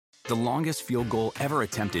The longest field goal ever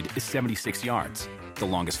attempted is 76 yards. The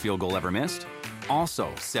longest field goal ever missed? Also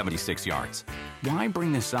 76 yards. Why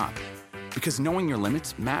bring this up? Because knowing your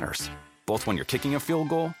limits matters, both when you're kicking a field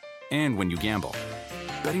goal and when you gamble.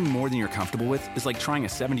 Betting more than you're comfortable with is like trying a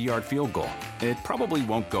 70-yard field goal. It probably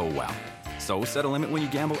won't go well. So set a limit when you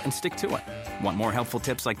gamble and stick to it. Want more helpful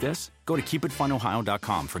tips like this? Go to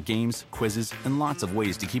keepitfunohio.com for games, quizzes, and lots of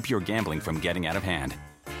ways to keep your gambling from getting out of hand.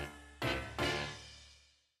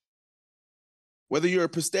 Whether you're a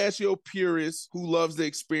pistachio purist who loves the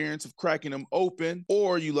experience of cracking them open,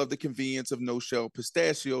 or you love the convenience of no-shell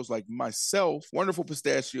pistachios like myself, Wonderful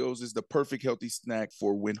Pistachios is the perfect healthy snack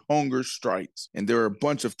for when hunger strikes. And there are a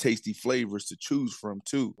bunch of tasty flavors to choose from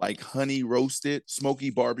too, like honey roasted, smoky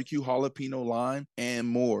barbecue, jalapeno lime, and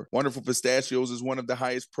more. Wonderful Pistachios is one of the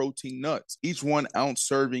highest protein nuts. Each 1 ounce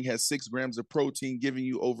serving has 6 grams of protein, giving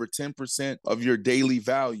you over 10% of your daily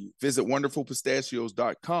value. Visit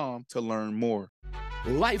wonderfulpistachios.com to learn more.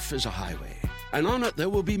 Life is a highway, and on it there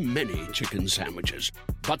will be many chicken sandwiches.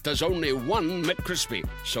 But there's only one McCrispy.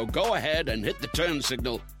 So go ahead and hit the turn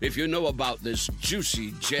signal if you know about this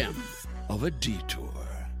juicy gem of a detour.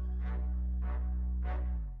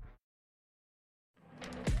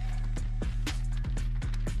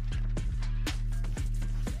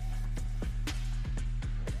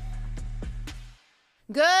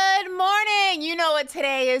 Good morning. You know what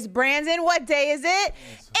today is, Brandon. What day is it?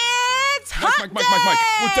 It's Hump Mike.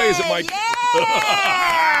 What day is it, Mike?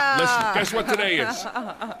 Yeah. Listen, guess what today is?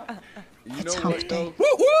 You know what, though?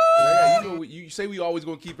 Woo-hoo! Yeah, you know, you say we always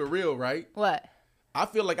gonna keep it real, right? What? I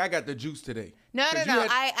feel like I got the juice today. No.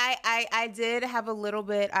 I did have a little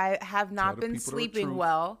bit. I have not been sleeping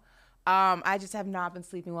well. I just have not been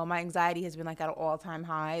sleeping well. My anxiety has been like at an all-time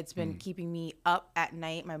high. It's been keeping me up at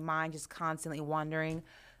night. My mind just constantly wandering.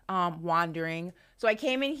 So I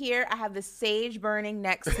came in here. I have the sage burning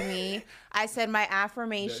next to me. I said my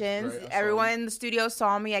affirmations. Right. Everyone in the studio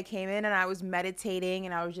saw me. I came in and I was meditating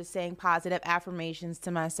and I was just saying positive affirmations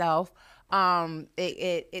to myself.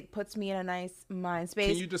 It puts me in a nice mind space.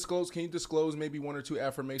 Can you disclose maybe 1 or 2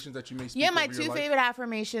 affirmations that you may speak Yeah, my over your 2 life? favorite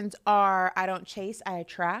affirmations are I don't chase, I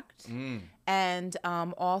attract. And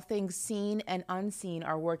all things seen and unseen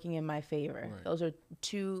are working in my favor. Right. Those are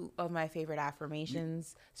 2 of my favorite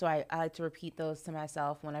affirmations. So I like to repeat those to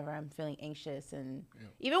myself whenever I'm feeling anxious. And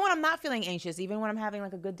even when I'm not feeling anxious, even when I'm having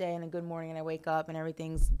like a good day and a good morning and I wake up and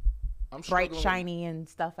everything's bright, shiny, and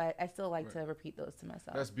stuff, I still like to repeat those to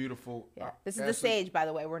myself. That's beautiful. Yeah. This is the sage, by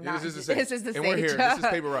the way. We're not. This is the sage. This is the and sage. We're here. This is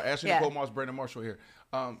Paper Route. Ashley Yeah. Nicole, Brandon Marshall here.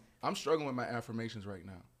 I'm struggling with my affirmations right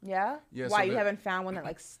now. Yeah? Yeah, Why, so you that- haven't found one that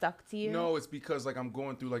like stuck to you? No, it's because like I'm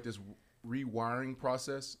going through like this rewiring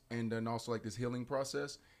process and then also like this healing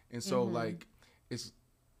process. And so like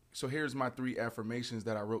so here's my 3 affirmations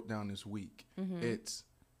that I wrote down this week. It's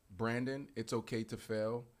Brandon, it's okay to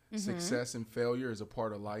fail. Success and failure is a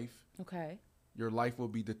part of life. Okay. Your life will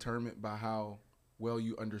be determined by how well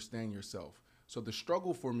you understand yourself. So the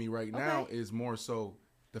struggle for me right now is more so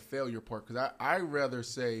the failure part. Because I rather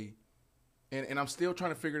say, and I'm still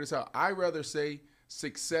trying to figure this out, I rather say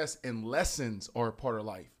success and lessons are a part of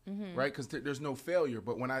life, right? Because there's no failure.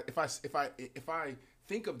 But when if I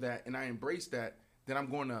think of that and I embrace that, then I'm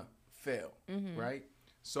going to fail, right?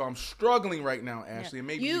 So I'm struggling right now, Ashley, and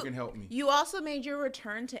maybe you can help me. You also made your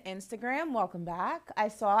return to Instagram. Welcome back. I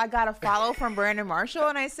got a follow from Brandon Marshall,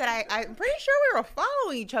 and I said, I'm pretty sure we were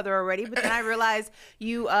following each other already, but then I realized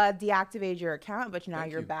you deactivated your account, but now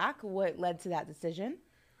you're back. What led to that decision?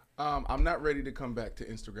 I'm not ready to come back to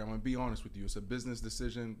Instagram. I'm going to be honest with you. It's a business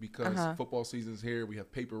decision because football season's here. We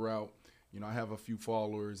have Paper Route. You know, I have a few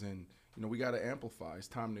followers, and, you know, we got to amplify. It's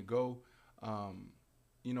time to go.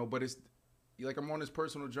 You know, but it's, like I'm on this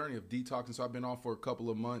personal journey of detoxing, so I've been off for a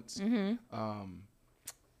couple of months, and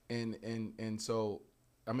so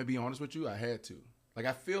I'm gonna be honest with you, I had to. Like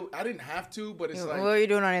I feel I didn't have to, but it's like what are you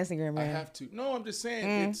doing on Instagram, man? I have to. No, I'm just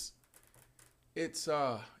saying it's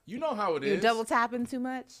you know how it is. You're double tapping too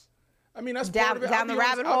much. I mean, that's part of it. Down the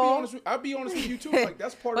rabbit hole. I'll be honest with you too. Like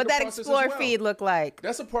that's part of the process as well. What that Explore feed look like?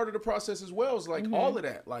 That's a part of the process as well. It's like all of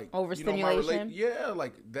that, like overstimulation.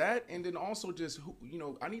 Like that, and then also just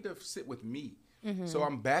I need to sit with me. So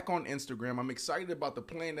I'm back on Instagram. I'm excited about the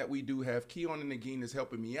plan that we do have. Keon and Nagin is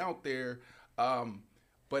helping me out there,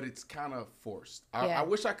 but it's kind of forced. I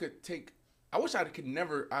wish I could I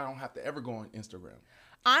don't have to ever go on Instagram.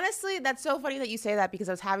 Honestly, that's so funny that you say that because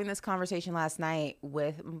I was having this conversation last night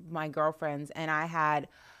with my girlfriends and I had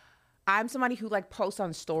I'm somebody who like posts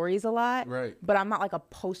on stories a lot, right? But I'm not like a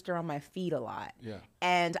poster on my feed a lot. Yeah.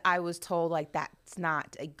 And I was told like that's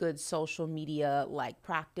not a good social media like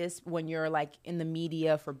practice when you're like in the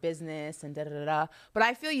media for business and da da da da. But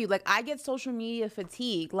I feel you. Like I get social media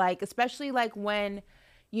fatigue, like especially like when,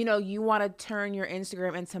 you know, you want to turn your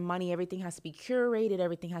Instagram into money. Everything has to be curated.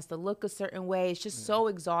 Everything has to look a certain way. It's just so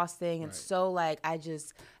exhausting and so like I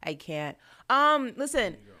can't.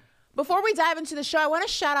 Listen. Before we dive into the show, I want to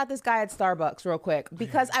shout out this guy at Starbucks real quick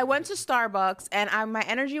because I went to Starbucks and my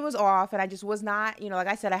energy was off and I just was not, you know, like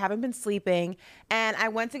I said, I haven't been sleeping. And I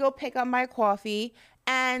went to go pick up my coffee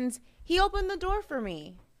and he opened the door for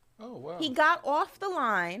me. Oh, wow. He got off the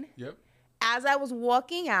line. Yep. As I was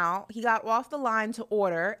walking out, he got off the line to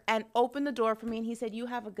order and opened the door for me. And he said, "You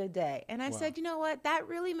have a good day." And I said, you know what? That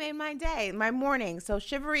really made my day, my morning. So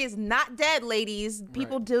chivalry is not dead, ladies.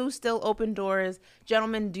 People do still open doors.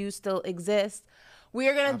 Gentlemen do still exist. We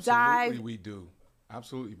are going to dive. Absolutely, we do.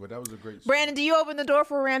 Absolutely. But that was a great story. Brandon, do you open the door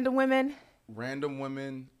for random women? Random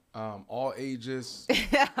women, all ages,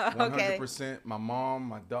 Okay. 100%. My mom,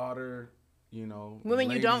 my daughter, you know. Women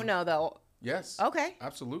lady. you don't know, though. Yes. Okay.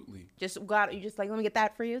 Absolutely. You just like, let me get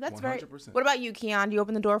that for you. That's 100%. very. What about you, Keon? Do you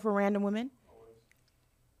open the door for random women?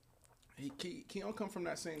 Keon come from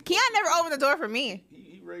that same. Keon never opened the door for me.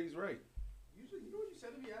 He raised right. You know what you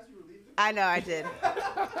said to me after you were leaving? I know I did.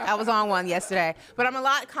 I was on one yesterday. But I'm a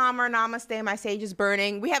lot calmer. Namaste. My sage is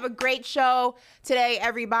burning. We have a great show today,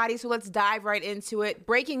 everybody. So let's dive right into it.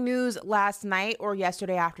 Breaking news last night or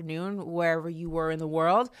yesterday afternoon, wherever you were in the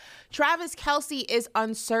world. Travis Kelce is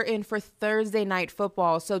uncertain for Thursday night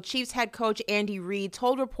football. So Chiefs head coach Andy Reid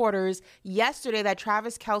told reporters yesterday that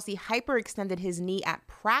Travis Kelce hyperextended his knee at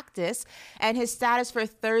practice and his status for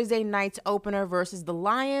Thursday night's opener versus the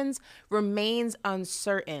Lions remains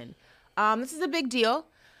uncertain. This is a big deal.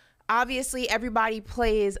 Obviously, everybody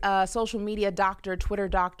plays social media doctor, Twitter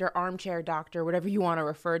doctor, armchair doctor, whatever you want to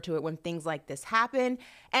refer to it when things like this happen.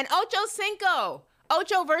 And Ocho Cinco,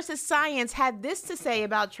 Ocho versus Science, had this to say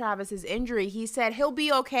about Travis's injury. He said he'll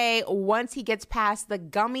be okay once he gets past the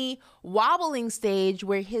gummy wobbling stage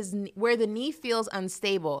where the knee feels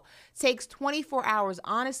unstable. Takes 24 hours.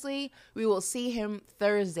 Honestly, we will see him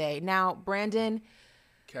Thursday. Now, Brandon.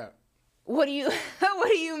 Cap. What do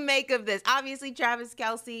you make of this? Obviously, Travis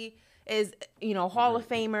Kelce is, Hall of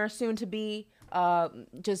Famer, soon to be,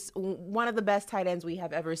 just one of the best tight ends we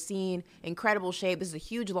have ever seen. Incredible shape. This is a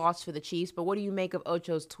huge loss for the Chiefs. But what do you make of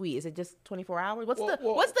Ocho's tweet? Is it just 24 hours? What's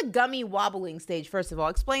the gummy wobbling stage? First of all,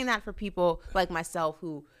 explain that for people like myself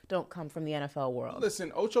who don't come from the NFL world.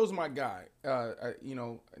 Listen, Ocho's my guy.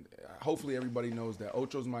 Hopefully everybody knows that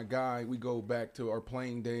Ocho's my guy. We go back to our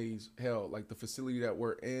playing days. Hell, like the facility that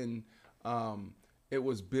we're in. It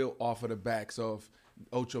was built off of the backs of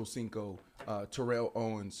Ocho Cinco, Terrell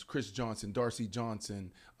Owens, Chris Johnson, Darcy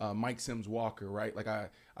Johnson, Mike Sims Walker, right? Like I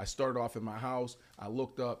started off in my house. I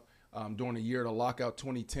looked up during the year of the lockout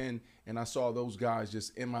 2010, and I saw those guys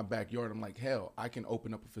just in my backyard. I'm like, hell, I can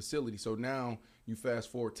open up a facility. So now you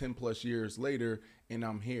fast forward 10 plus years later, and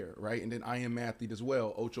I'm here, right? And then I am athlete as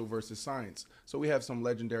well, Ocho versus Science. So we have some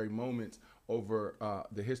legendary moments over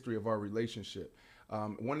the history of our relationship.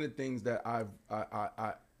 One of the things that I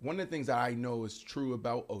know is true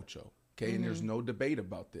about Ocho, okay, and there's no debate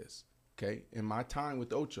about this, okay. In my time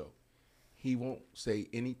with Ocho, he won't say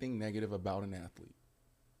anything negative about an athlete.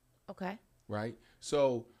 Okay. Right.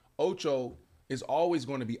 So Ocho is always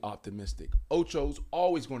going to be optimistic. Ocho's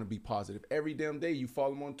always going to be positive. Every damn day you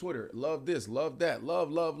follow him on Twitter. Love this, love that, love,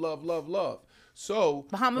 love, love, love, love. So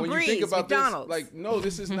Bahama when Breeze, you think about McDonald's. this, like, no,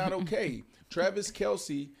 this is not okay. Travis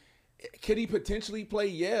Kelce. Could he potentially play?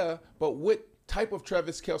 Yeah, but what type of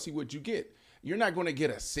Travis Kelce would you get? You're not going to get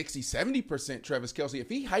a 60, 70% Travis Kelce if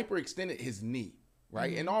he hyperextended his knee,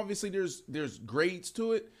 right? And obviously there's grades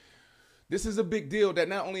to it. This is a big deal that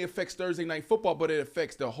not only affects Thursday night football, but it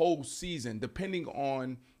affects the whole season, depending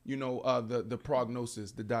on, the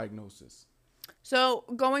prognosis, the diagnosis. So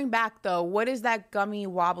going back, though, what is that gummy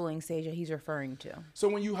wobbling stage that he's referring to? So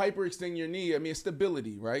when you hyperextend your knee, I mean, it's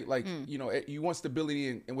stability, right? Like, you want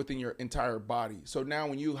stability within your entire body. So now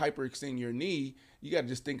when you hyperextend your knee, you got to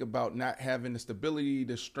just think about not having the stability,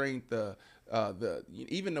 the strength,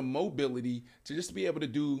 even the mobility to just be able to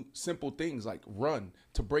do simple things like run,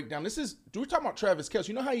 to break down. We're talking about Travis Kelce.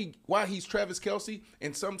 You know why he's Travis Kelce?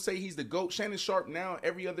 And some say he's the GOAT. Shannon Sharp now,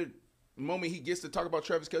 every other moment he gets to talk about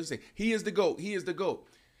Travis Kelce, say he is the GOAT. He is the GOAT.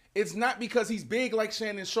 It's not because he's big like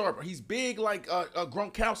Shannon Sharp or he's big like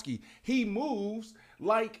Gronkowski. He moves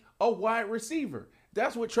like a wide receiver.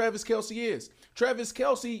 That's what Travis Kelce is. Travis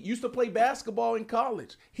Kelce used to play basketball in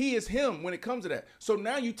college. He is him when it comes to that. So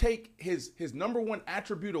now you take his number one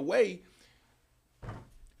attribute away,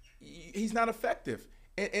 he's not effective.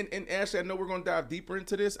 And Ashley, I know we're going to dive deeper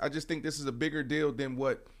into this. I just think this is a bigger deal than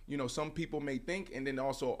what, some people may think. And then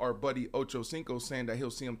also our buddy Ocho Cinco saying that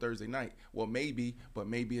he'll see him Thursday night. Well, maybe, but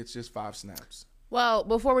maybe it's just 5 snaps. Well,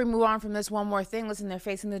 before we move on from this, one more thing. Listen, they're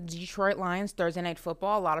facing the Detroit Lions Thursday Night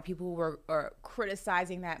Football. A lot of people are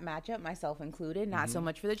criticizing that matchup, myself included. Not so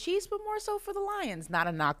much for the Chiefs, but more so for the Lions. Not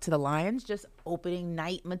a knock to the Lions, just opening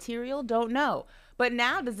night material. Don't know. But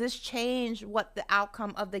now, does this change what the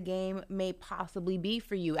outcome of the game may possibly be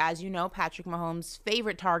for you? As you know, Patrick Mahomes'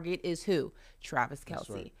 favorite target is who? Travis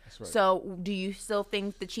Kelce. That's right. So do you still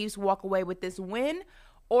think the Chiefs walk away with this win?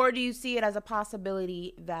 Or do you see it as a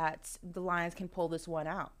possibility that the Lions can pull this one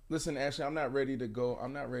out? Listen, Ashley, I'm not ready to go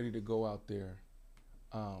out there.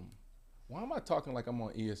 Why am I talking like I'm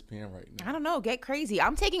on ESPN right now? I don't know. Get crazy.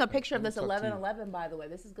 I'm taking a picture of this 11-11, by the way.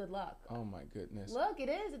 This is good luck. Oh, my goodness. Look, it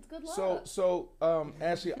is. It's good luck. So,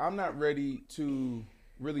 Ashley, I'm not ready to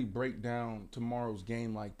really break down tomorrow's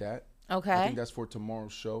game like that. Okay. I think that's for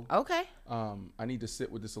tomorrow's show. Okay. I need to sit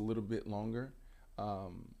with this a little bit longer.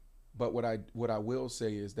 But what I will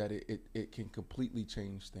say is that it can completely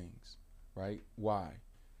change things, right? Why?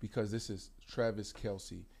 Because this is Travis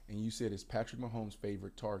Kelce, and you said it's Patrick Mahomes'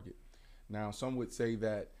 favorite target. Now, some would say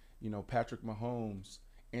that, Patrick Mahomes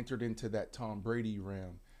entered into that Tom Brady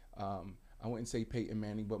realm. I wouldn't say Peyton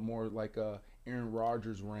Manning, but more like a Aaron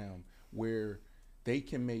Rodgers realm where they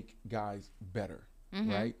can make guys better,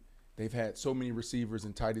 right? They've had so many receivers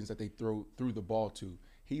and tight ends that they threw the ball to.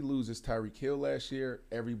 He loses Tyreek Hill last year.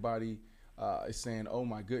 Everybody is saying, oh,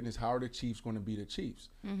 my goodness, how are the Chiefs going to be the Chiefs?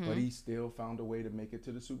 But he still found a way to make it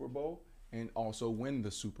to the Super Bowl and also win the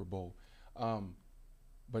Super Bowl.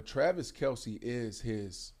 But Travis Kelce is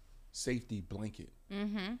his safety blanket.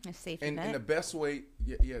 His safety net. And the best way,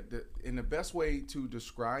 the best way to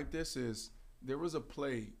describe this is there was a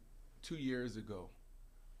play 2 years ago.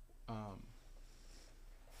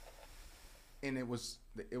 And it was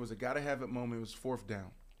a gotta-have-it moment. It was 4th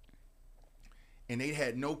down. And they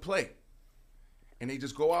had no play. And they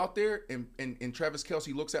just go out there, and Travis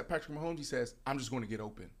Kelce looks at Patrick Mahomes. He says, I'm just going to get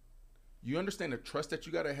open. You understand the trust that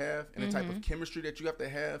you got to have and the type of chemistry that you have to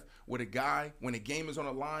have with a guy when the game is on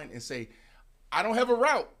the line and say, I don't have a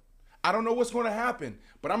route. I don't know what's going to happen,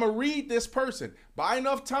 but I'm going to read this person. Buy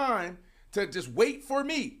enough time to just wait for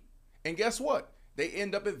me. And guess what? They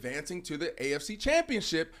end up advancing to the AFC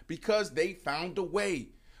Championship because they found a way.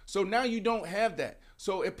 So now you don't have that.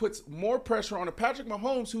 So it puts more pressure on a Patrick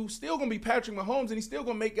Mahomes who's still going to be Patrick Mahomes and he's still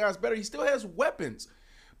going to make guys better. He still has weapons.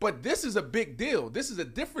 But this is a big deal. This is a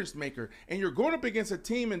difference maker. And you're going up against a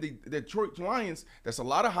team in the Detroit Lions that's a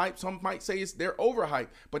lot of hype. Some might say they're overhyped,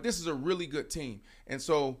 but this is a really good team. And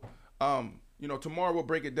so, tomorrow we'll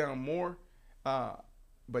break it down more.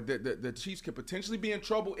 But the Chiefs could potentially be in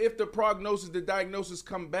trouble if the diagnosis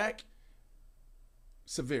come back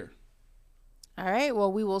severe. All right.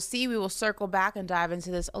 Well, we will see. We will circle back and dive into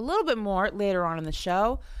this a little bit more later on in the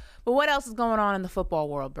show. But what else is going on in the football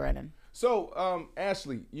world, Brandon? So,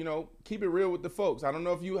 Ashley, keep it real with the folks. I don't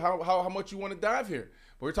know if how much you want to dive here,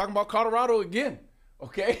 but we're talking about Colorado again,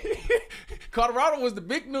 okay? Colorado was the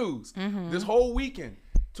big news this whole weekend.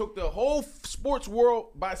 Took the whole sports world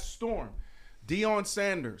by storm. Deion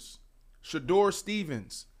Sanders, Shador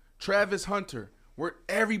Stevens, Travis Hunter, where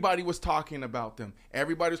everybody was talking about them.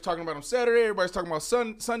 Everybody was talking about them Saturday. Everybody's talking about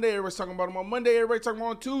Sunday. Everybody's talking about them on Monday. Everybody's talking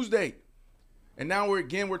about them on Tuesday. And now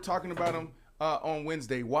we're talking about them on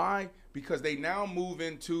Wednesday. Why? Because they now move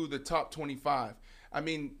into the top 25. I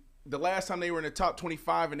mean, the last time they were in the top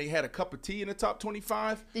 25 and they had a cup of tea in the top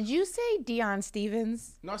 25. Did you say Deion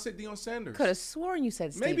Stevens? No, I said Deion Sanders. Could have sworn you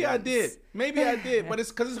said Stevens. Maybe I did, but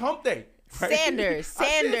it's because it's hump day. Right?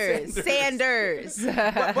 Sanders.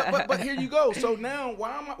 but here you go. So now,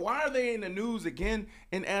 why are they in the news again?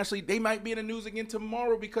 And Ashley, they might be in the news again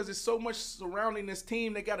tomorrow because there's so much surrounding this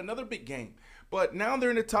team. They got another big game. But now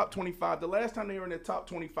they're in the top 25. The last time they were in the top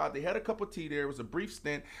 25, they had a cup of tea there. It was a brief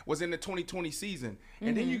stint. Was in the 2020 season.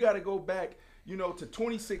 And then you got to go back, to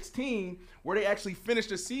 2016 where they actually finished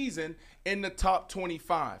the season in the top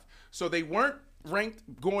 25. So they weren't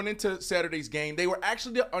ranked going into Saturday's game. They were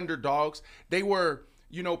actually the underdogs. They were,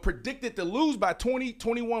 predicted to lose by 20,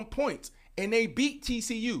 21 points. And they beat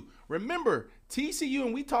TCU. Remember, TCU,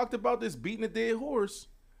 and we talked about this beating a dead horse,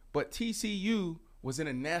 but TCU was in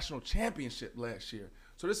a national championship last year.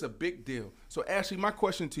 So this is a big deal. So Ashley, my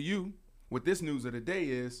question to you with this news of the day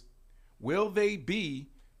is, will they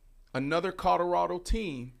be another Colorado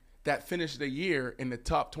team that finished the year in the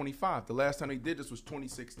top 25. The last time they did this was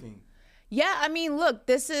 2016. Yeah, I mean, look,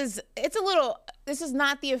 this is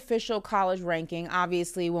not the official college ranking.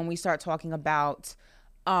 Obviously, when we start talking about,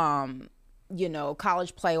 college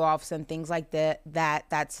playoffs and things like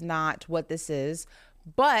that's not what this is.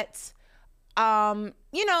 But,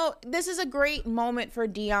 this is a great moment for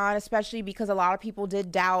Deion, especially because a lot of people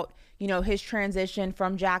did doubt, his transition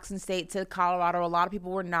from Jackson State to Colorado. A lot of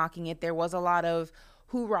people were knocking it. There was a lot of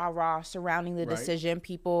hoorah-rah surrounding the decision.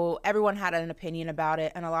 Everyone had an opinion about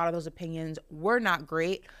it, and a lot of those opinions were not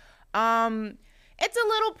great. It's a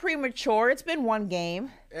little premature. It's been one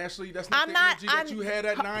game. Ashley, that's not energy that you had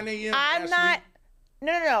at 9 a.m.,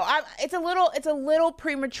 No. It's a little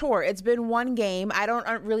premature. It's been one game. I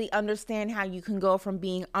don't really understand how you can go from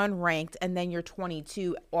being unranked and then you're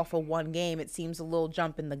 22 off of one game. It seems a little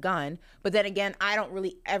jump in the gun. But then again, I don't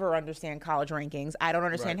really ever understand college rankings. I don't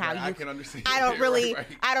understand how you. I can understand. I don't really. Right.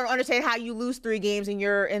 I don't understand how you lose 3 games and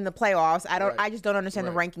you're in the playoffs. I just don't understand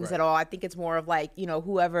the rankings at all. I think it's more of like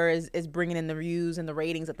whoever is bringing in the views and the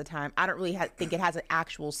ratings at the time. I don't really think it has an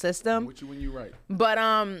actual system. I'm with you when you're right. But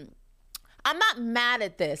I'm not mad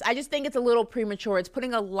at this. I just think it's a little premature. It's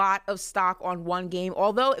putting a lot of stock on one game.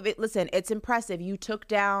 Although, it's impressive. You took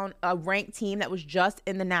down a ranked team that was just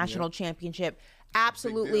in the national championship.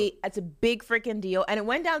 Absolutely. It's a big freaking deal. And it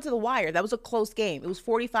went down to the wire. That was a close game. It was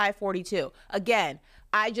 45-42. Again,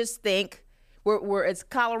 I just think it's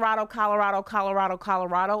Colorado.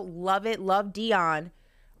 Love it. Love Deion.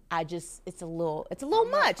 It's a little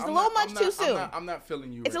much. It's a little much too soon. I'm not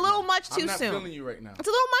feeling you. It's a little much too soon. I'm not feeling you right now. It's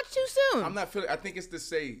a little much too soon. I'm not feeling. I think it's the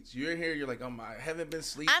sage. You're in here. You're like, I haven't been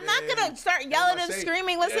sleeping. I'm not gonna start yelling and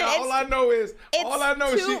screaming. Listen, all I know is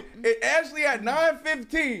Ashley at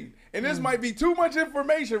 9:15. And this might be too much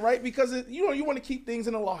information, right? Because you want to keep things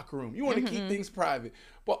in the locker room. You want to keep things private.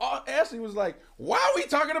 But Ashley was like, "Why are we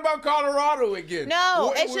talking about Colorado again?"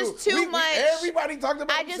 No, it's just too much. Everybody talked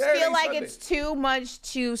about. I just feel like it's too much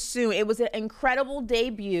too soon. It was an incredible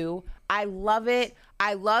debut. I love it.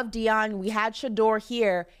 I love Deion. We had Shador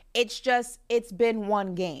here. It's been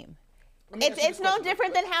one game. It's no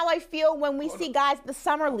different than how I feel when we see guys in the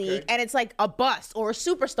summer league and it's like a bust or a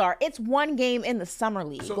superstar. It's one game in the summer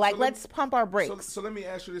league. Let's pump our brakes. So let me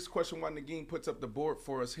ask you this question while Nagin puts up the board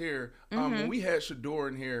for us here. When we had Shador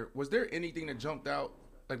in here, was there anything that jumped out?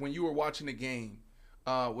 Like when you were watching the game,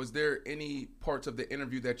 was there any parts of the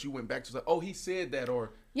interview that you went back to like, oh, he said that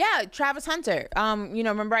or? Yeah, Travis Hunter.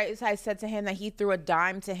 Remember I said to him that he threw a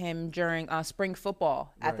dime to him during spring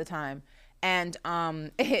football at the time. And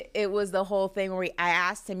it was the whole thing where I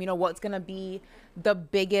asked him, what's going to be the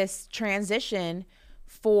biggest transition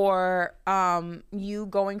for you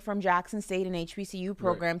going from Jackson State, an HBCU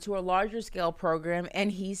program, to a larger scale program.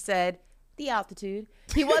 And he said, the altitude.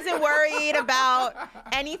 He wasn't worried about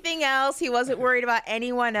anything else. He wasn't worried about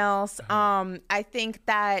anyone else. I think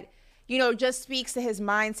that, just speaks to his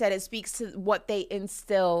mindset. It speaks to what they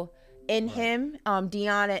instill in him,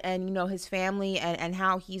 Deion and his family and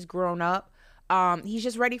how he's grown up. He's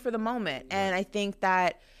just ready for the moment. And I think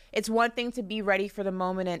that it's one thing to be ready for the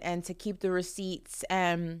moment and to keep the receipts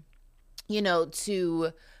and,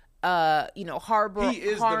 to, harbor. He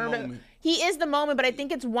is the moment. He is the moment, but I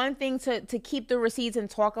think it's one thing to keep the receipts and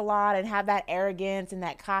talk a lot and have that arrongance and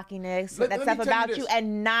that cockiness, that stuff about you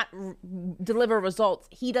and not deliver results.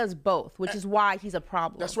 He does both, which is why he's a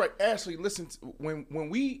problem. That's right. Ashley, listen, when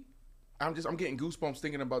we... I'm getting goosebumps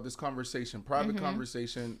thinking about this conversation, private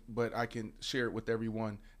conversation, but I can share it with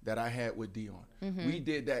everyone that I had with Deion. We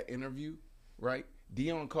did that interview, right?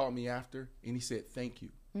 Deion called me after and he said, thank you,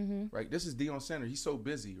 right? This is Deion Sanders. He's so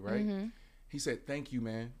busy, right? He said, thank you,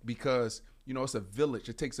 man, because, it's a village.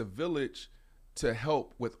 It takes a village to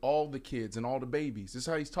help with all the kids and all the babies. This is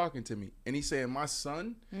how he's talking to me. And he's saying, my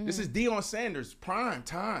son, this is Deion Sanders, prime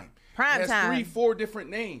time. Prime time. Has 3-4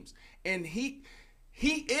 different names. And he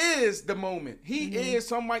is the moment. He is,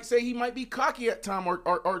 some might say he might be cocky at time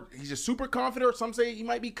or he's just super confident or some say he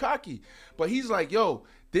might be cocky. But he's like, yo,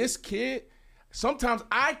 this kid, sometimes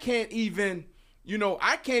I can't even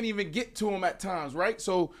get to him at times, right?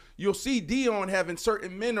 So you'll see Deion having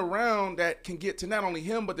certain men around that can get to not only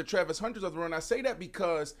him, but the Travis Hunters of the run. I say that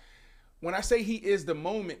because when I say he is the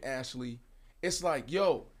moment, Ashley, it's like,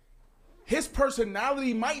 yo, his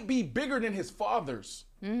personality might be bigger than his father's.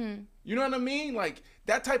 You know what I mean? Like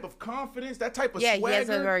that type of confidence, that type of swagger. Yeah, he has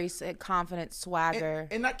a very confident swagger.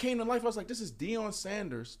 And that came to life. I was like, this is Deion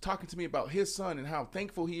Sanders talking to me about his son and how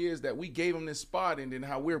thankful he is that we gave him this spot and then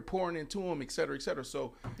how we're pouring into him, et cetera, et cetera.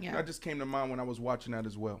 So that just came to mind when I was watching that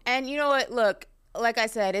as well. And you know what? Look, like I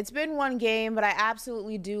said, it's been one game, but I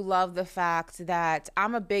absolutely do love the fact that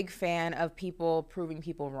I'm a big fan of people proving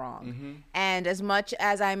people wrong. Mm-hmm. And as much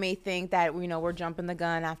as I may think that, we're jumping the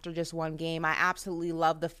gun after just one game, I absolutely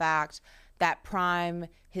love the fact that Prime,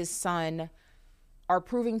 his son, are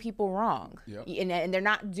proving people wrong. Yep. And they're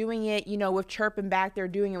not doing it, with chirping back. They're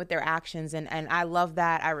doing it with their actions. And I love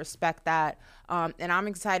that. I respect that. And I'm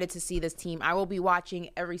excited to see this team. I will be watching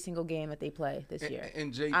every single game that they play this year.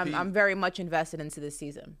 And JP, I'm very much invested into this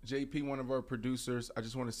season. JP, one of our producers, I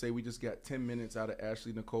just want to say we just got 10 minutes out of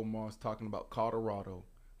Ashley Nicole Moss talking about Colorado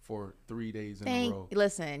for 3 days in a row.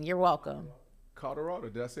 Listen, you're welcome. Colorado,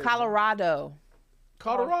 did I say Colorado.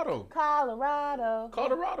 Colorado. Colorado.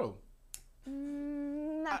 Colorado.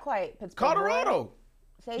 Not quite. Pittsburgh. Colorado.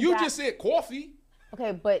 You just said coffee.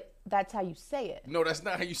 Okay, but that's how you say it. No, that's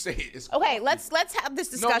not how you say it. It's okay. Let's have this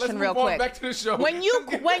discussion real quick. Back to the show. When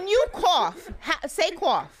you cough, say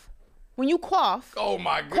cough. When you cough. Oh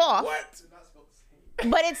my God. Cough. What?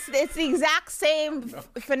 But it's the exact same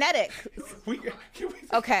phonetic.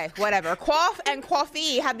 Okay, whatever. Cough and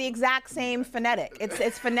coffee have the exact same phonetic.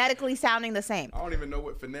 It's phonetically sounding the same. I don't even know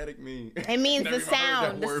what phonetic means. It means the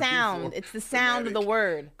sound. The sound. Before. It's the sound of the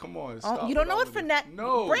word. Come on. Stop you don't know what phonetic?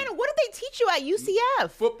 No. Brandon, what did they teach you at UCF?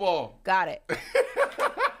 Football. Got it.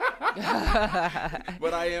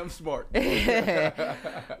 But I am smart.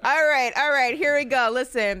 All right. Here we go.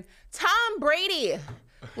 Listen, Tom Brady.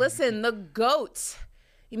 Listen, the GOAT.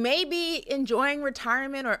 He may be enjoying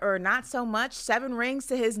retirement or not so much. 7 rings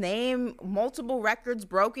to his name, multiple records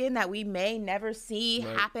broken that we may never see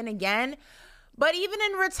happen again. But even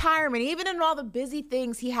in retirement, even in all the busy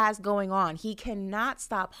things he has going on, he cannot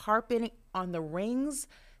stop harping on the rings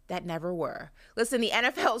that never were. Listen, the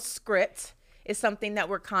NFL script is something that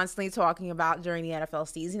we're constantly talking about during the NFL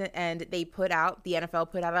season. And the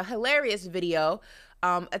NFL put out a hilarious video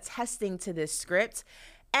attesting to this script.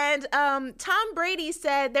 And Tom Brady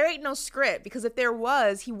said there ain't no script because if there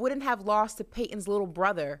was, he wouldn't have lost to Peyton's little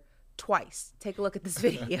brother twice. Take a look at this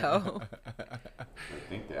video. You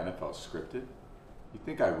think the NFL scripted? You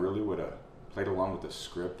think I really would have played along with the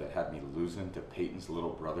script that had me losing to Peyton's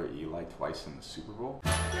little brother Eli twice in the Super Bowl?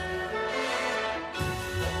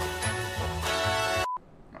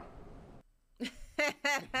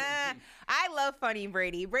 I love funny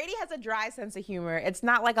Brady. Brady has a dry sense of humor. It's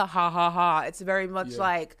not like a ha ha ha. It's very much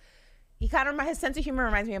like his sense of humor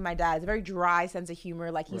reminds me of my dad. It's a very dry sense of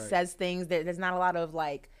humor. Like he says things there's not a lot of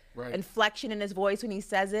inflection in his voice when he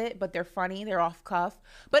says it, but they're funny. They're off cuff.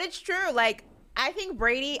 But it's true. Like I think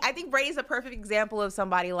Brady's a perfect example of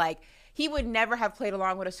somebody like he would never have played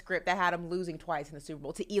along with a script that had him losing twice in the Super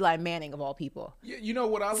Bowl to Eli Manning of all people. You know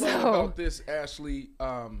what I love about this, Ashley,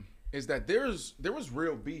 is that there was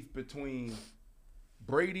real beef between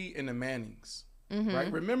Brady and the Mannings,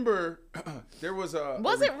 right? Remember, there was a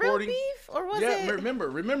it real beef or was it? Yeah,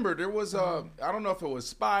 remember there was I don't know if it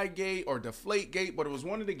was Spygate or Deflategate, but it was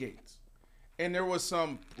one of the gates, and there was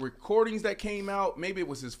some recordings that came out. Maybe it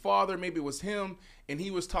was his father, maybe it was him, and he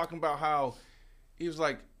was talking about how he was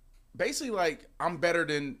basically I'm better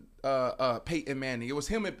than Peyton Manning. It was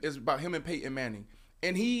him. It's about him and Peyton Manning.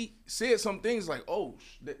 And he said some things like, "Oh,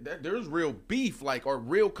 there's real beef, or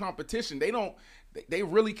real competition. They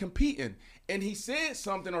really competing." And he said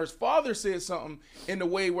something, or his father said something in the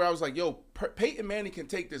way where I was like, "Yo, Peyton Manning can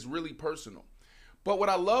take this really personal." But what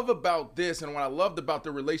I love about this, and what I loved about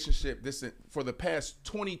the relationship for the past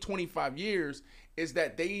 20, 25 years, is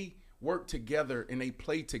that they work together and they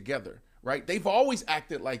play together. Right? They've always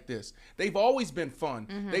acted like this. They've always been fun.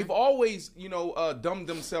 Mm-hmm. They've always, dumbed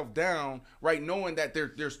themselves down, right? Knowing that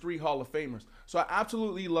there's 3 Hall of Famers. So I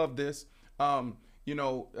absolutely love this. Tom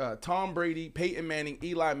Brady, Peyton Manning,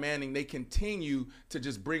 Eli Manning, they continue to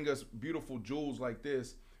just bring us beautiful jewels like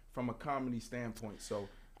this from a comedy standpoint. So.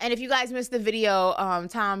 And if you guys missed the video,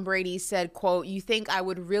 Tom Brady said, quote, "You think I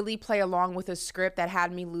would really play along with a script that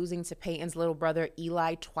had me losing to Peyton's little brother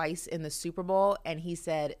Eli twice in the Super Bowl?" And he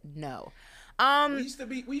said, "No." We used to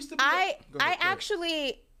be. I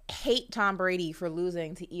actually hate Tom Brady for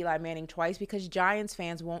losing to Eli Manning twice because Giants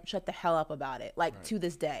fans won't shut the hell up about it, to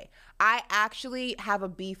this day. I actually have a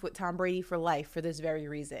beef with Tom Brady for life for this very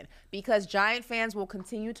reason, because Giant fans will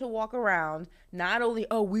continue to walk around not only,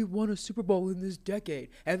 "Oh, we won a Super Bowl in this decade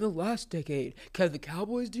and the last decade. Can the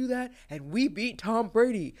Cowboys do that? And we beat Tom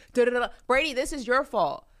Brady. Da-da-da-da. Brady, this is your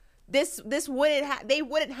fault. This wouldn't they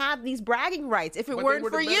wouldn't have these bragging rights if it weren't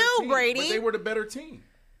for you, team. Brady." But they were the better team.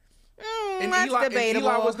 And That's debatable.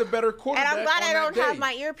 Eli was the better quarterback. And I'm glad I don't have day.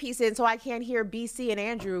 my earpiece in, so I can't hear BC and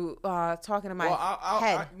Andrew talking to my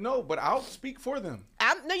head. No, but I'll speak for them.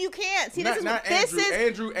 No, you can't. See,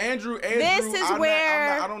 Andrew. This is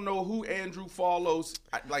where I don't know who Andrew follows.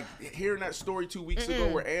 Like hearing that story 2 weeks ago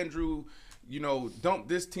where Andrew, dumped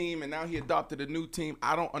this team and now he adopted a new team.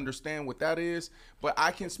 I don't understand what that is, but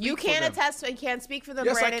I can speak. You can't for them. attest and can't speak for them.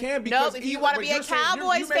 Yes, Brandon. I can. Because if you want to be a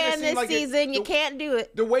Cowboys fan this season, you can't do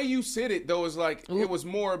it. The way you said it though is like it was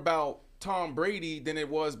more about Tom Brady than it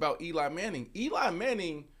was about Eli Manning. Eli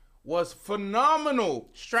Manning was phenomenal.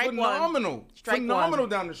 Phenomenal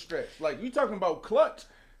down the stretch. Like you talking about clutch.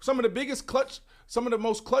 Some of the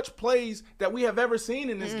most clutch plays that we have ever seen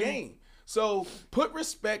in this game. So put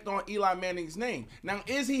respect on Eli Manning's name. Now,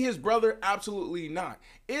 is he his brother? Absolutely not.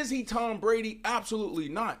 Is he Tom Brady? Absolutely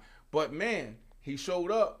not. But man, he showed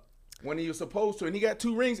up when he was supposed to, and he got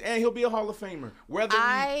 2 rings, and he'll be a Hall of Famer, whether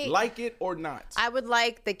you like it or not. I would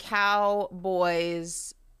like the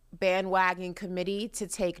Cowboys bandwagon committee to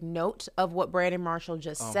take note of what Brandon Marshall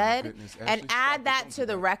just said and add that to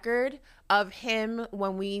the record of him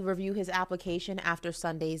when we review his application after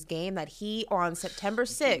Sunday's game, that he on September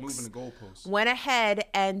 6th went ahead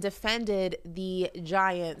and defended the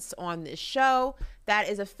Giants on this show. That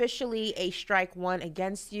is officially a strike one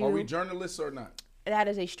against you. Are we journalists or not? That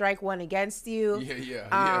is a strike one against you.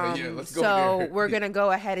 Yeah. Let's go so there. we're going to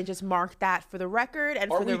go ahead and just mark that for the record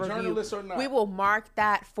and for the review. Are we journalists or not? We will mark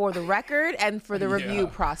that for the record and for the review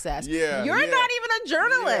process. Yeah. You're not even a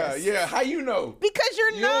journalist. Yeah. How you know? Because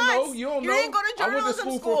you're not. You don't know. You didn't go to journalism I went to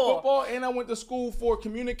school for football and I went to school for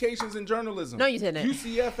communications and journalism. No, you didn't.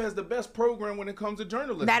 UCF has the best program when it comes to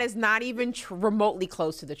journalism. That is not even remotely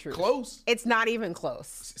close to the truth. Close? It's not even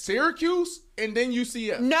close. Syracuse and then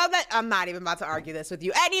UCF. No, I'm not even about to argue this with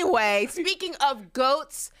you. Anyway, speaking of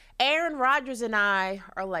GOATs, Aaron Rodgers and I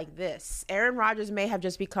are like this. Aaron Rodgers may have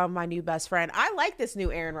just become my new best friend. I like this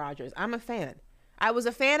new Aaron Rodgers. I'm a fan. I was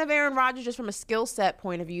a fan of Aaron Rodgers just from a skill set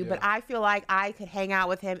point of view, but I feel like I could hang out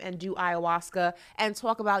with him and do ayahuasca and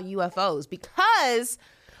talk about UFOs because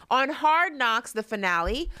on Hard Knocks, the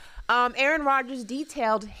finale, Aaron Rodgers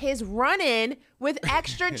detailed his run-in with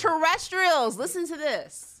extraterrestrials. Listen to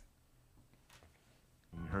this.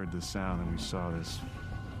 We heard this sound and we saw this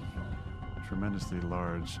tremendously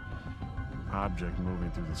large object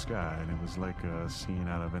moving through the sky, and it was like a scene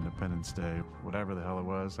out of Independence Day. Whatever the hell it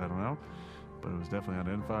was, I don't know, but it was definitely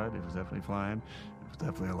unidentified. It was definitely flying. It was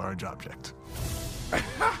definitely a large object.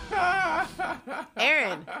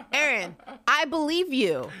 Aaron, I believe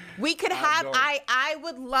you. We could have, I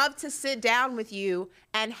would love to sit down with you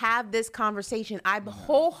and have this conversation. I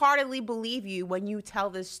wholeheartedly believe you when you tell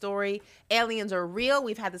this story. Aliens are real.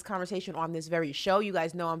 We've had this conversation on this very show. You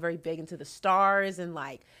guys know I'm very big into the stars and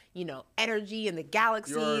energy and the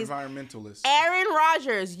galaxies. You're an environmentalist. Aaron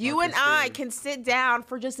Rodgers, you and I can sit down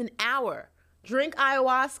for just an hour. Drink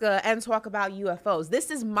ayahuasca and talk about UFOs.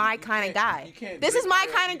 This is my kind of guy. This is my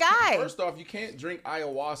kind of guy. First off, you can't drink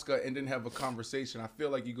ayahuasca and then have a conversation. I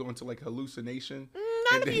feel like you go into hallucination.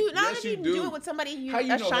 Not if you do it with somebody a shaman.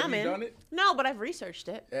 Have you done it? No, but I've researched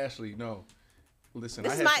it. Ashley, no. Listen,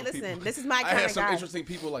 this is my kind of guy. I had some interesting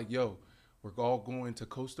people like, yo, we're all going to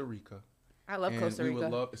Costa Rica. I love Costa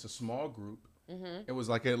Rica. It's a small group. Mm-hmm. It was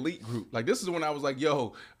like an elite group. Like this is when I was like,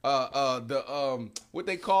 yo, what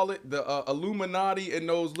they call it, the Illuminati and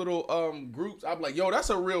those little groups. I'm like, yo, that's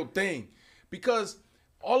a real thing, because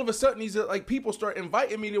all of a sudden these people start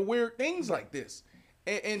inviting me to weird things like this,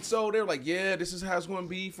 and so they're like, yeah, this is how it's going to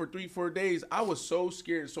be for 3-4 days. I was so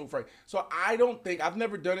scared, so frightened. So I've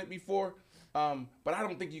never done it before, but I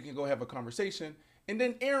don't think you can go have a conversation. And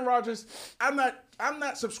then Aaron Rodgers, I'm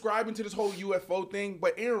not subscribing to this whole UFO thing,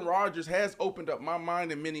 but Aaron Rodgers has opened up my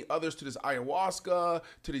mind and many others to this ayahuasca,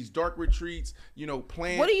 to these dark retreats,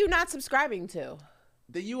 plans. What are you not subscribing to?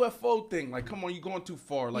 The UFO thing. Like, come on, you're going too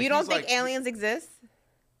far. Like, you don't think aliens exist?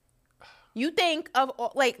 You think of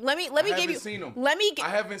let me give you. I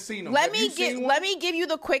haven't seen them. Let me give you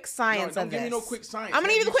the quick science of this. Don't give me no quick science. I'm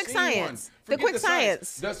gonna give you the quick science. The quick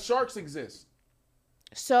science. Does sharks exist?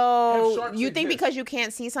 So you think because you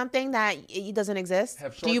can't see something that it doesn't exist?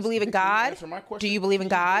 Do you believe in God? Do you believe in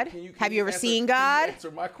God? Have you ever seen God? Can you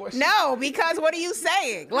answer my question? No, because what are you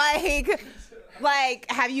saying?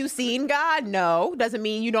 Like, have you seen God? No, doesn't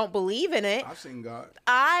mean you don't believe in it. I've seen God.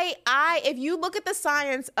 If you look at the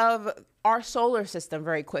science of our solar system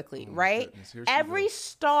very quickly, right? Every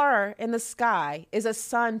star in the sky is a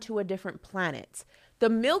sun to a different planet. The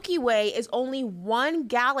Milky Way is only one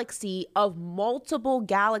galaxy of multiple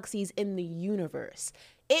galaxies in the universe.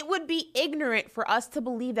 It would be ignorant for us to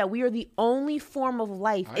believe that we are the only form of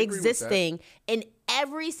life existing in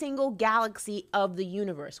every single galaxy of the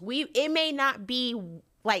universe. It may not be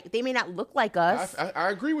like, they may not look like us. I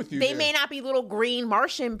agree with you. They may not be little green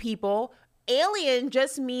Martian people. Alien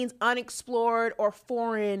just means unexplored or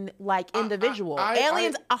foreign, like, individual.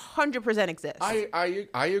 Aliens 100% exist. I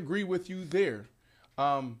agree with you there,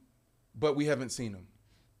 but we haven't seen them.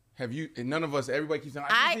 Have you? And none of us. Everybody keeps saying,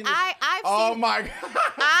 my God!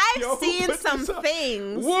 I've seen some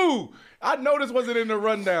things. Woo! I know this wasn't in the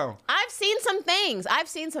rundown. I've seen some things.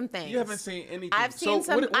 You haven't seen anything. I've seen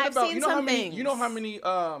some. I've seen some things. You know how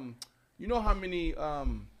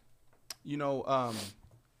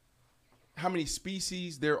many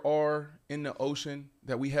species there are in the ocean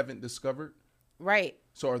that we haven't discovered? Right.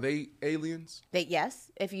 So are they aliens?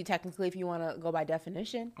 Yes, if you want to go by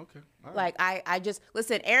definition. Okay. All right. Like I just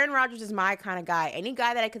listen. Aaron Rodgers is my kind of guy. Any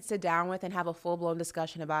guy that I could sit down with and have a full blown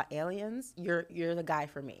discussion about aliens, you're the guy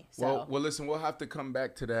for me. So. Well, listen. We'll have to come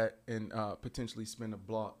back to that and potentially spin a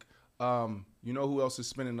block. You know who else is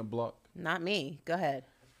spinning the block? Not me. Go ahead.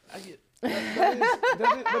 But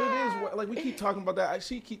it is like we keep talking about that.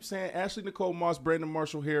 She keeps saying Ashley Nicole Moss, Brandon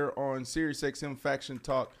Marshall here on SiriusXM Faction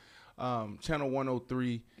Talk, channel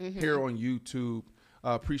 103 here on YouTube.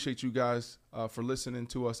 Appreciate you guys for listening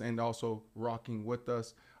to us and also rocking with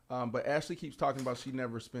us. But Ashley keeps talking about she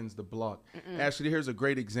never spins the block. Ashley, here's a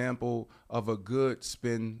great example of a good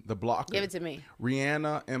spin the blocker. Give it to me.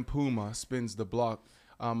 Rihanna and Puma spins the block.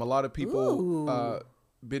 A lot of people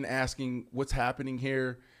been asking what's happening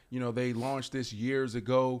here. You know, they launched this years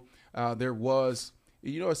ago. There was,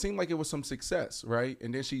 it seemed like it was some success, right?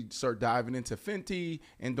 And then she started diving into Fenty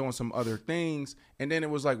and doing some other things. And then it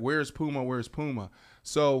was like, where's Puma? Where's Puma?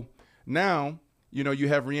 So now, you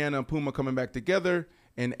have Rihanna and Puma coming back together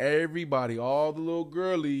and everybody, all the little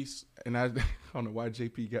girlies, and I don't know why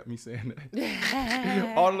JP got me saying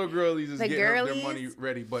that. All the little girlies is getting their money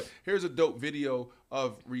ready. But here's a dope video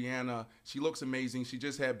of Rihanna. She looks amazing. She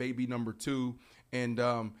just had baby number 2. And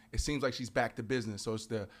it seems like she's back to business. So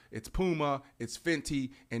it's Puma, it's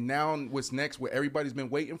Fenty, and now what's next? What everybody's been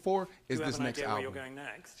waiting for is this next album. Where you're going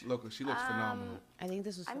next? Look, she looks phenomenal. I think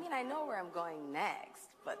this was. I mean, I know where I'm going next,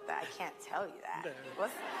 but I can't tell you that.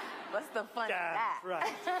 What's the fun in that? Right.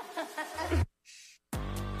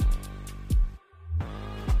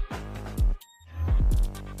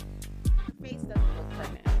 Face doesn't look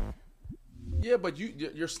pregnant. Yeah, but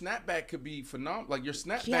your snapback could be phenomenal. Like your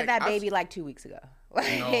snapback. She had that baby like 2 weeks ago. No,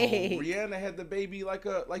 Rihanna had the baby like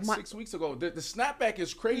 6 weeks ago. The snapback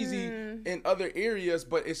is crazy in other areas,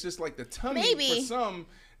 but it's just like the tummy for some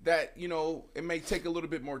that it may take a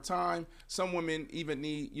little bit more time. Some women even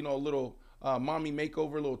need a little mommy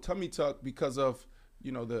makeover, a little tummy tuck because of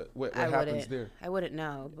what happens there. I wouldn't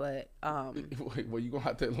know, but well, you gonna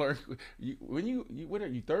have to learn. What are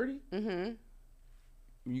you 30? Mm-hmm.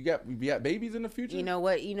 You got babies in the future? You know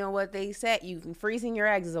what they said? Freezing your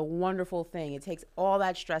eggs is a wonderful thing. It takes all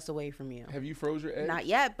that stress away from you. Have you froze your eggs? Not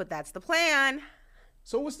yet, but that's the plan.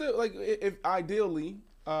 So what's if ideally,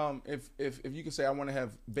 if you can say I want to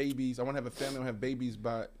have babies, I want to have a family, I want to have babies,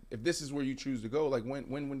 but if this is where you choose to go, like when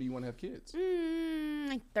do you want to have kids?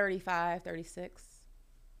 Like 35, 36.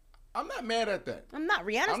 I'm not mad at that. I'm not.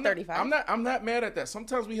 Rihanna's 35. I'm not mad at that.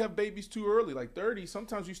 Sometimes we have babies too early, like 30.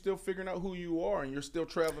 Sometimes you're still figuring out who you are and you're still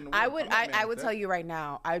traveling the world. I would tell you right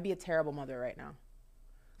now, I would be a terrible mother right now.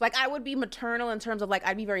 Like I would be maternal in terms of like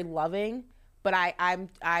I'd be very loving, but I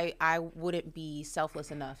wouldn't be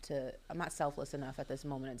selfless enough to. I'm not selfless enough at this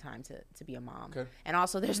moment in time to be a mom. Okay. And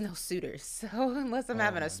also, there's no suitors. So unless I'm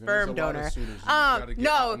having a sperm donor,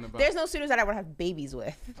 no, there's no suitors that I want to have babies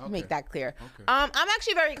with. Okay. Make that clear. Okay. I'm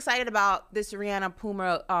actually very excited about this Rihanna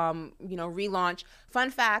Puma, relaunch.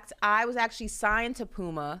 Fun fact: I was actually signed to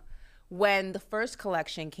Puma when the first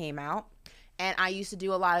collection came out. And I used to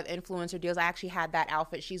do a lot of influencer deals. I actually had that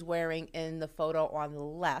outfit she's wearing in the photo on the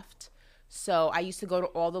left. So I used to go to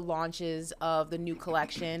all the launches of the new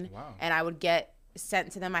collection. Wow. And I would get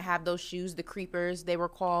sent to them. I have those shoes, the Creepers, they were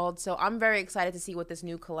called. So I'm very excited to see what this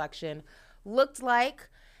new collection looked like.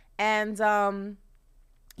 And shout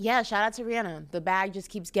out to Rihanna. The bag just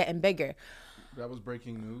keeps getting bigger. That was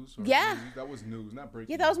breaking news? Yeah. News? That was news, not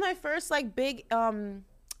breaking news. Yeah, that was my first big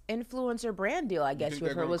influencer brand deal, I guess,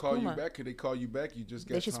 with her was Puma. You think they're going to call you back? Could they call you back? You just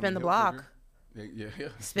got They should spin the block. Yeah.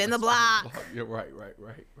 Spin the block. Yeah, right.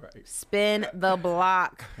 Spin the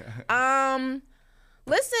block.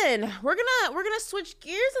 Listen, we're gonna switch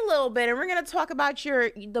gears a little bit, and we're gonna talk about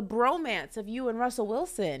the bromance of you and Russell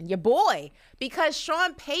Wilson, your boy, because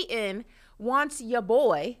Sean Payton wants your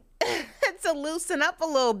boy to loosen up a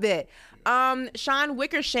little bit. Sean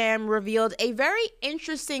Wickersham revealed a very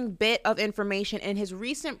interesting bit of information in his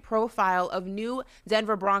recent profile of new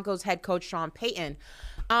Denver Broncos head coach Sean Payton.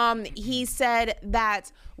 He said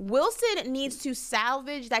that he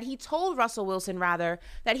told Russell Wilson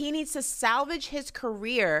that he needs to salvage his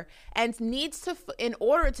career and in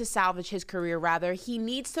order to salvage his career, he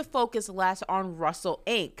needs to focus less on Russell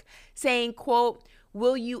Inc., saying, quote,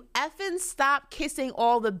 "Will you effing stop kissing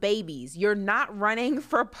all the babies? You're not running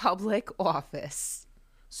for public office."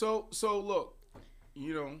 So look,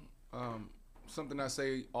 something I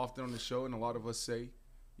say often on the show, and a lot of us say,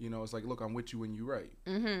 it's like, look, I'm with you when you're right.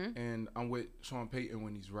 Mm-hmm. And I'm with Sean Payton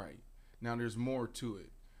when he's right. Now, there's more to it.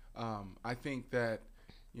 I think that,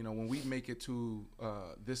 when we make it to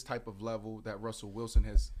this type of level that Russell Wilson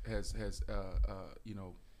has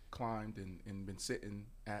climbed and been sitting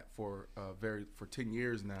at for 10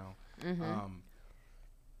 years now, mm-hmm.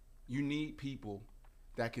 You need people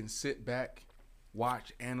that can sit back,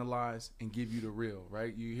 watch, analyze, and give you the real,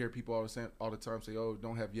 right? You hear people all the time say, oh,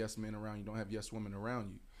 don't have yes men around you, don't have yes women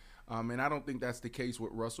around you. And I don't think that's the case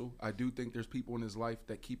with Russell. I do think there's people in his life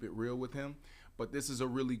that keep it real with him. But this is a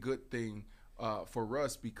really good thing for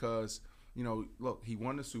Russ because, look, he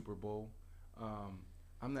won the Super Bowl.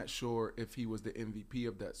 I'm not sure if he was the MVP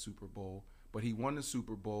of that Super Bowl, but he won the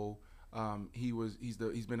Super Bowl. He's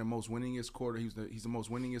been the most winningest quarter. He's the most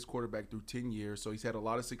winningest quarterback through 10 years. So he's had a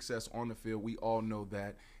lot of success on the field. We all know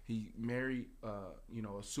that. He married a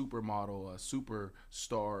supermodel, a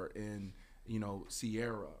superstar in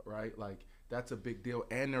Sierra, right? Like, that's a big deal,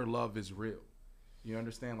 and their love is real. You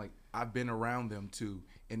understand? Like, I've been around them too,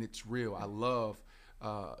 and it's real. I love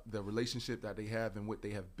the relationship that they have and what they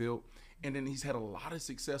have built. And then he's had a lot of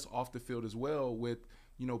success off the field as well with,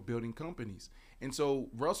 building companies. And so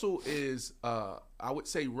Russell is, I would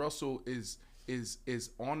say Russell is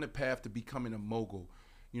on the path to becoming a mogul.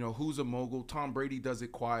 Who's a mogul? Tom Brady does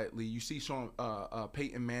it quietly. You see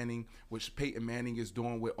Peyton Manning, which Peyton Manning is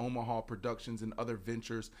doing with Omaha Productions and other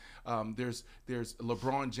ventures. There's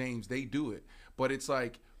LeBron James. They do it. But it's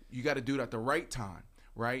like you got to do it at the right time,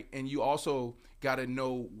 right? And you also got to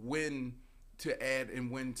know when to add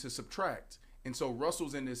and when to subtract. And so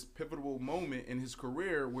Russell's in this pivotal moment in his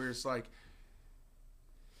career where it's like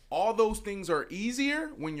all those things are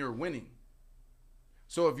easier when you're winning.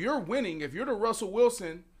 So if you're winning, if you're the Russell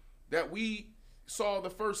Wilson that we saw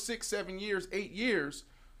the first 6, 7 years, 8 years,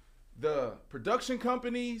 the production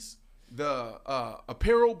companies, the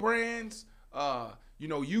apparel brands,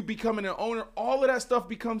 you becoming an owner, all of that stuff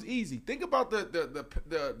becomes easy. Think about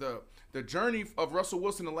the journey of Russell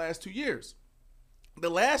Wilson the last 2 years. The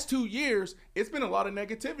last 2 years, it's been a lot of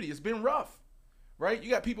negativity. It's been rough, right? You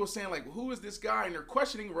got people saying, like, who is this guy? And they're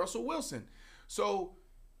questioning Russell Wilson. So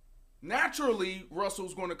naturally,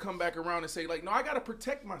 Russell's going to come back around and say, like, no, I got to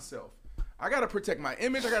protect myself. I got to protect my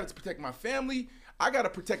image. I got to protect my family. I got to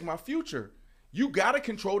protect my future. You got to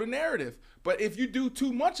control the narrative. But if you do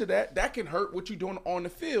too much of that, that can hurt what you're doing on the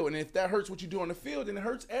field. And if that hurts what you do on the field, then it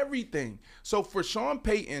hurts everything. So for Sean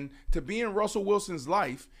Payton to be in Russell Wilson's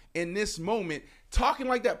life in this moment, talking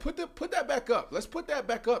like that, put that back up. Let's put that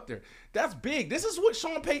back up there. That's big. This is what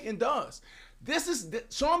Sean Payton does.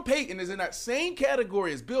 Sean Payton is in that same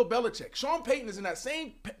category as Bill Belichick. Sean Payton is in that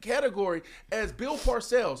same category as Bill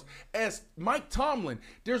Parcells, as Mike Tomlin.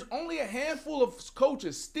 There's only a handful of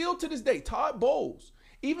coaches still to this day, Todd Bowles,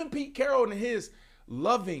 even Pete Carroll in his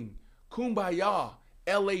loving, kumbaya,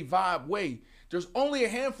 LA vibe way. There's only a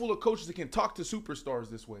handful of coaches that can talk to superstars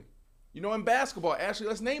this way. In basketball, Ashley,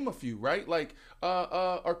 let's name a few, right? Like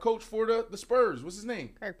our coach for the Spurs, what's his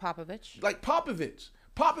name? Greg Popovich. Like Popovich.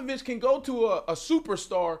 Popovich can go to a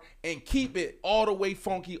superstar and keep it all the way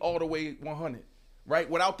funky, all the way 100, right?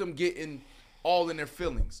 Without them getting all in their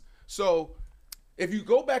feelings. So if you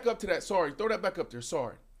go back up to that, throw that back up there,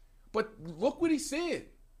 But look what he said.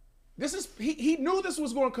 He knew this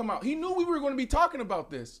was going to come out. He knew we were going to be talking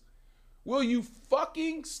about this. Will you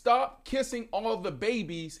fucking stop kissing all the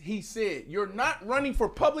babies, he said. You're not running for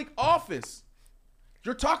public office.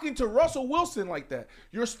 You're talking to Russell Wilson like that.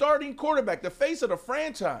 Your starting quarterback, the face of the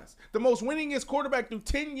franchise, the most winningest quarterback through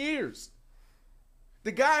 10 years.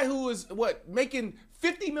 The guy who is, making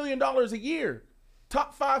 $50 million a year.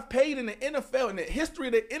 Top 5 paid in the NFL, in the history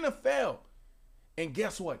of the NFL. And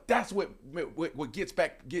guess what? That's what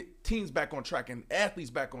get teams back on track and athletes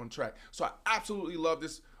back on track. So I absolutely love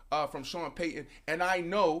this from Sean Payton. And I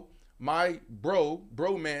know my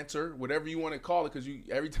bromancer, whatever you want to call it, because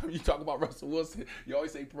every time you talk about Russell Wilson, you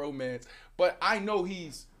always say bromance. But I know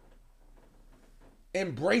he's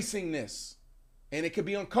embracing this, and it could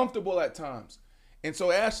be uncomfortable at times. And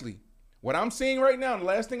so, Ashley, What I'm seeing right now, the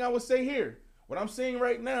last thing I would say here, what I'm seeing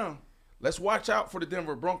right now, let's watch out for the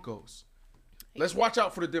Denver Broncos. Let's watch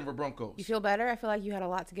out for the Denver Broncos. You feel better? I feel like you had a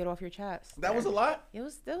lot to get off your chest. That was a lot? It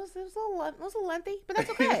was a little lengthy, but that's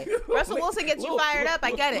okay. Russell Wilson gets you fired up.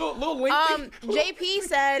 I get it. Little lengthy. JP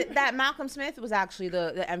said that Malcolm Smith was actually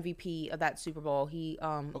the MVP of that Super Bowl. He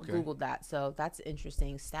Googled that, so that's an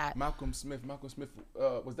interesting stat. Malcolm Smith,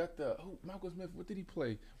 was that Malcolm Smith, what did he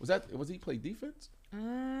play? Was he play defense?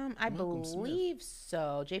 I believe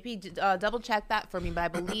so. JP, double check that for me, but I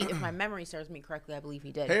believe, if my memory serves me correctly, I believe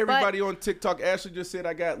he did. Hey, everybody on TikTok, Ashley just said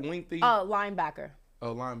I got lengthy. Linebacker.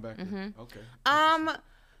 Oh, linebacker. Mm-hmm. Okay.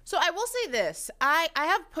 So I will say this. I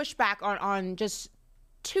have pushback on just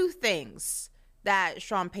two things that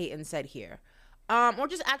Sean Payton said here. Or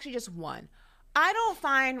just one. I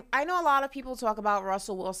know a lot of people talk about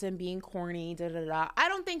Russell Wilson being corny, I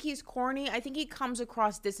don't think he's corny. I think he comes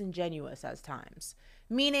across disingenuous at times.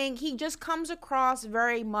 Meaning he just comes across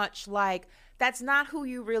very much like that's not who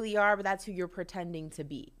you really are, but that's who you're pretending to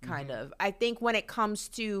be, kind of. I think when it comes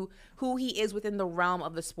to who he is within the realm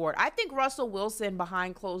of the sport, I think Russell Wilson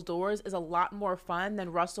behind closed doors is a lot more fun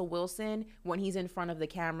than Russell Wilson when he's in front of the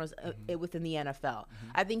cameras within the NFL.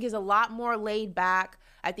 I think he's a lot more laid back.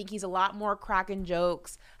 I think he's a lot more cracking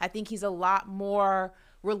jokes. I think he's a lot more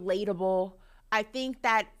relatable. I think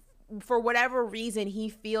that for whatever reason, he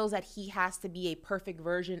feels that he has to be a perfect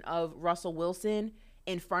version of Russell Wilson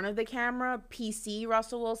in front of the camera. PC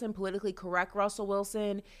Russell Wilson, politically correct Russell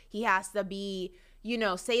Wilson. He has to be,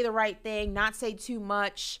 say the right thing, not say too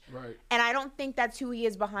much. Right. And I don't think that's who he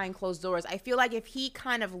is behind closed doors. I feel like if he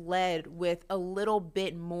kind of led with a little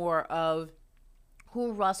bit more of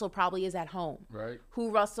who Russell probably is at home, right?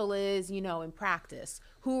 Who Russell is, in practice,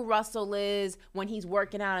 who Russell is when he's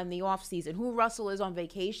working out in the off season, who Russell is on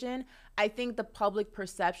vacation, I think the public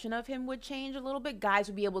perception of him would change a little bit. Guys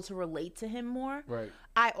would be able to relate to him more. Right.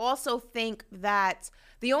 I also think that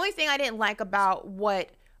the only thing I didn't like about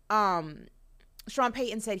what Sean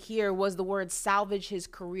Payton said here was the word salvage his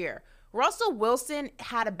career. Russell Wilson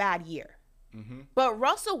had a bad year, but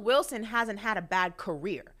Russell Wilson hasn't had a bad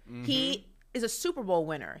career. He is a Super Bowl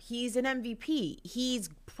winner. He's an MVP. He's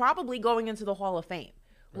probably going into the Hall of Fame.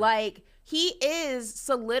 Right. Like, he is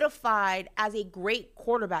solidified as a great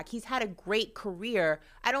quarterback. He's had a great career.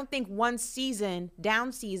 I don't think one season,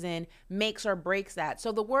 down season, makes or breaks that.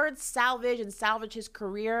 So the word salvage and salvage his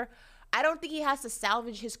career, I don't think he has to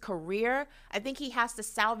salvage his career. I think he has to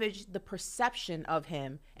salvage the perception of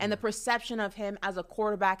him and the perception of him as a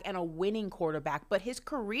quarterback and a winning quarterback. But his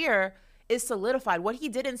career is solidified. What he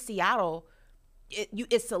did in Seattle,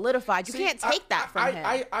 it's solidified. You can't take that from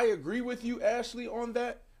him. I agree with you, Ashley, on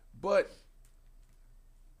that, but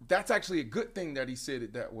that's actually a good thing that he said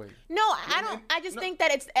it that way. No, I don't. I just think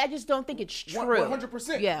that I just don't think it's true.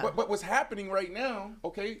 100%. Yeah. But what's happening right now?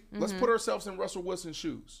 Okay, let's put ourselves in Russell Wilson's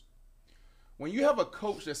shoes. When you have a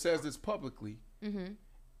coach that says this publicly,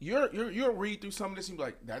 you'll read through some of this and be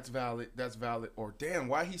like, "That's valid. That's valid," or "Damn,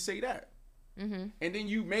 why he say that?" And then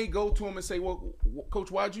you may go to him and say, "Well,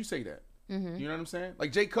 Coach, why'd you say that?" You know what I'm saying?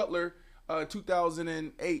 Like Jay Cutler,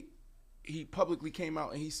 2008, he publicly came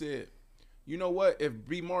out and he said, "You know what? If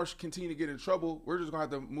B. Marsh continue to get in trouble, we're just gonna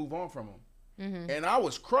have to move on from him." And I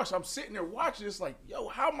was crushed. I'm sitting there watching this, like, "Yo,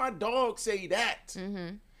 how my dog say that?"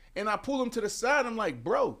 And I pull him to the side. I'm like,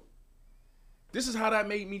 "Bro, this is how that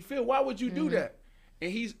made me feel. Why would you do that?"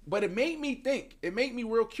 And but it made me think. It made me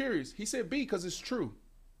real curious. He said, "B, because it's true."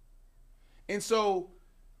 And so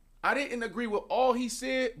I didn't agree with all he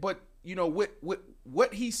said, but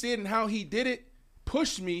what he said and how he did it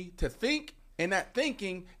pushed me to think, and that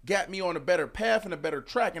thinking got me on a better path and a better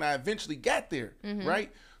track, and I eventually got there,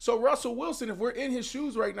 right? So Russell Wilson, if we're in his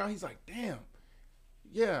shoes right now, he's like, "Damn,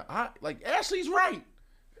 yeah, Ashley's right.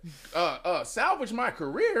 Salvage my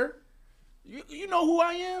career. You know who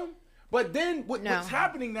I am." But then what's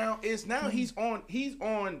happening now is he's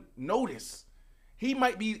on notice. He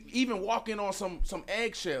might be even walking on some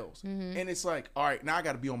eggshells. And it's like, all right, now I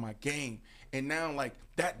got to be on my game. And now, like,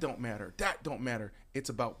 that don't matter. That don't matter. It's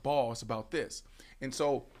about ball. It's about this. And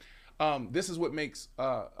so this is what makes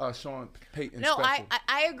Sean Payton special. No,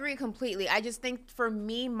 I agree completely. I just think for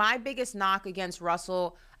me, my biggest knock against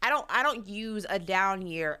Russell, I don't use a down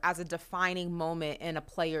year as a defining moment in a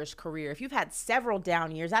player's career. If you've had several down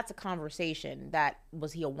years, that's a conversation. That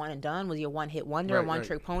was he a one and done? Was he a one-hit wonder, a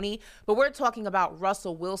one-trick pony? But we're talking about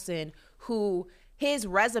Russell Wilson, who his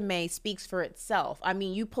resume speaks for itself. I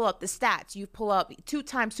mean, you pull up the stats. You pull up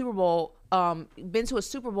 2-time Super Bowl, been to a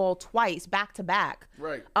Super Bowl twice, back-to-back.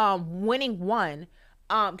 Right. Winning one.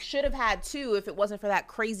 Should have had 2 if it wasn't for that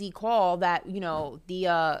crazy call that,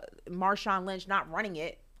 the Marshawn Lynch not running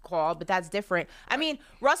it called, but that's different. I mean,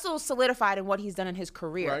 Russell's solidified in what he's done in his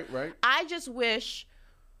career. Right. I just wish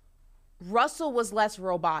Russell was less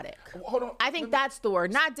robotic. Hold on. I think that's the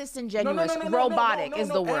word, not disingenuous. Robotic is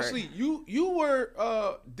the word. Ashley, you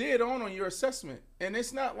were dead on your assessment, and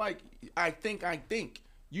it's not like I think.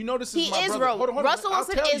 You know, this is my brother. Hold on. Russell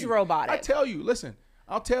Wilson is robotic. I tell you, listen.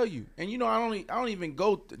 I'll tell you, and I don't even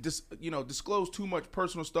disclose too much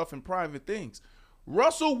personal stuff and private things.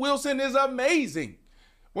 Russell Wilson is amazing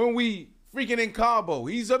when we freaking in Cabo.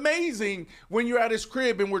 He's amazing when you're at his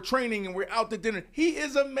crib and we're training and we're out to dinner. He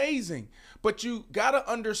is amazing. But you got to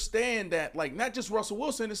understand that, like, not just Russell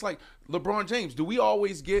Wilson, it's like LeBron James. Do we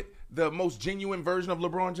always get the most genuine version of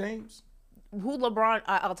LeBron James?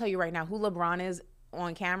 I'll tell you right now, who LeBron is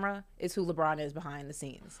on camera is who LeBron is behind the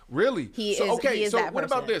scenes. Really? He is that what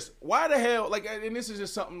person. about this? Why the hell, like, and this is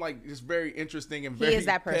just something like just very interesting and very he is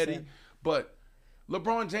that person. petty, but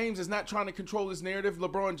LeBron James is not trying to control his narrative.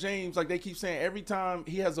 LeBron James, like they keep saying, every time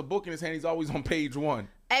he has a book in his hand, he's always on page 1.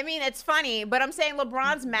 I mean, it's funny, but I'm saying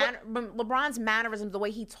LeBron's mannerisms, the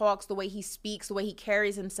way he talks, the way he speaks, the way he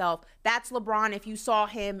carries himself, that's LeBron if you saw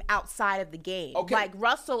him outside of the game. Okay. Like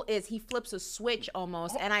Russell he flips a switch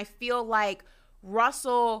almost, and I feel like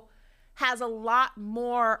Russell has a lot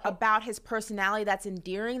more about his personality that's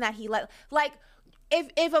endearing that he like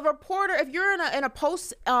if a reporter, if you're in a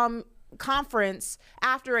post conference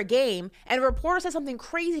after a game and a reporter says something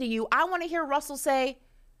crazy to you, I want to hear Russell say,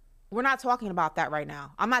 we're not talking about that right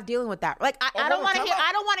now. I'm not dealing with that. Like I don't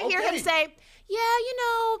want to hear him say, yeah,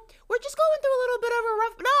 we're just going through a little bit of a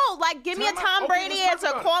rough. No, like give me a Tom Brady answer,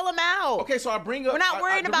 call him out. Okay, so I bring up. We're not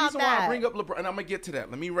worried about that. The reason why I bring up LeBron, and I'm gonna get to that.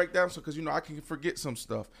 Let me write down because I can forget some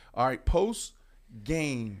stuff. All right, post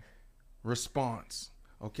game response.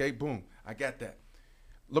 Okay, boom, I got that.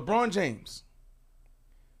 LeBron James,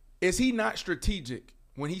 is he not strategic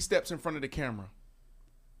when he steps in front of the camera?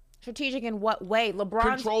 Strategic in what way? LeBron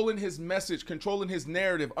controlling his message, controlling his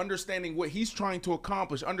narrative, understanding what he's trying to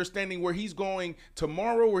accomplish, understanding where he's going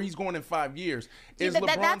tomorrow, where he's going in 5 years. Is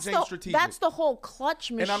LeBron James strategic? That's the whole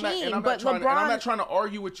clutch machine. And I'm not trying to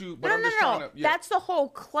argue with you, but I'm just trying to. Yeah. That's the whole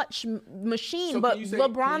clutch machine. But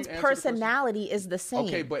LeBron's personality is the same.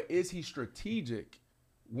 Okay, but is he strategic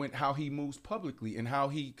when how he moves publicly and how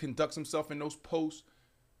he conducts himself in those post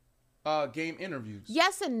game interviews?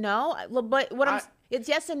 Yes and no, but it's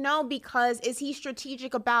yes and no, because is he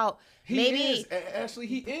strategic about maybe? Ashley,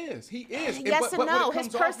 he is. Yes and no. His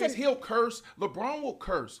person, he'll curse. LeBron will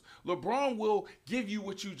curse. LeBron will give you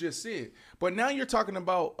what you just said. But now you're talking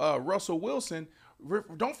about Russell Wilson.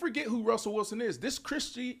 Don't forget who Russell Wilson is. This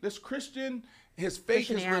Christian, his faith,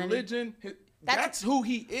 his religion. That's who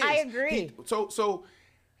he is. I agree. So.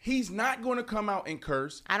 He's not going to come out and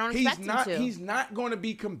curse. I don't expect him to. He's not going to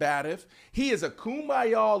be combative. He is a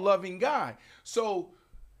kumbaya loving guy. So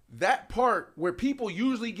that part where people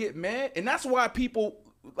usually get mad, and that's why people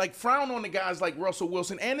like frown on the guys like Russell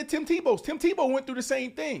Wilson and the Tim Tebow's. Tim Tebow went through the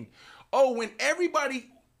same thing. Oh, when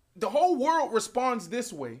the whole world responds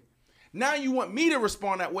this way, now you want me to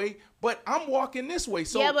respond that way, but I'm walking this way.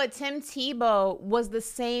 So yeah, but Tim Tebow was the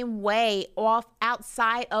same way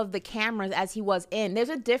outside of the cameras as he was in. There's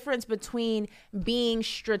a difference between being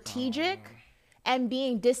strategic and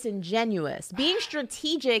being disingenuous. Being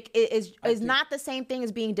strategic is not the same thing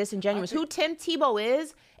as being disingenuous. Who Tim Tebow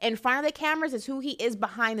is in front of the cameras is who he is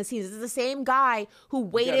behind the scenes. It's the same guy who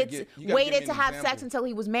waited to have sex until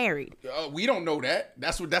he was married. We don't know that.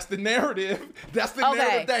 That's the narrative. That's the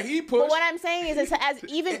narrative that he pushed. But what I'm saying is, as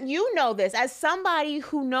even you know this, as somebody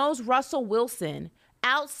who knows Russell Wilson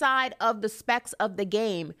outside of the specs of the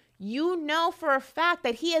game, you know for a fact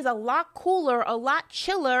that he is a lot cooler, a lot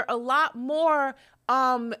chiller, a lot more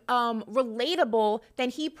relatable than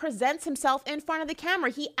he presents himself in front of the camera.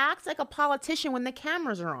 He acts like a politician when the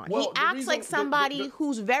cameras are on. He acts like somebody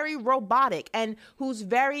who's very robotic and who's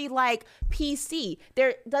very like PC.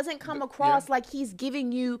 There doesn't come across like he's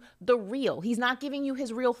giving you the real. He's not giving you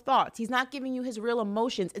his real thoughts. He's not giving you his real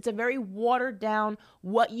emotions. It's a very watered down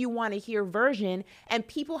what you want to hear version, and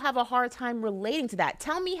people have a hard time relating to that.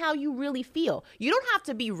 Tell me how you really feel. You don't have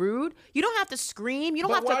to be rude. You don't have to scream. You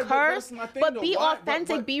don't have to curse. But be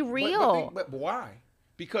authentic. Be real. But why?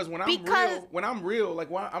 Because when I'm real, like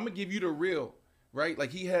I'm gonna give you the real, right?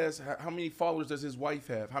 Like he has. How many followers does his wife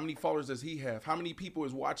have? How many followers does he have? How many people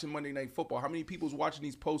is watching Monday Night Football? How many people is watching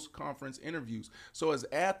these post-conference interviews? So as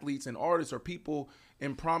athletes and artists or people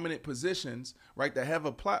in prominent positions, right, that have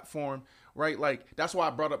a platform, right? Like that's why I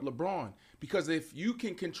brought up LeBron, because if you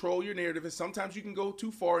can control your narrative, and sometimes you can go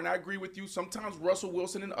too far, and I agree with you, sometimes Russell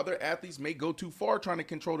Wilson and other athletes may go too far trying to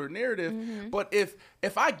control their narrative. But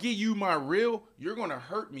if I give you my real, you're going to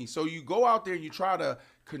hurt me. So you go out there and you try to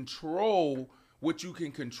control what you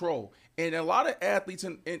can control. And a lot of athletes,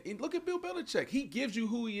 and look at Bill Belichick. He gives you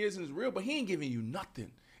who he is and is real, but he ain't giving you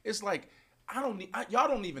nothing. It's like, y'all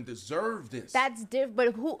don't even deserve this. That's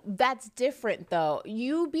that's different though.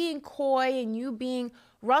 You being coy and you being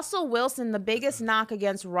Russell Wilson, the biggest knock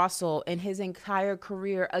against Russell in his entire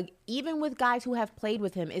career, even with guys who have played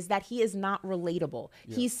with him, is that he is not relatable.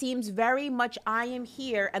 Yeah. He seems very much, I am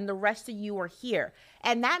here and the rest of you are here.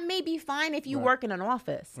 And that may be fine if you work in an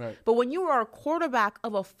office. Right. But when you are a quarterback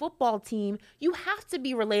of a football team, you have to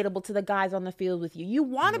be relatable to the guys on the field with you. You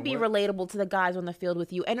want to be relatable to the guys on the field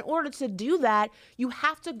with you. And in order to do that, you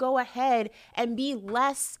have to go ahead and be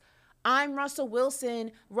less, I'm Russell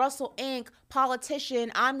Wilson, Russell Inc.,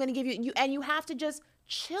 politician, I'm going to give you, and you have to just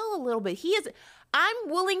chill a little bit. I'm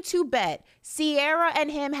willing to bet Sierra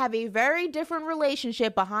and him have a very different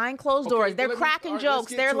relationship behind closed doors. They're cracking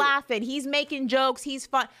jokes. They're laughing. He's making jokes. He's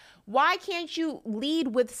fun. Why can't you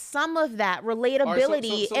lead with some of that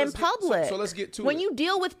relatability in public? So let's get to when you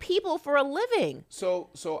deal with people for a living. So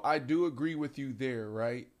I do agree with you there,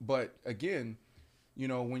 right? But again, you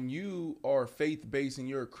know, when you are faith-based and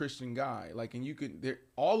you're a Christian guy, like, and you could,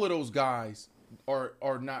 all of those guys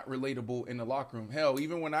are not relatable in the locker room. Hell,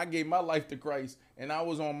 even when I gave my life to Christ and I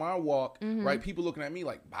was on my walk, right, people looking at me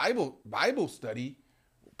like, Bible study,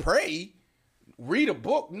 pray, read a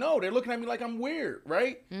book. No, they're looking at me like I'm weird,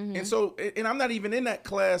 right? And so, and I'm not even in that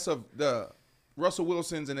class of the Russell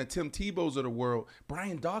Wilsons and the Tim Tebows of the world,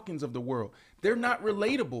 Brian Dawkins of the world. They're not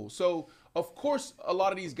relatable. So, of course, a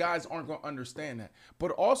lot of these guys aren't going to understand that.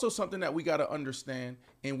 But also something that we got to understand,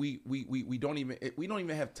 and we don't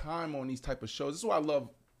even have time on these type of shows. This is why I love,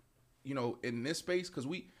 you know, in this space, because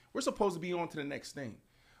we're supposed to be on to the next thing.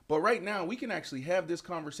 But right now, we can actually have this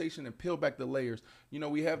conversation and peel back the layers. You know,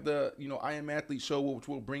 we have the, you know, I Am Athlete show, which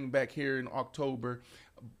we'll bring back here in October.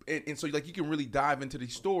 And so, like, you can really dive into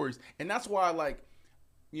these stories. And that's why, like,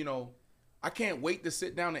 you know, I can't wait to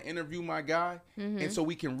sit down and interview my guy. And so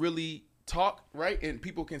we can really talk, right? And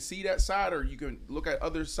people can see that side, or you can look at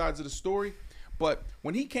other sides of the story. But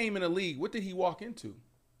when he came in the league, what did he walk into?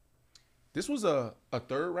 This was a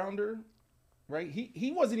third rounder, right?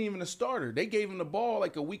 He wasn't even a starter. They gave him the ball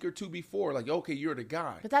like a week or two before, like, okay, you're the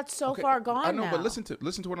guy. But that's so far gone. I know, now. But listen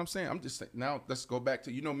to what I'm saying. I'm just saying, now let's go back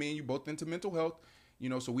to, you know, me and you both into mental health, you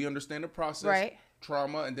know, so we understand the process, right?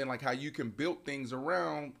 Trauma, and then like how you can build things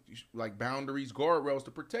around, like boundaries, guardrails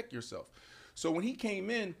to protect yourself. So when he came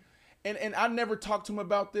in, and I never talked to him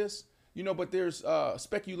about this, you know, but there's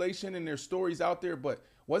speculation and there's stories out there, but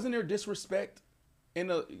wasn't there disrespect in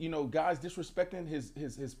the, you know, guys disrespecting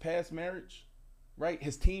his past marriage, right?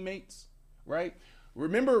 His teammates, right?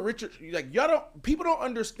 Remember Richard, like, people don't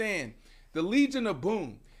understand the Legion of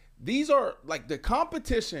Boom. These are like the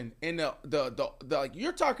competition and the like,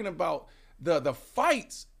 you're talking about the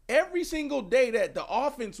fights every single day that the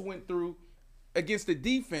offense went through against the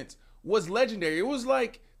defense was legendary. It was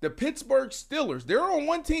like the Pittsburgh Steelers. They're on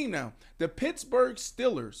one team now. The Pittsburgh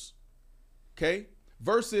Steelers, okay,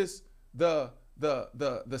 versus the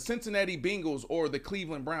Cincinnati Bengals or the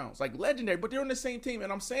Cleveland Browns. Like, legendary, but they're on the same team.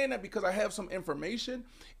 And I'm saying that because I have some information,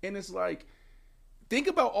 and it's like, think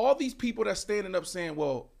about all these people that's standing up saying,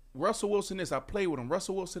 well, Russell Wilson this, I play with him,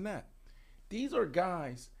 Russell Wilson that. These are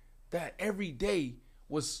guys that every day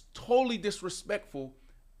was totally disrespectful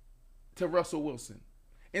to Russell Wilson.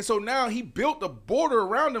 And so now he built a border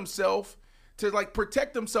around himself to, like,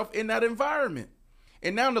 protect himself in that environment.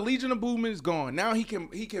 And now the Legion of Boom is gone. Now he can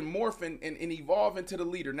morph and evolve into the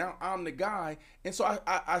leader. Now I'm the guy. And so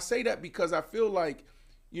I say that because I feel like,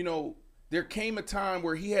 you know, there came a time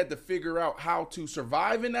where he had to figure out how to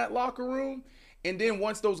survive in that locker room. And then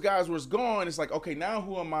once those guys was gone, it's like, okay, now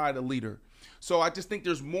who am I, the leader? So I just think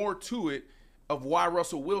there's more to it of why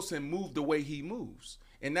Russell Wilson moved the way he moves.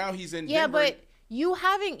 And now he's in Denver. But you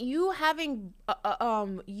having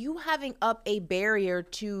up a barrier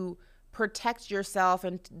to protect yourself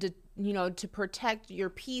and to protect your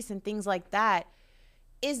peace and things like that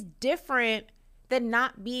is different than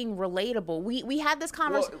not being relatable. We had this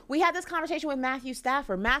conversation with Matthew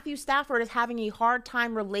Stafford. Matthew Stafford is having a hard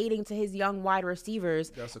time relating to his young wide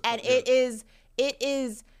receivers, and it is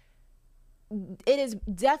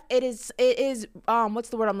what's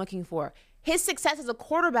the word I'm looking for? His success as a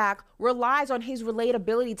quarterback relies on his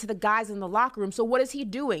relatability to the guys in the locker room. So what is he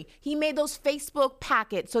doing? He made those Facebook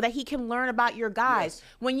packets so that he can learn about your guys.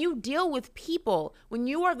 Yes. When you deal with people, when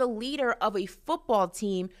you are the leader of a football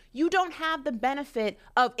team, you don't have the benefit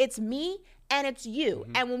of it's me and it's you.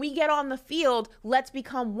 And when we get on the field, let's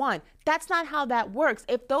become one. That's not how that works.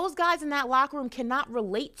 If those guys in that locker room cannot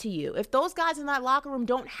relate to you, if those guys in that locker room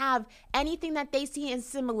don't have anything that they see in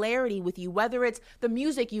similarity with you, whether it's the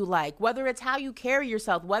music you like, whether it's how you carry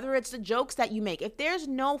yourself, whether it's the jokes that you make, if there's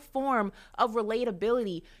no form of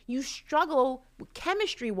relatability, you struggle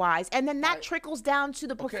chemistry-wise, and then that trickles down to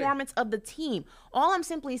the performance of the team. All I'm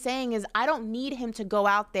simply saying is I don't need him to go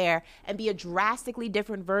out there and be a drastically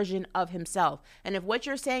different version of himself. And if what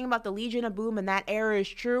you're saying about the Legion of Boom and that era is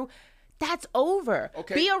true, that's over.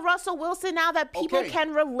 Be a Russell Wilson now that people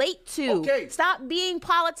can relate to. Stop being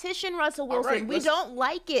politician Russell Wilson. We don't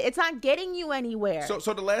like it. It's not getting you anywhere.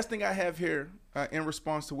 So the last thing I have here in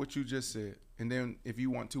response to what you just said, and then if you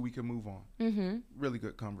want to, we can move on. Really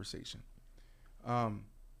good conversation.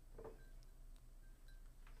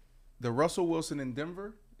 The Russell Wilson in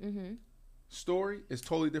Denver story is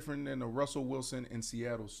totally different than the Russell Wilson in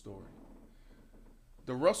Seattle story.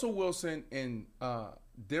 The Russell Wilson in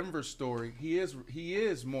Denver story, he is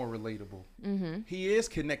more relatable. He is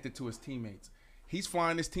connected to his teammates. He's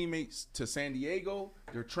flying his teammates to San Diego.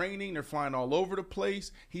 They're training. They're flying all over the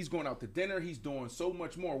place. He's going out to dinner. He's doing so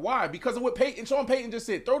much more. Why? Because of what Sean Payton just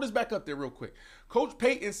said. Throw this back up there real quick. Coach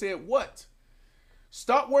Payton said what?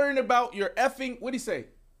 Stop worrying about your effing, what'd he say?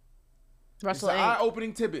 Russell, it's an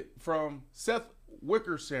eye-opening tidbit from Seth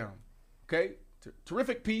Wickersham. Okay?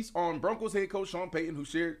 Terrific piece on Broncos head coach Sean Payton, who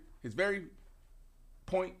shared his very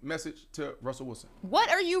point message to Russell Wilson. What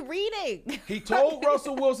are you reading? He told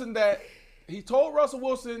Russell Wilson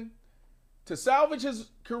to salvage his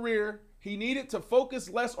career, he needed to focus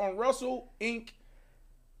less on Russell Inc.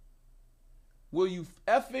 Will you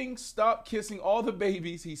effing stop kissing all the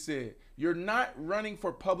babies, he said. You're not running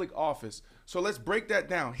for public office. So let's break that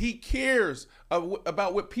down. He cares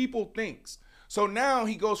about what people thinks. So now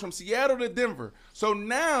he goes from Seattle to Denver. So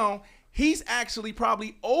now he's actually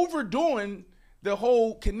probably overdoing the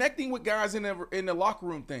whole connecting with guys in the locker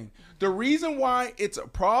room thing. The reason why it's a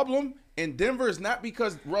problem in Denver is not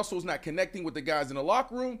because Russell's not connecting with the guys in the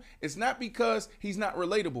locker room. It's not because he's not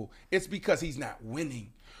relatable. It's because he's not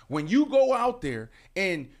winning. When you go out there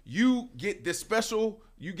and you get this special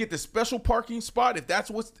parking spot,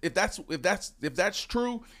 if that's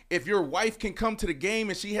true, if your wife can come to the game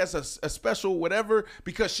and she has a special whatever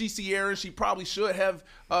because she's Sierra, she probably should have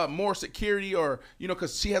more security, or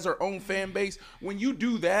because she has her own fan base. When you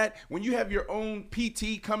do that, when you have your own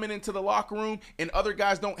PT coming into the locker room and other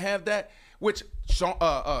guys don't have that, which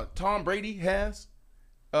Tom Brady has,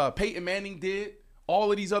 Peyton Manning did. All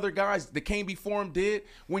of these other guys that came before him did.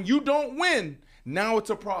 When you don't win, now it's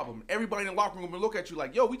a problem. Everybody in the locker room will look at you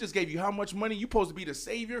like, yo, we just gave you how much money? You supposed to be the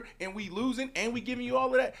savior, and we losing, and we giving you all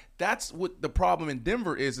of that. That's what the problem in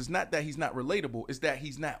Denver is. It's not that he's not relatable. It's that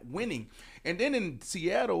he's not winning. And then in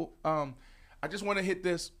Seattle, I just want to hit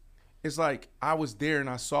this. It's like I was there and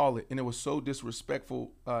I saw it, and it was so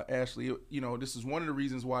disrespectful, Ashley. This is one of the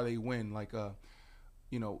reasons why they win. Like,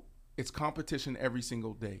 it's competition every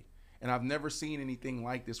single day. And I've never seen anything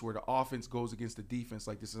like this where the offense goes against the defense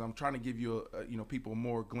like this. And I'm trying to give you, people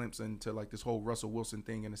more glimpse into like this whole Russell Wilson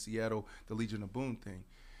thing in the Seattle, the Legion of Boom thing.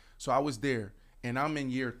 So I was there, and I'm in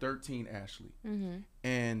year 13, Ashley.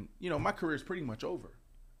 And, my career is pretty much over.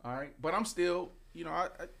 All right. But I'm still,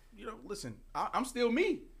 listen, I'm still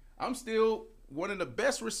me. I'm still one of the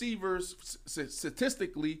best receivers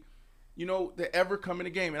statistically, that ever come in the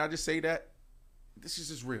game. And I just say that this is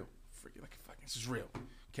just real. This is real.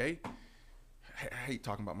 Okay, I hate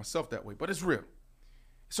talking about myself that way, but it's real.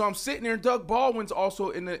 So I'm sitting there, and Doug Baldwin's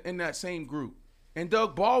also in that same group, and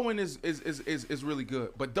Doug Baldwin is really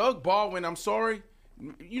good. But Doug Baldwin, I'm sorry,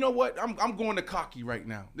 you know what? I'm going to cocky right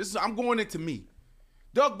now. I'm going into me.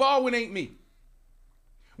 Doug Baldwin ain't me.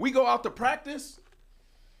 We go out to practice,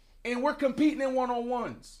 and we're competing in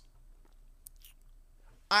one-on-ones.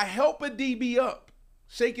 I help a DB up,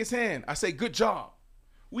 shake his hand. I say, good job.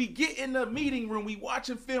 We get in the meeting room, we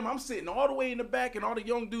watching film. I'm sitting all the way in the back and all the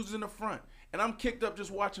young dudes in the front. And I'm kicked up just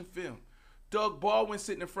watching film. Doug Baldwin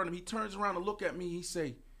sitting in front of me. He turns around to look at me. He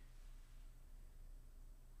say,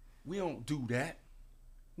 we don't do that.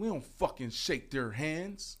 We don't fucking shake their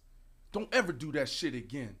hands. Don't ever do that shit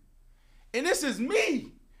again. And this is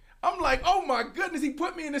me. I'm like, oh my goodness, he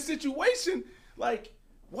put me in a situation. Like,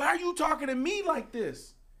 why are you talking to me like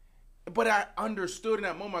this? But I understood in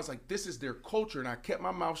that moment. I was like, this is their culture. And I kept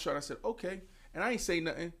my mouth shut. I said, okay. And I ain't say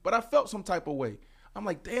nothing. But I felt some type of way. I'm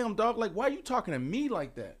like, damn, dog. Like, why are you talking to me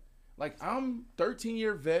like that? Like, I'm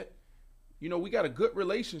 13-year vet. We got a good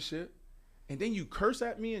relationship. And then you curse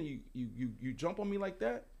at me and you jump on me like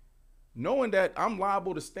that, knowing that I'm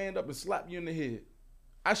liable to stand up and slap you in the head.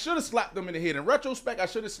 I should have slapped him in the head. In retrospect, I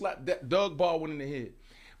should have slapped Doug Baldwin in the head.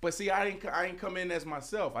 But see, I ain't come in as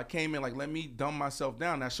myself. I came in like, let me dumb myself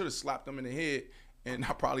down. I should have slapped him in the head, and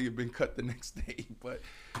I probably have been cut the next day. But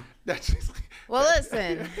that's just like, well,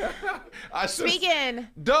 listen.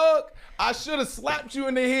 Doug, I should have slapped you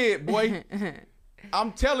in the head, boy.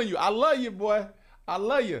 I'm telling you, I love you, boy. I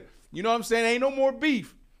love you. You know what I'm saying? Ain't no more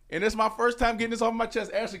beef. And it's my first time getting this off my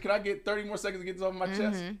chest. Ashley, can I get 30 more seconds to get this off my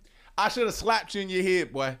chest? I should have slapped you in your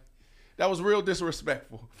head, boy. That was real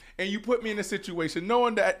disrespectful. And you put me in a situation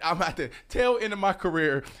knowing that I'm at the tail end of my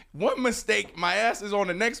career. One mistake, my ass is on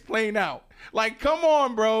the next plane out. Like, come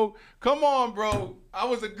on, bro. Come on, bro. I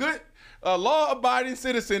was a good law-abiding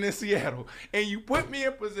citizen in Seattle. And you put me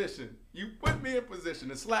in position.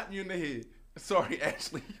 To slap you in the head. Sorry,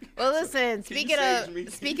 Ashley. Well, listen, speaking,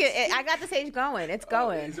 I got the stage going. It's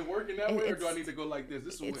going. Is it working that way, or do I need to go like this?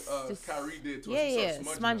 This is what Kyrie did to us.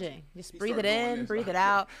 Yeah, smudging. Just breathe it in, breathe it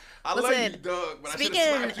out. I love you, Doug, but I should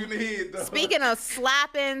have slapped you in the head, Doug. Speaking of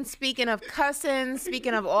slapping, speaking of cussing,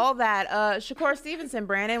 speaking of all that, Shakur Stevenson,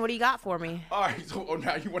 Brandon, what do you got for me? All right, so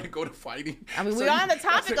now you want to go to fighting? I mean, we're on the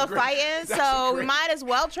topic of fighting, so we might as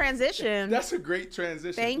well transition. That's a great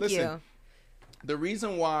transition. Thank you. The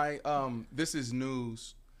reason why this is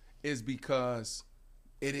news is because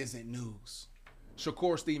it isn't news.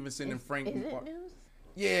 Shakur Stevenson and Frank. Is it news?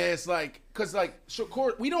 Yeah, it's like, because like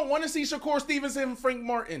Shakur, we don't want to see Shakur Stevenson and Frank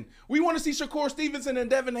Martin. We want to see Shakur Stevenson and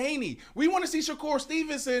Devin Haney. We want to see Shakur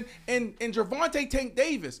Stevenson and Gervonta Tank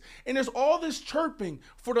Davis. And there's all this chirping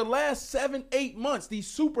for the last 7-8 months, these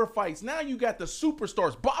super fights. Now you got the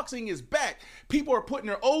superstars. Boxing is back. People are putting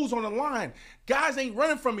their O's on the line. Guys ain't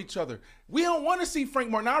running from each other. We don't want to see Frank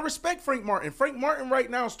Martin. Now, I respect Frank Martin. Frank Martin right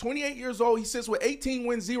now is 28 years old. He sits with 18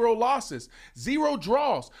 wins, 0 losses, 0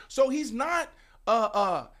 draws. So he's not...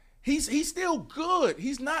 he's still good.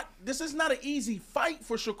 This is not an easy fight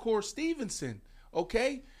for Shakur Stevenson,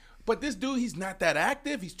 okay? But this dude, he's not that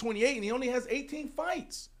active. He's 28 and he only has 18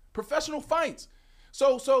 fights, professional fights.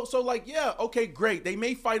 So like, yeah, okay, great. They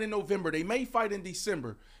may fight in November. They may fight in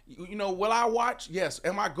December. You know, will I watch? Yes.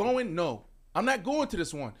 Am I going? No. I'm not going to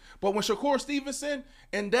this one. But when Shakur Stevenson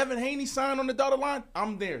and Devin Haney sign on the dotted line,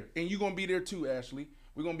 I'm there. And you're going to be there too, Ashley.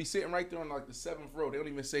 We're going to be sitting right there on like the 7th row. They don't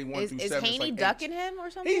even say 1 through 7. Is Haney ducking him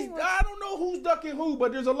or something? I don't know who's ducking who,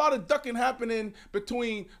 but there's a lot of ducking happening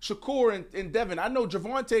between Shakur and Devin. I know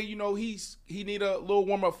Gervonta, you know, he need a little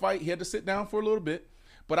warm-up fight. He had to sit down for a little bit.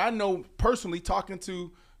 But I know personally talking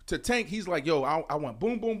to Tank, he's like, yo, I want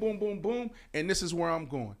boom, boom, boom, boom, boom, and this is where I'm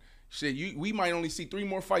going. Shit, we might only see 3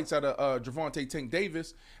 more fights out of Gervonta Tank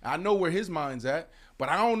Davis. I know where his mind's at, but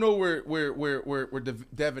I don't know where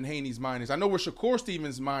Devin Haney's mind is. I know where Shakur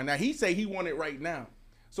Stevens' mind. Now, he say he want it right now.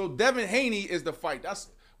 So Devin Haney is the fight. That's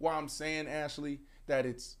why I'm saying, Ashley, that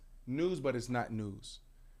it's news, but it's not news,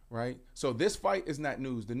 right? So this fight is not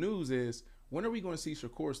news. The news is, when are we going to see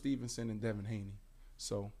Shakur Stevenson and Devin Haney?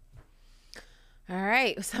 So... All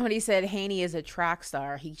right. Somebody said Haney is a track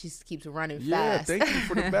star. He just keeps running fast. Yeah, thank you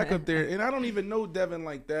for the backup there. And I don't even know Devin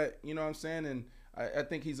like that. You know what I'm saying? And I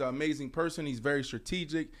think he's an amazing person. He's very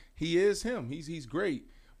strategic. He is him. He's great.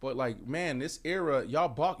 But, like, man, this era,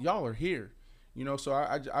 y'all are here. You know, so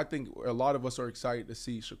I think a lot of us are excited to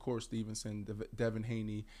see Shakur Stevenson, Devin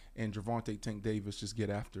Haney, and Gervonta Tank Davis just get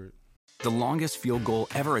after it. The longest field goal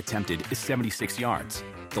ever attempted is 76 yards.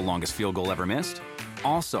 The longest field goal ever missed?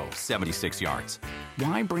 Also 76 yards.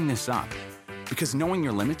 Why bring this up? Because knowing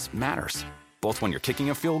your limits matters, both when you're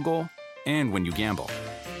kicking a field goal and when you gamble.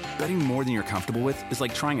 Betting more than you're comfortable with is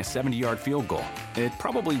like trying a 70-yard field goal. It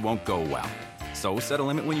probably won't go well. So set a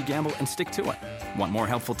limit when you gamble and stick to it. Want more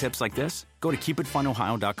helpful tips like this? Go to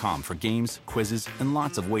keepitfunohio.com for games, quizzes, and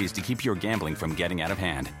lots of ways to keep your gambling from getting out of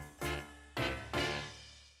hand.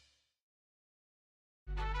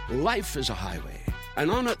 Life is a highway,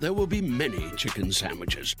 and on it there will be many chicken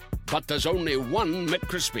sandwiches. But there's only one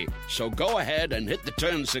McCrispy. So go ahead and hit the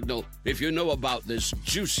turn signal if you know about this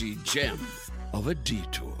juicy gem of a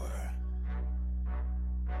detour.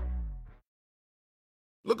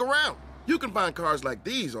 Look around. You can find cars like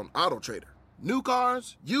these on AutoTrader. New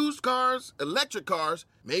cars, used cars, electric cars,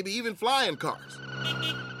 maybe even flying cars.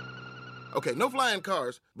 Okay, no flying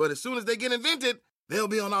cars, but as soon as they get invented, they'll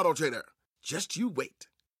be on AutoTrader. Just you wait.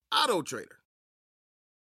 AutoTrader.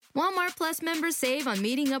 Walmart Plus members save on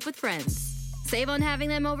meeting up with friends. Save on having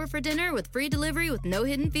them over for dinner with free delivery with no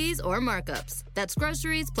hidden fees or markups. That's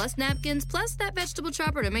groceries, plus napkins, plus that vegetable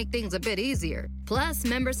chopper to make things a bit easier. Plus,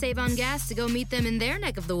 members save on gas to go meet them in their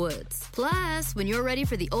neck of the woods. Plus, when you're ready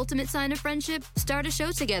for the ultimate sign of friendship, start a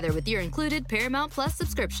show together with your included Paramount Plus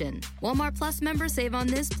subscription. Walmart Plus members save on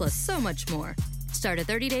this plus so much more. Start a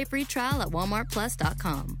 30-day free trial at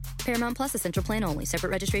walmartplus.com. Paramount Plus Essential Plan only. Separate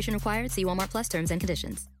registration required. See Walmart Plus terms and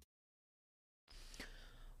conditions.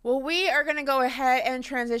 Well, we are going to go ahead and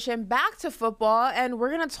transition back to football, and we're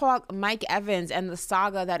going to talk Mike Evans and the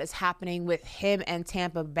saga that is happening with him and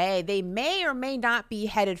Tampa Bay. They may or may not be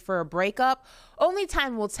headed for a breakup. Only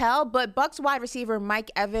time will tell, but Bucs wide receiver Mike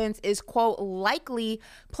Evans is, quote, likely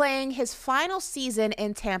playing his final season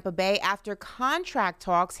in Tampa Bay after contract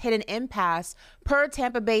talks hit an impasse, per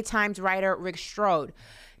Tampa Bay Times writer Rick Strode.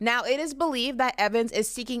 Now, it is believed that Evans is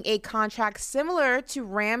seeking a contract similar to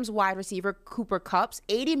Rams wide receiver Cooper Kupp's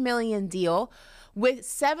 $80 million deal, with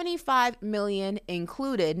 $75 million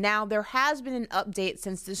included. Now, there has been an update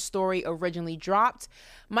since this story originally dropped.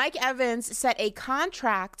 Mike Evans set a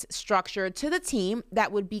contract structure to the team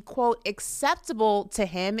that would be, quote, acceptable to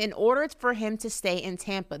him in order for him to stay in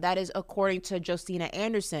Tampa. That is according to Josina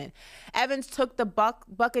Anderson. Evans took the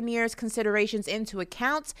Buccaneers' considerations into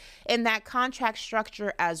account in that contract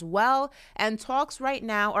structure as well, and talks right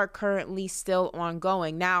now are currently still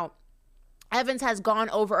ongoing. Now, Evans has gone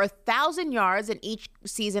over 1,000 yards in each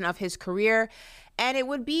season of his career, and it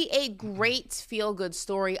would be a great feel-good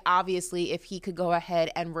story, obviously, if he could go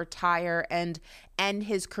ahead and retire and end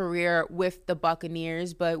his career with the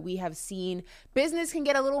Buccaneers. But we have seen business can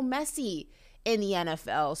get a little messy in the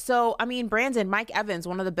NFL. So, I mean, Brandon, Mike Evans,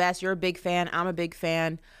 one of the best. You're a big fan. I'm a big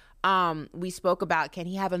fan. We spoke about, can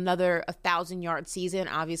he have another 1,000-yard season?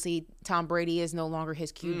 Obviously, Tom Brady is no longer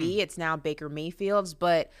his QB. It's now Baker Mayfield's,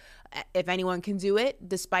 but if anyone can do it,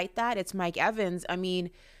 despite that, it's Mike Evans. I mean,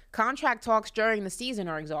 contract talks during the season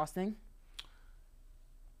are exhausting.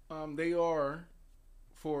 They are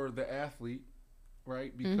for the athlete,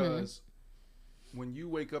 right? Because when you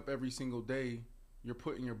wake up every single day, you're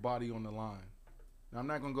putting your body on the line. Now, I'm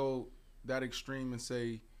not going to go that extreme and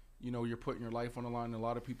say, you know, you're putting your life on the line. A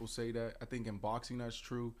lot of people say that. I think in boxing that's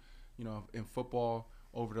true. You know, in football,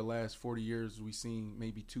 over the last 40 years, we've seen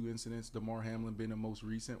maybe 2 incidents, Damar Hamlin being the most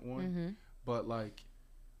recent one. But, like,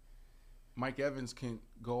 Mike Evans can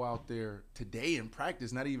go out there today in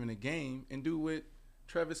practice, not even a game, and do what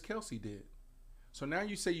Travis Kelce did. So now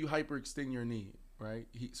you say you hyperextend your knee, right?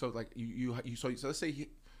 So let's say you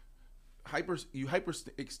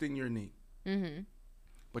hyperextend your knee,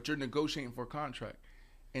 but you're negotiating for a contract,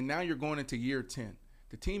 and now you're going into year 10.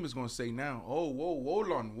 The team is going to say now,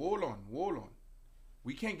 hold on.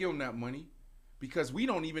 We can't give him that money because we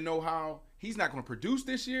don't even know how he's not going to produce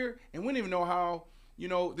this year, and we don't even know how, you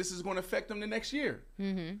know, this is going to affect him the next year.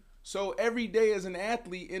 So every day as an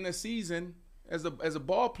athlete in a season, as a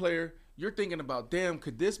ball player, you're thinking about, damn,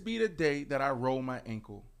 could this be the day that I roll my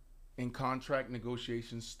ankle and contract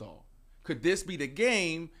negotiations stall? Could this be the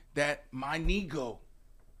game that my knee go?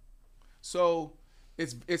 So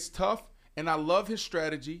it's tough, and I love his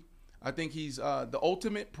strategy. I think he's the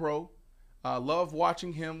ultimate pro. I love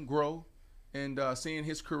watching him grow and seeing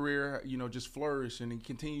his career, you know, just flourish. And he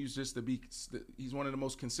continues just to be – he's one of the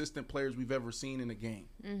most consistent players we've ever seen in a game,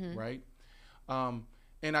 right?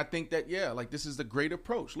 And I think that, yeah, like this is the great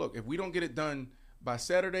approach. Look, if we don't get it done by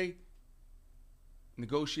Saturday,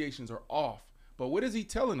 negotiations are off. But what is he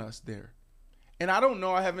telling us there? And I don't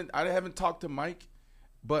know. I haven't talked to Mike,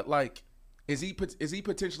 but, like, is he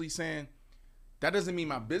potentially saying that doesn't mean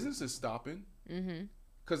my business is stopping?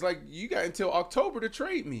 Because, like, you got until October to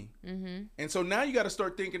trade me. And so now you got to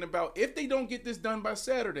start thinking about, if they don't get this done by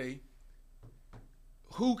Saturday,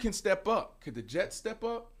 who can step up? Could the Jets step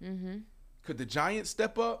up? Could the Giants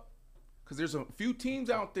step up? Because there's a few teams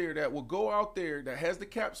out there that will go out there that has the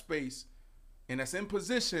cap space and that's in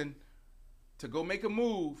position to go make a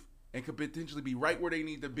move and could potentially be right where they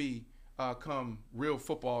need to be come real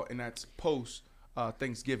football, and that's post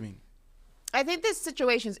Thanksgiving. I think this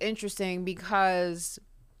situation is interesting because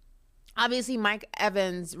obviously Mike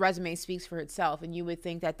Evans' resume speaks for itself, and you would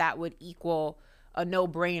think that that would equal a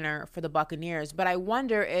no-brainer for the Buccaneers. But I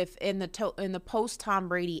wonder if in the post-Tom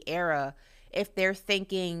Brady era, if they're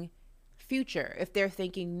thinking future, if they're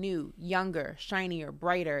thinking new, younger, shinier,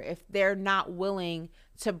 brighter, if they're not willing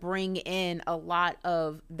to bring in a lot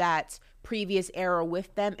of that previous era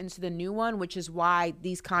with them into the new one, which is why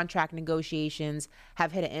these contract negotiations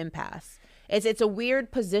have hit an impasse. It's a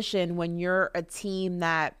weird position when you're a team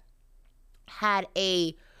that had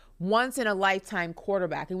a once-in-a-lifetime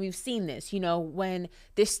quarterback. And we've seen this, you know, when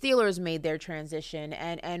the Steelers made their transition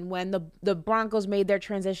and when the Broncos made their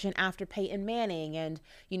transition after Peyton Manning and,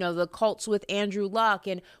 you know, the Colts with Andrew Luck.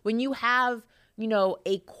 And when you have,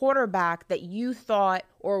 a quarterback that you thought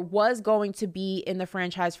or was going to be in the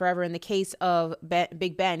franchise forever. In the case of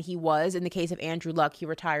Big Ben, he was. In the case of Andrew Luck, he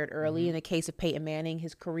retired early. In the case of Peyton Manning,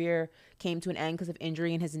 his career came to an end because of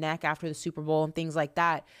injury in his neck after the Super Bowl and things like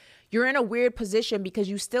that. You're in a weird position because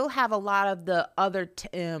you still have a lot of the other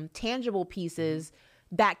tangible pieces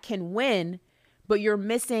that can win, but you're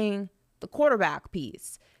missing the quarterback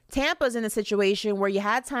piece. Tampa's in a situation where you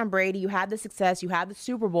had Tom Brady, you had the success, you had the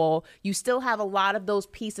Super Bowl, you still have a lot of those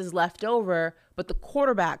pieces left over, but the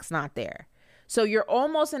quarterback's not there. So you're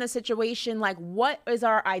almost in a situation like, what is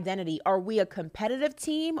our identity? Are we a competitive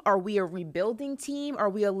team? Are we a rebuilding team? Are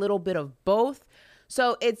we a little bit of both?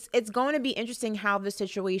 So it's going to be interesting how the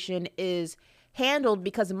situation is handled,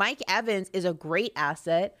 because Mike Evans is a great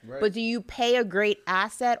asset, but do you pay a great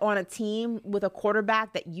asset on a team with a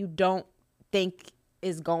quarterback that you don't think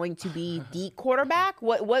is going to be the quarterback?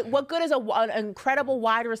 What good is an incredible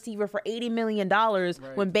wide receiver for $80 million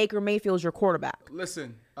when Baker Mayfield's your quarterback?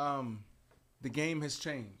 Listen, the game has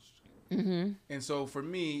changed. And so for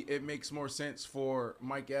me, it makes more sense for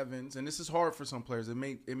Mike Evans, and this is hard for some players.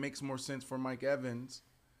 It makes more sense for Mike Evans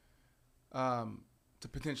to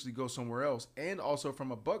potentially go somewhere else. And also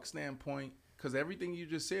from a Buck standpoint, because everything you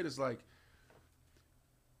just said is like,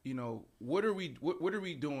 what are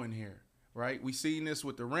we doing here? Right? We seen this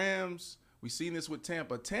with the Rams. We seen this with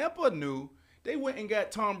Tampa. Tampa knew they went and got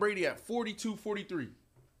Tom Brady at 42, 43.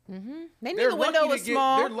 They knew the window was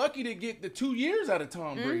small. They're lucky to get the 2 years out of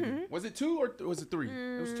Tom Brady. Was it 2 or was it 3?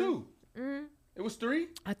 It was 2. It was 3?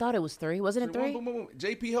 I thought it was 3. Wasn't it 3?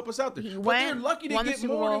 JP, help us out there. But they're lucky to get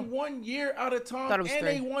more than 1 year out of Tom, and 3.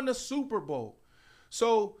 They won the Super Bowl.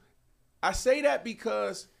 So I say that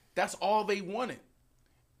because that's all they wanted.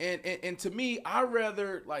 And to me, I'd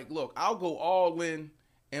rather, look, I'll go all in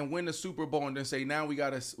and win the Super Bowl and then say, now we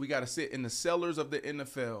gotta sit in the cellars of the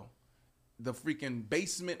NFL, the freaking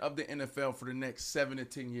basement of the NFL for the next 7 to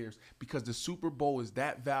 10 years, because the Super Bowl is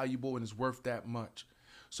that valuable and is worth that much.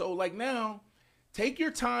 So now, take your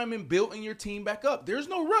time in building your team back up. There's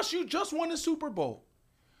no rush. You just won the Super Bowl.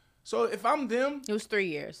 So if I'm them. It was 3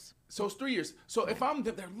 years. So it's 3 years. So if I'm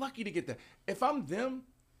them, they're lucky to get that. If I'm them,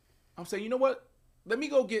 I'm saying, you know what? Let me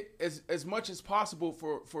go get as much as possible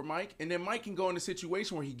for Mike, and then Mike can go in a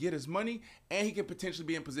situation where he get his money and he can potentially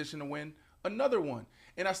be in position to win another one.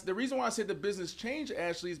 And the reason why I said the business changed,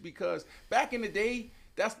 Ashley, is because back in the day,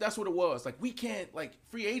 that's what it was. We can't,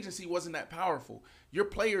 free agency wasn't that powerful. Your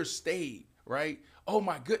players stayed, right? Oh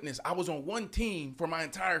my goodness, I was on one team for my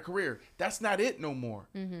entire career. That's not it no more,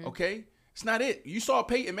 okay? It's not it. You saw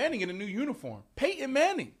Peyton Manning in a new uniform. Peyton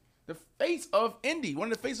Manning. The face of Indy,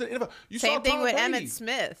 one of the faces of the NFL. You Same saw thing Tom with Brady. Emmitt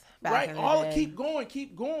Smith. Right. All keep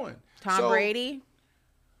going. Tom Brady,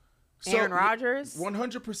 Aaron Rodgers.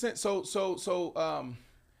 100%. So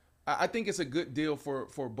I think it's a good deal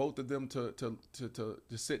for both of them to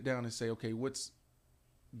sit down and say, okay, what's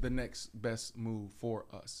the next best move for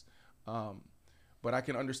us? But I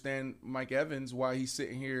can understand Mike Evans, why he's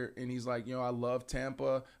sitting here and he's like, I love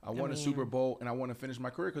Tampa. I won a Super Bowl and I want to finish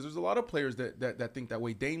my career, because there's a lot of players that think that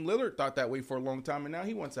way. Dame Lillard thought that way for a long time, and now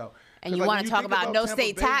he wants out. And you want to talk about no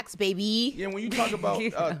state tax, baby. Yeah, when you talk about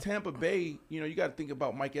Tampa Bay, you got to think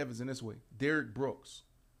about Mike Evans in this way. Derek Brooks,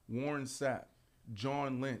 Warren Sapp,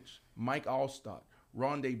 John Lynch, Mike Allstott,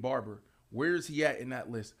 Rondé Barber. Where is he at in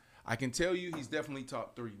that list? I can tell you he's definitely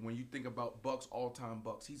top 3. When you think about Bucks, all-time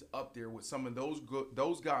Bucks, he's up there with some of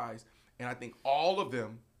those guys, and I think all of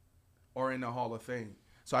them are in the Hall of Fame.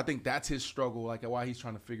 So I think that's his struggle, why he's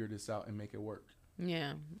trying to figure this out and make it work.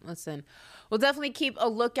 Yeah, listen, we'll definitely keep a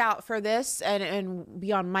lookout for this and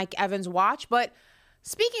be on Mike Evans' watch. But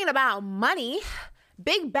speaking about money,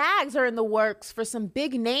 big bags are in the works for some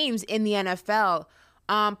big names in the NFL.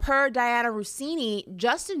 Per Diana Rossini,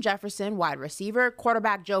 Justin Jefferson, wide receiver,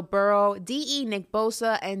 quarterback Joe Burrow, DE Nick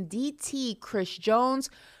Bosa, and DT Chris Jones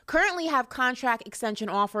currently have contract extension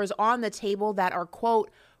offers on the table that are,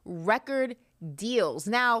 quote, record deals.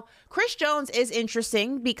 Now, Chris Jones is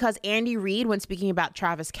interesting because Andy Reid, when speaking about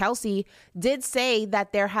Travis Kelce, did say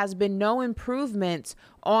that there has been no improvement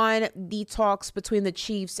on the talks between the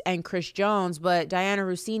Chiefs and Chris Jones. But Diana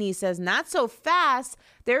Rossini says not so fast.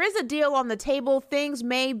 There is a deal on the table. Things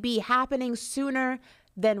may be happening sooner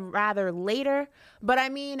than rather later. But I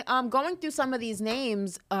mean, going through some of these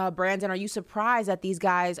names, Brandon, are you surprised that these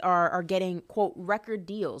guys are getting, quote, record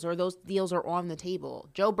deals, or those deals are on the table?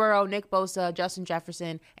 Joe Burrow, Nick Bosa, Justin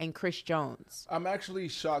Jefferson, and Chris Jones. I'm actually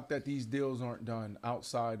shocked that these deals aren't done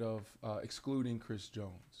outside of excluding Chris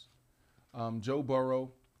Jones. Joe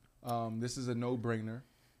Burrow, this is a no-brainer,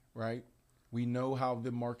 right? We know how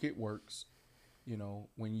the market works.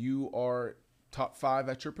 When you are top 5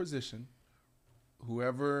 at your position,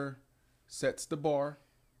 whoever sets the bar,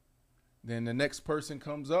 then the next person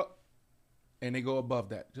comes up and they go above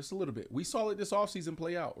that just a little bit. We saw it this offseason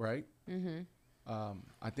play out, right?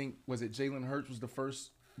 I think, was it Jalen Hurts was the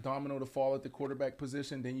first domino to fall at the quarterback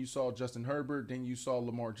position. Then you saw Justin Herbert. Then you saw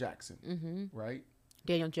Lamar Jackson, right?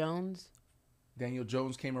 Daniel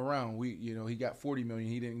Jones came around. He got $40 million.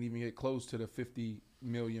 He didn't even get close to the $50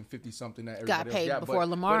 million, 50 something that everybody got paid else got. before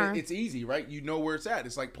Lamar. But it's easy, right? You know where it's at.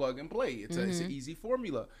 It's like plug and play. It's an easy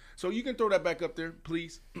formula. So you can throw that back up there,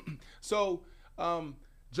 please. So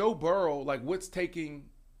Joe Burrow, like, what's taking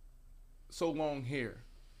so long here?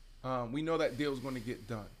 We know that deal's going to get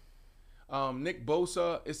done. Nick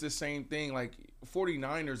Bosa, it's the same thing. Like,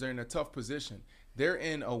 49ers are in a tough position. They're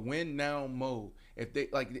in a win now mode. If they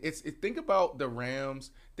think about the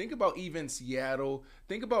Rams, think about even Seattle,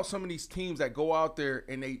 think about some of these teams that go out there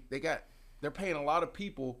and they're paying a lot of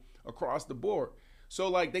people across the board. So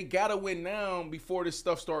like they gotta win now before this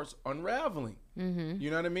stuff starts unraveling. You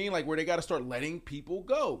know what I mean? Like where they gotta start letting people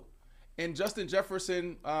go. And Justin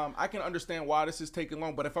Jefferson, I can understand why this is taking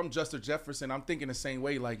long, but if I'm Justin Jefferson, I'm thinking the same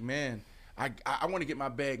way. Like, man, I want to get my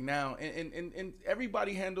bag now. And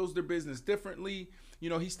everybody handles their business differently. You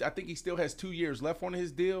know, I think he still has 2 years left on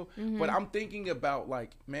his deal. But I'm thinking about,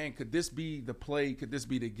 like, man, could this be the play? Could this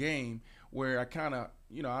be the game where I kind of,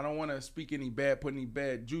 you know, I don't want to put any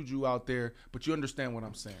bad juju out there, but you understand what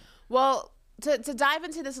I'm saying. Well, to dive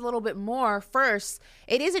into this a little bit more, first,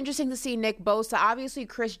 it is interesting to see Nick Bosa. Obviously,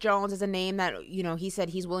 Chris Jones is a name that, you know, he said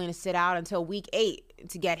he's willing to sit out until week 8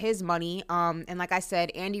 to get his money. And like I said,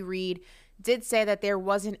 Andy Reid did say that there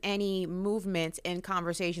wasn't any movement in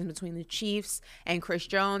conversations between the Chiefs and Chris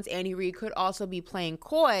Jones. Andy Reid could also be playing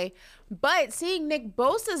coy. But seeing Nick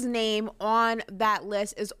Bosa's name on that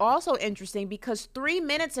list is also interesting because 3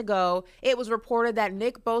 minutes ago, it was reported that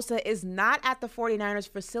Nick Bosa is not at the 49ers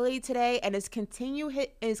facility today and is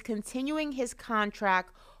continuing his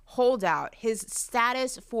contract holdout. His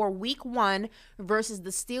status for week 1 versus the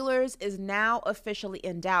Steelers is now officially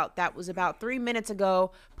in doubt. That was about 3 minutes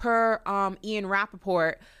ago per Ian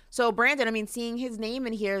Rappaport. So, Brandon, I mean, seeing his name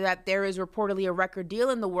in here that there is reportedly a record deal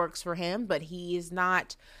in the works for him, but he is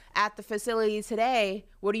not at the facility today.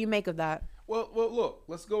 What do you make of that? Well, look,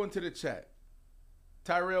 let's go into the chat.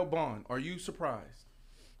 Tyrell Bond, are you surprised?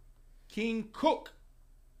 King Cook,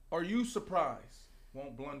 are you surprised?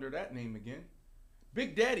 Won't blunder that name again.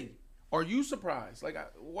 Big Daddy, are you surprised? Like,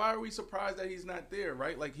 why are we surprised that he's not there,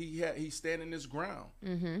 right? Like, he's standing his ground.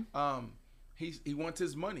 He wants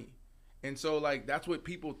his money. And so, like, that's what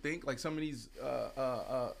people think. Like, some of these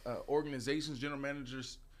organizations, general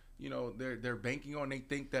managers, you know, they're banking on. They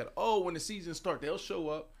think that, when the season starts, they'll show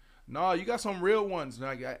up. No, you got some real ones.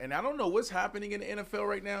 And I don't know what's happening in the NFL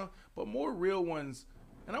right now, but more real ones,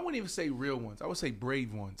 and I wouldn't even say real ones. I would say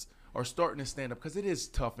brave ones are starting to stand up because it is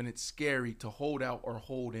tough and it's scary to hold out or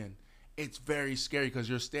hold in. It's very scary because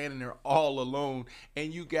you're standing there all alone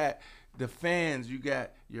and you got the fans, you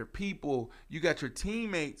got your people, you got your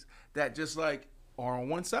teammates that just like are on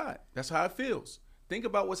one side. That's how it feels. Think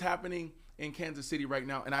about what's happening in Kansas City right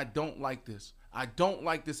now, and I don't like this. I don't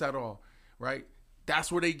like this at all, right?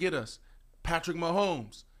 That's where they get us. Patrick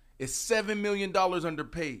Mahomes is $7 million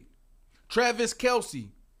underpaid. Travis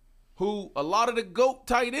Kelce, who a lot of the GOAT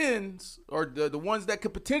tight ends, or the ones that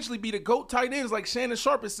could potentially be the GOAT tight ends, like Shannon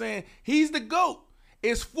Sharp is saying, he's the GOAT,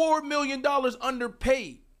 is $4 million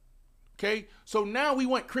underpaid. Okay? So now we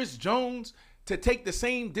want Chris Jones to take the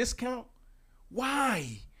same discount?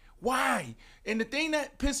 Why? And the thing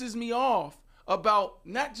that pisses me off about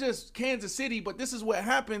not just Kansas City, but this is what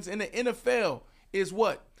happens in the NFL is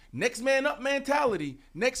what? Next man up mentality.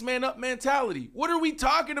 Next man up mentality. What are we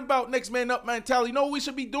talking about, next man up mentality? You know what we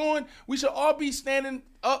should be doing? We should all be standing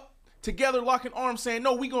up together, locking arms, saying,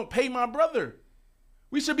 no, we going to pay my brother.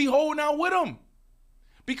 We should be holding out with him.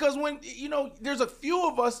 Because when, you know, there's a few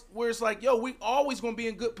of us where it's like, yo, we always going to be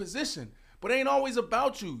in good position. But it ain't always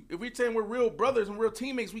about you. If we're saying we're real brothers and real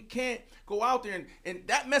teammates, we can't go out there. And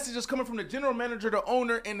that message is coming from the general manager, the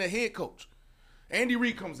owner, and the head coach. Andy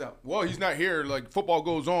Reid comes out. Well, he's not here. Like, football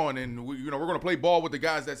goes on, and we're going to play ball with the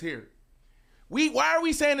guys that's here. Why are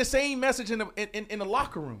we saying the same message in the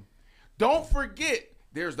locker room? Don't forget,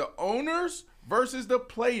 there's the owners versus the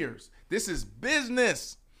players. This is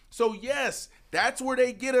business. So, yes, that's where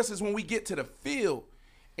they get us is when we get to the field.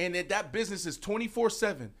 And that business is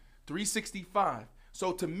 24/7, 365.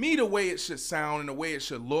 So, to me, the way it should sound and the way it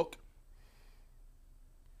should look,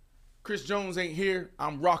 Chris Jones ain't here.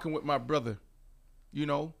 I'm rocking with my brother. You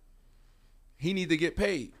know, he need to get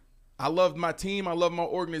paid. I love my team. I love my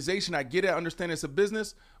organization. I get it. I understand it's a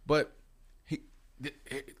business, but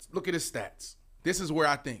look at his stats. This is where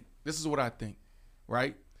I think. This is what I think.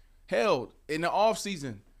 right? Held in the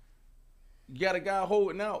offseason. You got a guy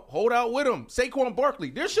holding out. Hold out with him. Saquon Barkley.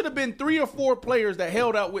 There should have been 3 or 4 players that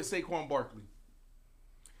held out with Saquon Barkley.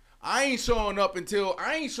 I ain't showing up until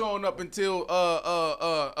Saquon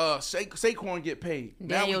get paid.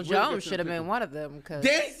 Daniel Jones should have been one of them.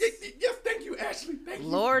 Yes, thank you, Ashley. Thank you.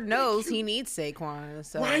 Lord knows he needs Saquon.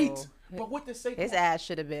 So right. But what did Saquon? His ass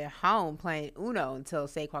should have been home playing Uno until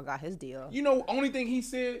Saquon got his deal. You know, only thing he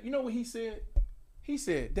said, you know what he said? He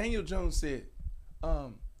said, Daniel Jones said,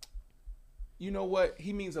 you know what?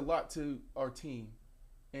 He means a lot to our team,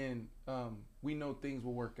 and we know things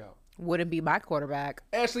will work out. Wouldn't be my quarterback.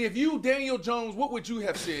 Ashley, if you Daniel Jones, what would you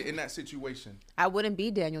have said in that situation? I wouldn't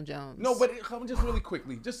be Daniel Jones. No, but just really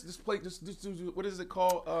quickly, just what is it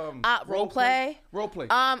called? Role play. Role play.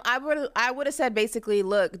 I would have said basically,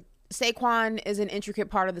 look, Saquon is an intricate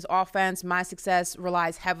part of this offense. My success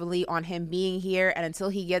relies heavily on him being here, and until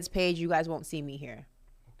he gets paid, you guys won't see me here.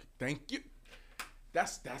 Okay, thank you.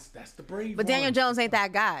 That's the brave. But Daniel Jones ain't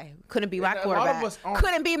that guy. Couldn't be my quarterback. A lot of us aren't.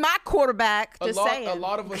 Couldn't be my quarterback. Just saying. A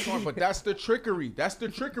lot of us aren't, but that's the trickery. That's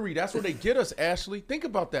where they get us, Ashley. Think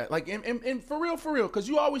about that. Like, and for real, because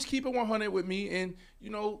you always keep it 100 with me, and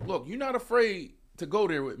look, you're not afraid to go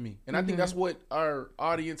there with me, and I think that's what our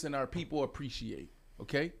audience and our people appreciate.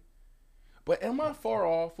 Okay. But am I far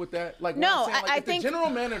off with that? Like, no, I think the general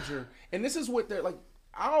manager, and this is what they're like.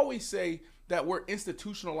 I always say that we're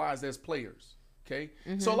institutionalized as players. Okay,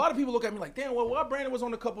 so a lot of people look at me like, damn, well, why Brandon was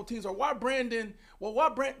on a couple teams, or why Brandon?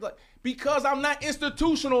 Like, because I'm not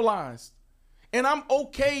institutionalized, and I'm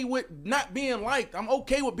okay with not being liked. I'm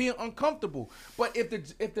okay with being uncomfortable. But if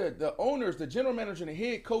the owners, the general manager, and the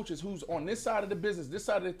head coaches, who's on this side of the business, this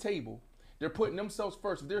side of the table, they're putting themselves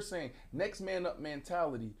first. If they're saying next man up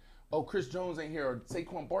mentality. Oh, Chris Jones ain't here, or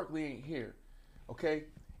Saquon Barkley ain't here. Okay,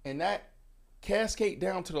 and that cascade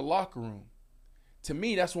down to the locker room. To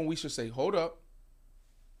me, that's when we should say, hold up.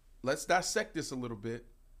 Let's dissect this a little bit.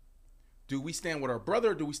 Do we stand with our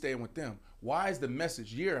brother, or do we stand with them? Why is the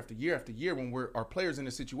message year after year after year when our players in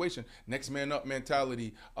a situation, next man up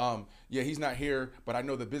mentality, yeah, he's not here, but I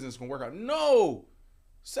know the business can work out. No!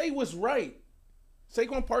 Say what's right.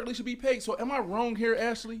 Saquon Barkley should be paid. So am I wrong here,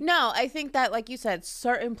 Ashley? No, I think that, like you said,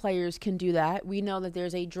 certain players can do that. We know that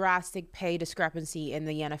there's a drastic pay discrepancy in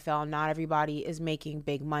the NFL. Not everybody is making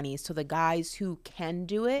big money. So the guys who can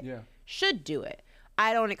do it should do it.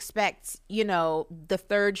 I don't expect, the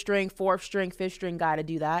third string, fourth string, fifth string guy to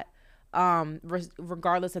do that,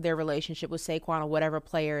 regardless of their relationship with Saquon or whatever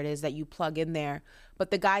player it is that you plug in there. But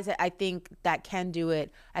the guys that I think that can do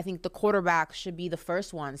it, I think the quarterbacks should be the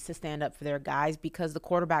first ones to stand up for their guys, because the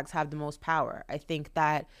quarterbacks have the most power. I think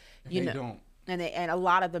that, they don't. And a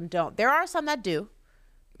lot of them don't. There are some that do,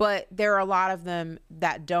 but there are a lot of them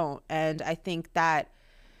that don't. And I think that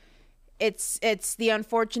it's the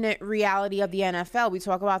unfortunate reality of the NFL. We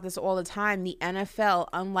talk about this all the time. The NFL,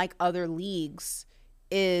 unlike other leagues,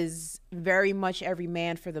 is very much every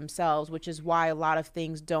man for themselves, which is why a lot of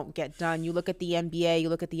things don't get done. You look at the NBA, you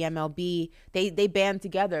look at the MLB, they band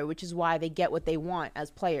together, which is why they get what they want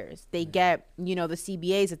as players. They get, the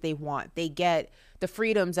CBAs that they want. They get the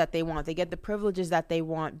freedoms that they want. They get the privileges that they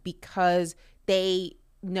want, because they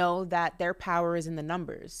know that their power is in the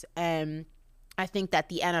numbers. And I think that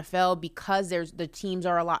the NFL, because the teams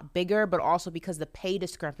are a lot bigger, but also because the pay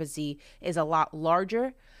discrepancy is a lot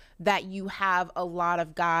larger, that you have a lot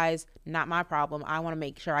of guys, not my problem, I want to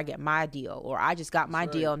make sure I get my deal, or I just got my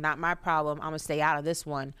deal, not my problem, I'm going to stay out of this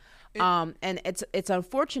one. And it's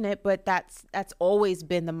unfortunate, but that's always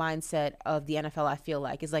been the mindset of the NFL, I feel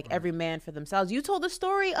like. It's like every man for themselves. You told the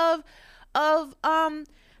story of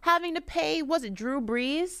having to pay, was it Drew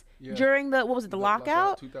Brees during the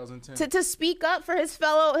lockout? 2010. To speak up for his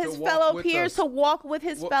fellow peers, to walk with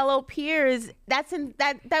his fellow peers.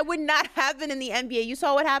 That would not happen in the NBA. You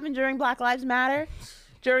saw what happened during Black Lives Matter,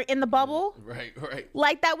 in the bubble. Right.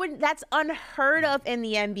 Like that's unheard of in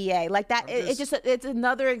the NBA. Like that, it's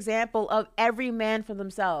another example of every man for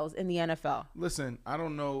themselves in the NFL. Listen, I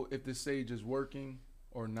don't know if this sage is working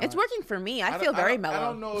or not. It's working for me. I feel very mellow. I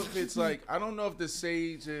don't know if it's like, I don't know if the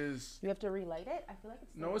sage is. You have to relight it? I feel like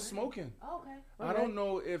it's. No, it's smoking. Oh, okay. I don't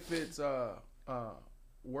know if it's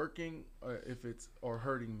working or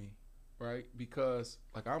hurting me, right? Because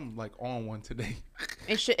like I'm like on one today.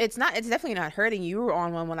 It's definitely not hurting you. You were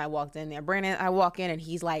on one when I walked in there. Brandon, I walk in and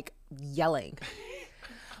he's like yelling.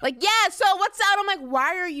 Like, yeah, so what's out? I'm like,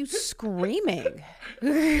 why are you screaming?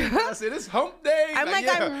 I said, it's hump day. I'm like,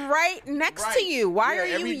 I'm right next to you. Why are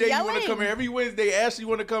you every day yelling? You want to come here. Every Wednesday, Ashley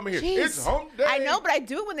want to come here. Jeez. It's hump day. I know, but I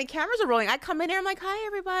do it when the cameras are rolling. I come in here, I'm like, hi,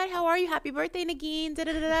 everybody. How are you? Happy birthday, Nagin.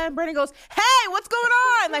 Da-da-da-da. And Brandon goes, hey, what's going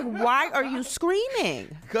on? Like, why are you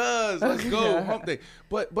screaming? Because let's go, hump day.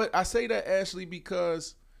 But I say that, Ashley,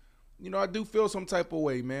 because, I do feel some type of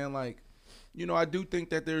way, man. Like, I do think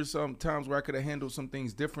that there's some times where I could have handled some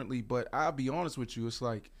things differently, but I'll be honest with you. It's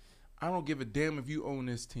like, I don't give a damn if you own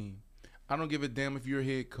this team. I don't give a damn if you're a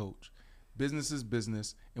head coach. Business is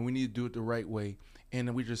business, and we need to do it the right way.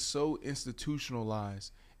 And we're just so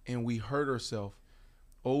institutionalized, and we hurt ourselves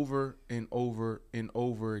over and over and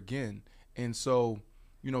over again. And so,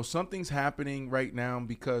 something's happening right now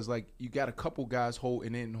because, like, you got a couple guys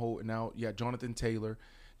holding in and holding out. You got Jonathan Taylor.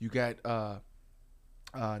 You got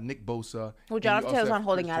Nick Bosa. Well, Jonathan Taylor's not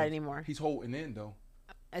holding out anymore. He's holding in, though.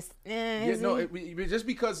 Just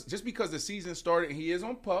because the season started and he is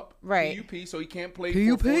on PUP, right? PUP, so he can't play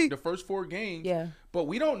the first 4 games. Yeah, but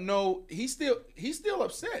we don't know. He's still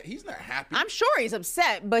upset. He's not happy. I'm sure he's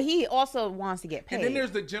upset, but he also wants to get paid. And then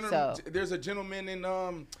there's a gentleman in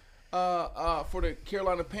for the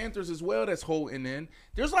Carolina Panthers as well that's holding in.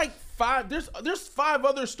 There's like 5. There's 5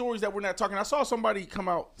 other stories that we're not talking. I saw somebody come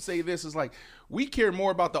out say this is like, we care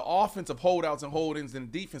more about the offensive holdouts and hold-ins than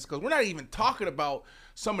the defense, because we're not even talking about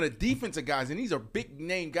some of the defensive guys, and these are big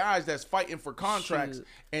name guys that's fighting for contracts.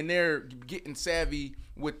 And they're getting savvy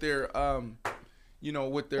with their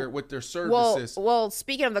with their services. Well,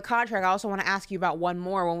 speaking of the contract, I also want to ask you about one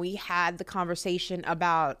more. When we had the conversation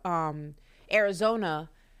about Arizona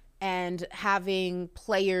and having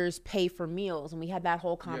players pay for meals, and we had that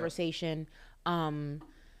whole conversation.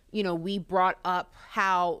 We brought up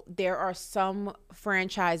how there are some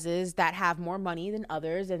franchises that have more money than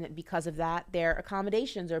others, and because of that, their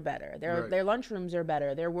accommodations are better. Their lunchrooms are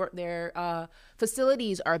better. Their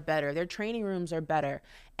facilities are better. Their training rooms are better.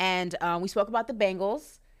 And we spoke about the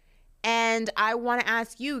Bengals, and I want to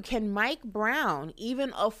ask you: can Mike Brown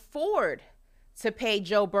even afford to pay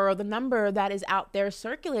Joe Burrow the number that is out there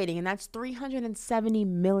circulating, and that's $370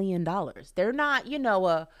 million. They're not,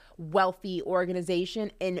 a wealthy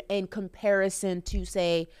organization in comparison to,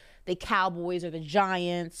 say, the Cowboys or the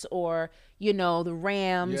Giants or, the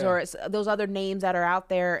Rams or those other names that are out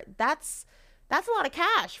there. That's a lot of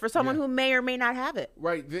cash for someone who may or may not have it.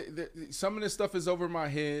 Right. Some of this stuff is over my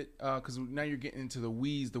head because now you're getting into the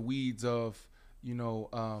weeds of,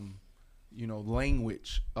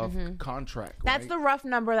 language of contract. That's the rough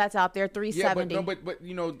number that's out there, 370. Yeah, but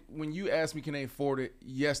when you ask me, can they afford it?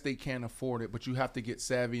 Yes, they can afford it, but you have to get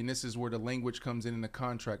savvy, and this is where the language comes in the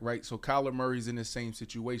contract, right? So Kyler Murray's in the same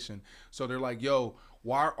situation. So they're like, yo,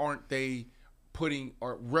 why aren't they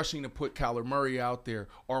rushing to put Kyler Murray out there?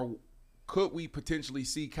 Or could we potentially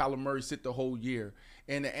see Kyler Murray sit the whole year?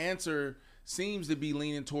 And the answer seems to be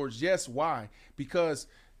leaning towards yes. Why? Because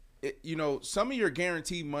some of your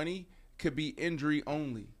guaranteed money could be injury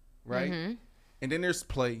only, right? Mm-hmm. And then there's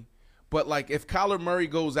play. But like if Kyler Murray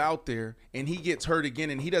goes out there and he gets hurt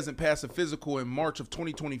again and he doesn't pass a physical in March of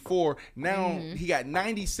 2024, now he got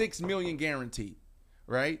 $96 million guaranteed,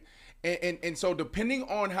 right? And so depending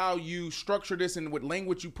on how you structure this and what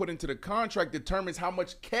language you put into the contract determines how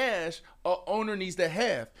much cash an owner needs to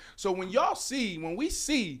have. So when we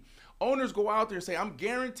see owners go out there and say, I'm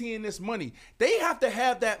guaranteeing this money, they have to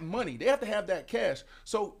have that money. They have to have that cash.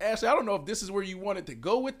 So, Ashley, I don't know if this is where you wanted to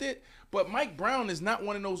go with it, but Mike Brown is not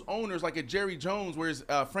one of those owners like a Jerry Jones where his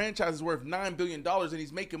franchise is worth $9 billion and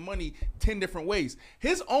he's making money 10 different ways.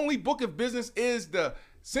 His only book of business is the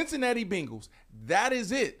Cincinnati Bengals. That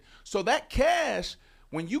is it. So that cash,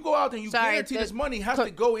 when you go out there and you guarantee this money, has to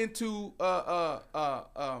go into, I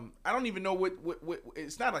don't even know what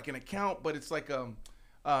it's not like an account, but it's like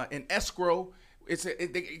an escrow.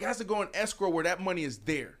 It has to go in escrow where that money is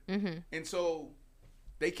there. Mm-hmm. And so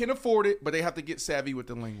they can afford it, but they have to get savvy with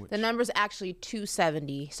the language. The number's actually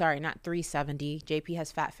 270. Sorry, not 370. JP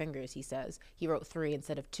has fat fingers, he says. He wrote 3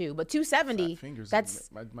 instead of 2. But 270, fat fingers.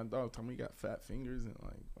 That's... My dog told me he got fat fingers. And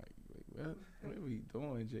what are we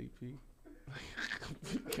doing, JP?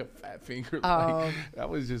 Fat finger. That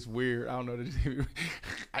was just weird. I don't know.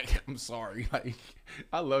 I'm sorry.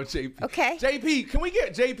 I love JP. Okay. JP, can we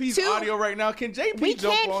get JP's audio right now? Can JP We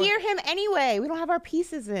jump can't on? hear him anyway. We don't have our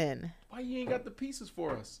pieces in. Why you ain't got the pieces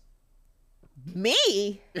for us?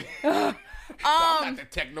 Me? I'm not the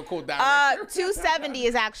technical director. 270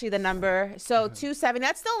 is actually the number. So 270,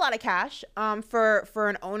 that's still a lot of cash for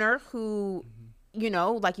an owner who...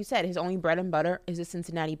 like you said, his only bread and butter is the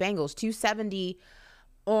Cincinnati Bengals. 270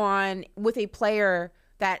 with a player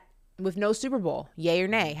that with no Super Bowl. Yay or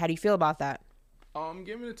nay? How do you feel about that? I'm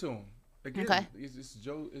giving it to him. Again, Okay. It's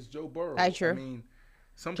Joe Burrow. That's true. I mean,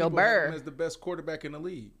 some Joe people have Burr. him as the best quarterback in the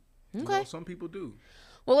league. Okay. You know, some people do.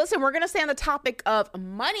 Well, listen, we're going to stay on the topic of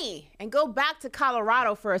money and go back to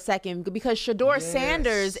Colorado for a second because Shedeur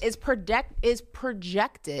Sanders is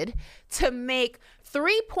projected to make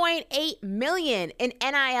 $3.8 million in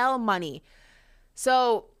NIL money.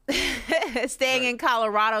 So staying in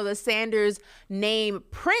Colorado, the Sanders name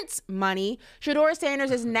prints money. Shedeur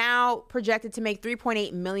Sanders is now projected to make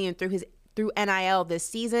 $3.8 million through NIL this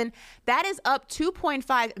season. That is up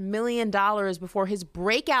 $2.5 million before his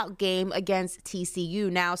breakout game against TCU.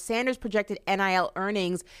 Now, Sanders' projected NIL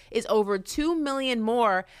earnings is over $2 million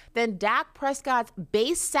more than Dak Prescott's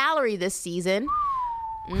base salary this season.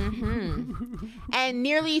 And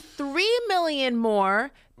nearly $3 million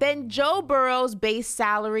more than Joe Burrow's base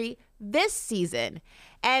salary this season.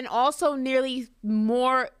 And also nearly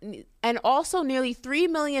 $3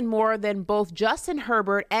 million more than both Justin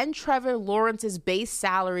Herbert and Trevor Lawrence's base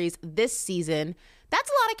salaries this season. That's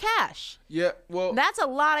a lot of cash. Yeah, well, that's a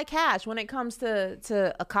lot of cash when it comes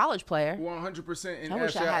to a college player. 100%. And I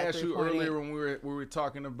wish Ashley, I I had asked you 3.8. earlier when we were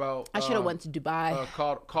talking about. I should have went to Dubai.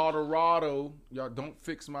 Colorado. Y'all don't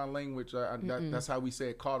fix my language. That's how we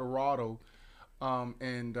say it. Colorado,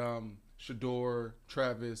 and Shedeur,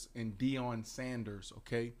 Travis, and Deion Sanders.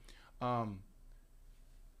 Okay. I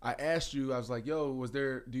asked you. I was like, "Yo,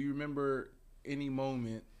 do you remember any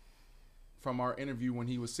moment from our interview when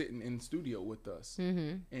he was sitting in the studio with us?"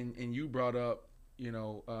 And you brought up,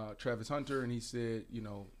 Travis Hunter, and he said,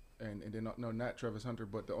 and then no, not Travis Hunter,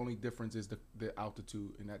 but the only difference is the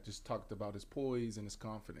altitude, and that just talked about his poise and his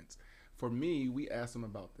confidence. For me, we asked him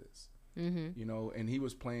about this. And he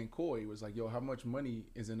was playing coy. He was like, "Yo, how much money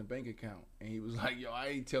is in the bank account?" And he was like, "Yo, I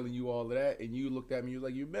ain't telling you all of that." And you looked at me, you was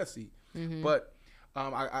like, "You're messy." But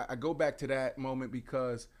I go back to that moment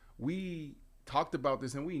because we talked about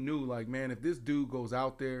this and we knew, like, man, if this dude goes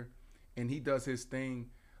out there and he does his thing,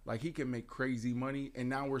 like, he can make crazy money. And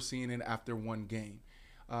now we're seeing it after one game.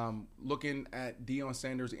 Looking at Deion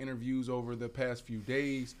Sanders' interviews over the past few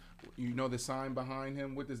days, the sign behind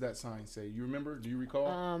him. What does that sign say? You remember? Do you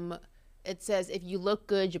recall? It says, if you look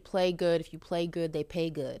good, you play good. If you play good, they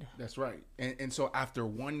pay good. That's right. And so after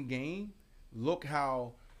one game, look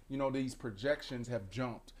how, these projections have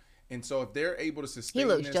jumped. And so if they're able to sustain he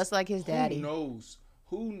looks this, just like his daddy.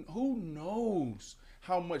 Who knows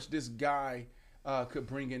how much this guy could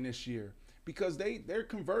bring in this year? Because they're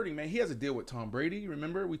converting, man. He has a deal with Tom Brady.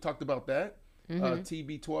 Remember, we talked about that.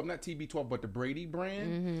 TB12, not TB12, but the Brady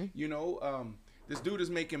brand. This dude is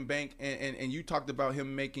making bank, and you talked about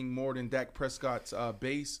him making more than Dak Prescott's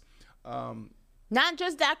base. Not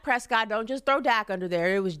just Dak Prescott. Don't just throw Dak under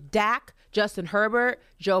there. It was Dak, Justin Herbert,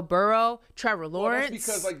 Joe Burrow, Trevor Lawrence.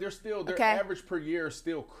 Well, that's because their average per year is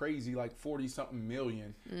still crazy, like 40-something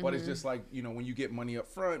million. But it's just like, when you get money up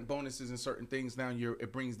front, bonesses and certain things down,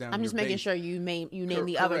 it brings down. I'm just making sure you name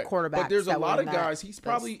the other quarterbacks. But there's a lot of guys.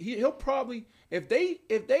 He'll probably if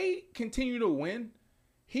they continue to win,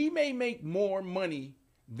 he may make more money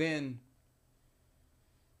than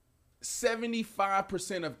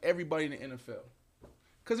 75% of everybody in the NFL.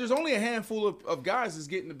 Because there's only a handful of guys that's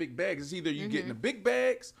getting the big bags. It's either you're getting the big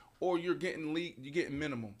bags or you're getting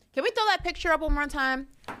minimum. Can we throw that picture up one more time?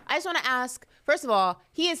 I just want to ask, first of all,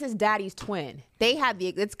 he is his daddy's twin. They had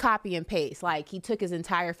it's copy and paste. Like, he took his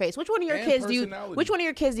entire face. Which one of your kids do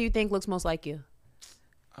you think looks most like you?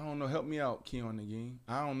 I don't know. Help me out, Keon again.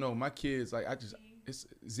 I don't know. My kids, it's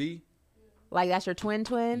Z. Like, that's your twin?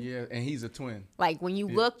 Yeah, and he's a twin. Like, when you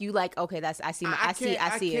look, you like, okay, I see it.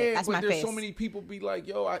 That's my face. There's so many people be like,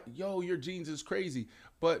 yo, your genes is crazy.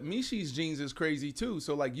 But Mishi's genes is crazy too.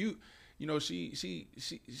 So like she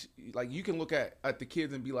like, you can look at the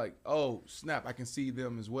kids and be like, oh snap, I can see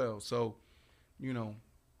them as well. So,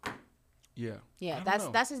 yeah. Yeah,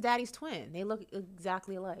 that's his daddy's twin. They look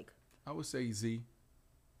exactly alike. I would say Z.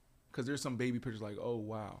 Because there's some baby pictures like, oh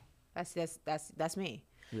wow. That's me.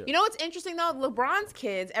 Yeah. You know what's interesting though? LeBron's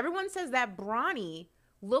kids, everyone says that Bronny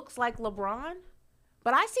looks like LeBron,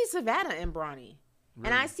 but I see Savannah in Bronny. Really?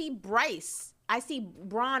 And I see Bryce. I see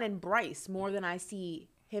Bron and Bryce more than I see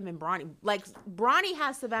him and Bronny. Like, Bronny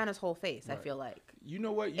has Savannah's whole face, right. I feel like. You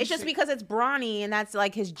know what? It's just because it's Bronny and that's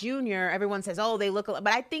like his junior. Everyone says, oh, they look alike.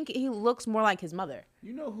 But I think he looks more like his mother.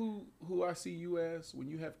 You know who I see you as when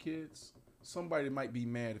you have kids? Somebody might be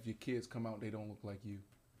mad if your kids come out, they don't look like you.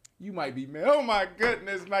 You might be mad. Oh my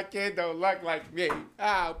goodness, my kid don't look like me.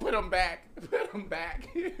 Put him back.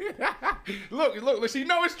 Look. She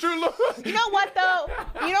know it's true. Look. You know what though?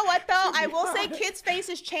 I will say kids'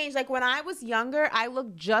 faces change. Like, when I was younger, I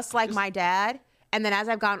looked just like my dad. And then as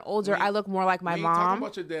I've gotten older, I look more like my we mom. We ain't talking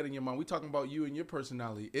about your dad and your mom. We talking about you and your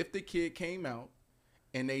personality. If the kid came out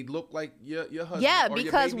and they look like your husband, yeah, or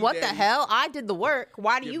because your what daddy, the hell? I did the work.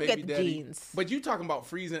 Why do you get the daddy, genes? But you talking about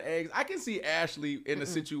freezing eggs. I can see Ashley in a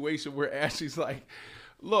situation where Ashley's like,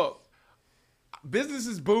 look, business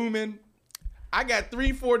is booming. I got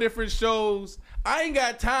 3-4 different shows. I ain't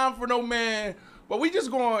got time for no man. But we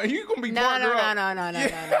just going, you going to be partner up. No. I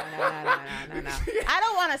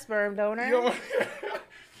don't want a sperm donor. No,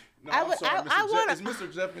 I'm sorry, is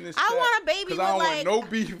Mr. Jeff in this chat? I want a baby with I don't like want no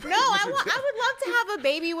beef. No, I would love to have a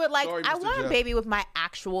baby with like Sorry, I Mr. want Jeff. a baby with my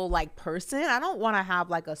actual like person. I don't want to have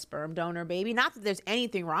like a sperm donor baby. Not that there's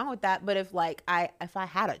anything wrong with that, but if I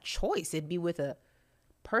had a choice, it'd be with a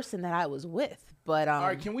person that I was with. But all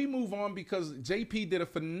right, can we move on because JP did a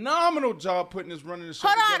phenomenal job putting this running the show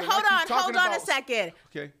together. Hold on a second.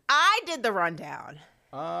 Okay. I did the rundown.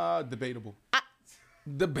 Debatable.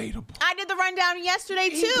 Debatable. I did the rundown yesterday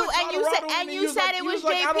too, and you said it was JP.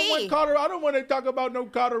 I don't want Colorado. I don't want to talk about no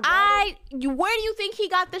Colorado. Where do you think he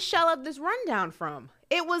got the shell of this rundown from?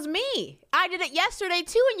 It was me. I did it yesterday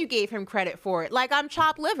too, and you gave him credit for it, like I'm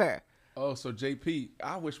chopped liver. Oh, so JP,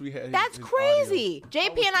 I wish we had. That's crazy.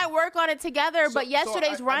 JP and I work on it together, but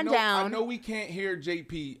yesterday's rundown. I know we can't hear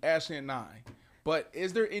JP, Ashley, and I. But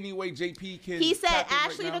is there any way JP can? He said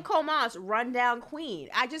Ashley Nicole Moss, rundown queen.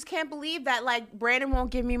 I just can't believe that like Brandon won't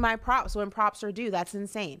give me my props when props are due. That's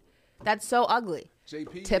insane. That's so ugly.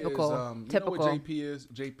 JP typical. Is, typical. You know what JP is?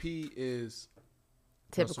 JP is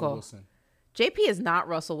typical. Russell Wilson. JP is not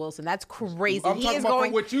Russell Wilson. That's crazy. I'm talking about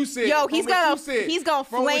from what you said. Yo, he's gonna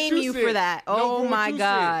flame you for that. Oh my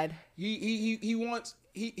God. He wants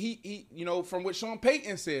you know, from what Sean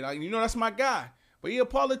Payton said. Like, you know, that's my guy. But he a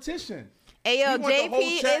politician. Hey yo,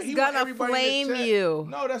 JP is gonna flame you.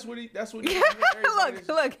 No, that's what he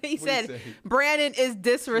Look, he said Brandon is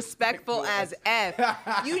disrespectful as F.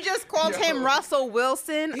 You just called him Russell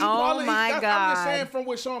Wilson. Oh my God. I'm just saying from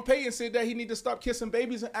what Sean Payton said that he need to stop kissing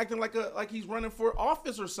babies and acting like he's running for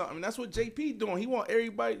office or something. That's what JP doing. He want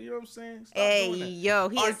everybody, you know what I'm saying? Stop doing that. Yo,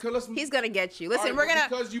 he's gonna get you. Listen, we're gonna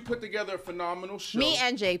because you put together a phanomenal show. Me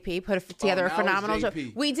and JP put together a phenomenal show.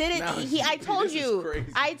 We did it. I told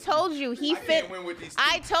you. He fit.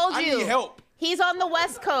 I told you. I need help. He's on the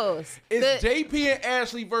West Coast. It's JP and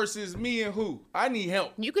Ashley versus me and who? I need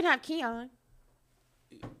help. You can have Keon.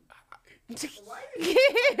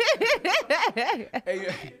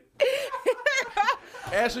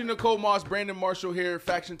 Ashley Nicole Moss, Brandon Marshall here,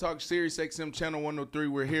 Faction Talk, Sirius XM Channel 103.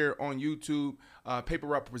 We're here on YouTube. Paper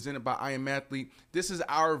Route presented by I Am Athlete. This is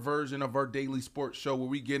our version of our daily sports show where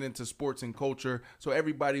we get into sports and culture. So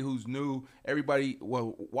everybody who's new, everybody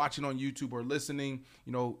watching on YouTube or listening,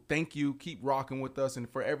 you know, thank you. Keep rocking with us. And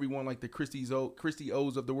for everyone like the Christy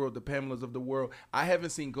O's of the world, the Pamelas of the world, I haven't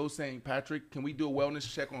seen Go St. Patrick. Can we do a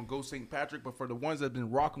wellness check on Go St. Patrick? But for the ones that have been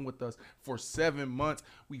rocking with us for 7 months,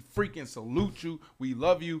 we freaking salute you. We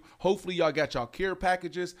love you. Hopefully y'all got y'all care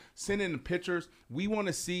packages. Send in the pictures. We want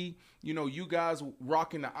to see, you know, you guys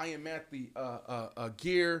rocking the I Am Athlete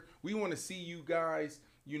gear. We want to see you guys,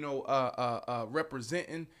 you know,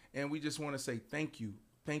 representing, and we just want to say thank you.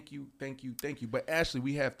 Thank you. But Ashley,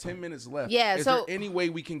 we have 10 minutes left. Yeah. Is there any way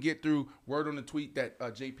we can get through word on the tweet that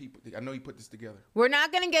JP? I know he put this together. We're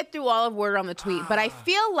not gonna get through all of word on the tweet, but I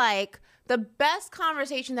feel like the best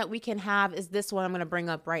conversation that we can have is this one I'm gonna bring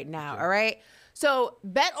up right now. Okay. All right. So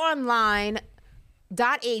BetOnline.ag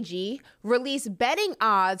released betting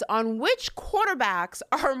odds on which quarterbacks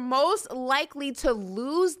are most likely to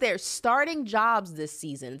lose their starting jobs this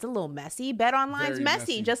season. It's a little messy. BetOnline's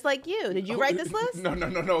messy, just like you. Did you write this list?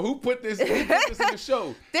 No. Who put this in the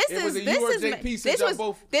show? This was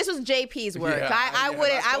JP's work. Yeah,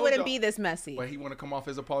 I wouldn't be this messy. But he want to come off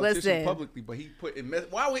as a politician publicly. But he put in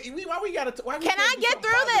why we gotta? Can I get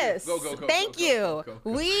through this? Go. Thank you.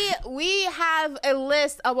 We have a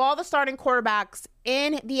list of all the starting quarterbacks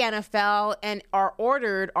in the NFL and are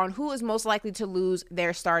ordered on who is most likely to lose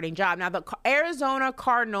their starting job. Now, the Arizona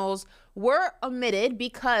Cardinals were omitted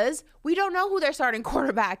because we don't know who their starting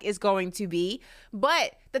quarterback is going to be.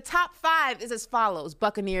 But the top 5 is as follows.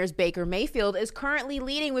 Buccaneers' Baker Mayfield is currently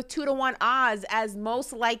leading with 2-1 odds as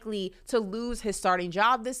most likely to lose his starting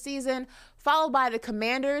job this season, followed by the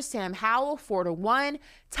Commanders' Sam Howell, 4-1.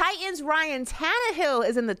 Titans' Ryan Tannehill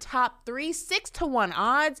is in the top 3, 6-1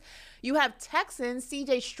 odds. You have Texans,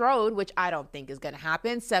 CJ Stroud, which I don't think is going to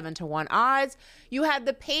happen, 7-1 odds. You have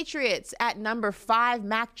the Patriots at number 5,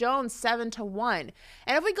 Mac Jones, 7-1.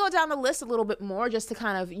 And if we go down the list a little bit more, just to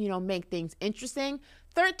kind of, you know, make things interesting,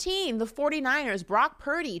 13, the 49ers, Brock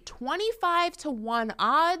Purdy, 25-1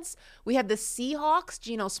 odds. We have the Seahawks,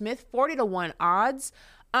 Geno Smith, 40-1 odds.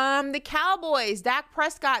 The Cowboys, Dak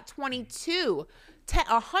Prescott, 22.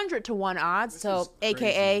 100 to 1 odds, so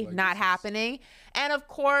AKA not happening. And of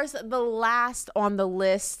course, the last on the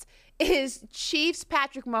list is Chiefs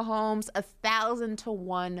Patrick Mahomes, 1,000 to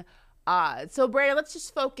 1 odds. So Brandon, let's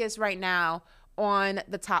just focus right now on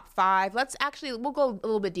the top 5. We'll go a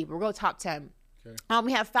little bit deeper. We'll go top 10. Okay.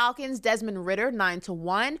 We have Falcons Desmond Ridder, 9 to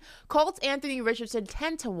 1. Colts Anthony Richardson,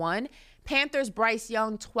 10 to 1. Panthers Bryce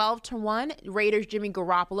Young, 12 to 1. Raiders Jimmy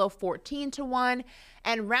Garoppolo, 14 to 1.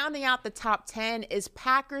 And rounding out the top 10 is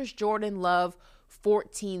Packers Jordan Love,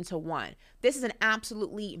 14 to 1. This is an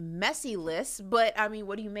absolutely messy list, but I mean,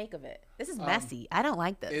 what do you make of it? This is messy. I don't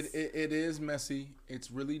like this. It is messy. It's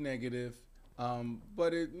really negative.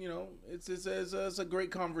 But it's a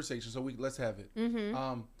great conversation. So let's have it.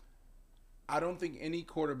 Mm-hmm. I don't think any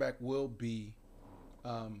quarterback will be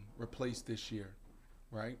replaced this year,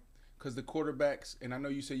 right? Because the quarterbacks, and I know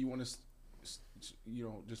you say you want to,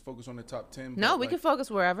 just focus on the top 10. No, we can focus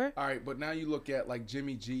wherever. All right, but now you look at like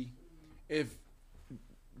Jimmy G. If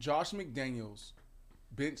Josh McDaniels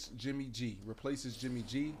bench Jimmy G, replaces Jimmy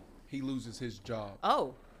G, he loses his job.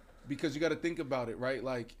 Oh. Because you got to think about it, right?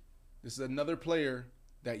 Like, this is another player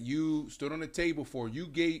that you stood on the table for. You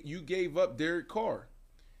gave up Derek Carr.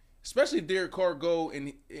 Especially if Derek Carr go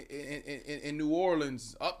in New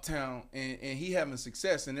Orleans, uptown, and he having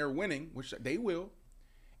success and they're winning, which they will.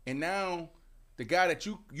 And now the guy that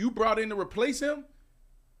you brought in to replace him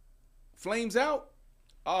flames out.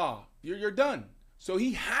 You're done. So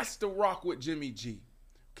he has to rock with Jimmy G.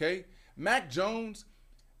 Okay? Mac Jones,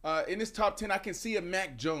 in this top 10, I can see a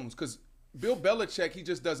Mac Jones because Bill Belichick, he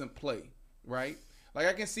just doesn't play, right? Like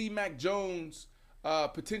I can see Mac Jones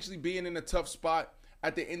potentially being in a tough spot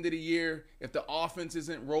at the end of the year if the offense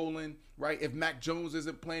isn't rolling, right? If Mac Jones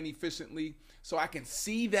isn't playing efficiently. So I can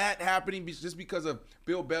see that happening just because of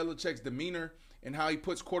Bill Belichick's demeanor and how he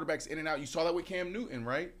puts quarterbacks in and out. You saw that with Cam Newton,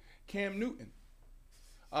 right? Cam Newton.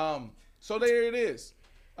 So there it is.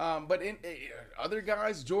 But in other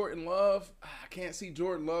guys, Jordan Love, I can't see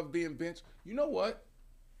Jordan Love being benched. You know what?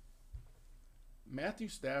 Matthew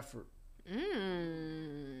Stafford.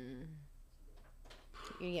 You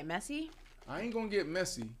gonna get messy? I ain't gonna get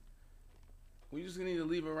messy. We just need to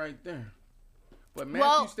leave it right there. But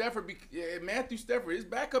Matthew Stafford, his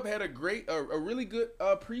backup had a really good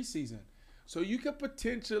preseason. So you could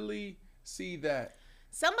potentially see that.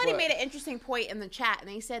 Somebody made an interesting point in the chat, and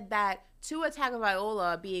they said that Tua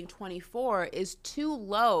Tagovailoa being 24 is too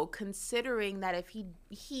low, considering that if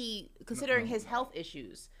considering his health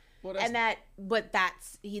issues. Well,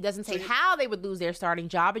 he doesn't say how they would lose their starting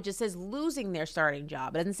job. It just says losing their starting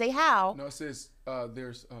job. It doesn't say how. No, it says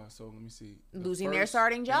there's. So let me see. Losing their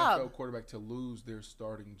starting job. NFL quarterback to lose their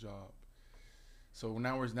starting job. So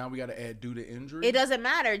now we got to add due to injury. It doesn't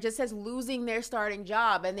matter. It just says losing their starting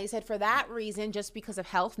job, and they said for that reason, just because of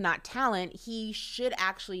health, not talent, he should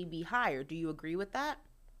actually be hired. Do you agree with that?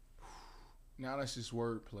 Now that's just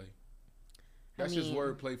wordplay. That's just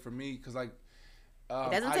wordplay for me because like.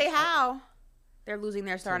 It doesn't say how they're losing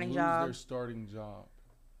their starting job. Their starting job.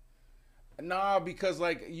 Nah, because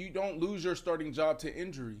like you don't lose your starting job to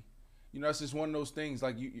injury. That's just one of those things.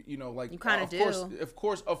 Like you kind of do. Of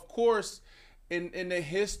course. In the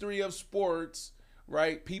history of sports,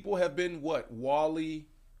 right? People have been Wally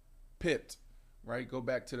pipped, right? Go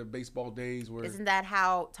back to the baseball days where. Isn't that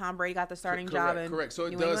how Tom Brady got the starting job? Correct. So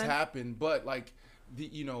it does happen, but like the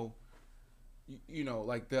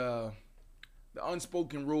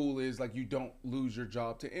unspoken rule is like you don't lose your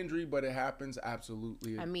job to injury, but it happens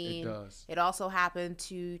absolutely. It does. It also happened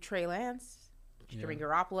to Trey Lance, Jimmy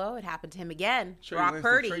Garoppolo. It happened to him again. Brock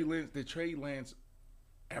Purdy. Did Trey Lance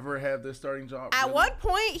ever have the starting job? At one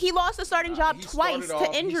point, he lost the starting job twice to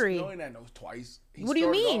injury. Twice. What do you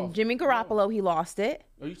mean? Jimmy Garoppolo, he lost it.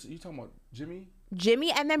 Are you talking about Jimmy?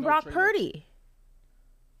 Jimmy and then Brock Purdy.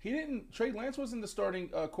 He didn't. Trey Lance wasn't the starting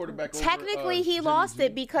quarterback. Technically, he lost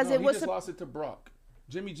it because it was. He just lost it to Brock.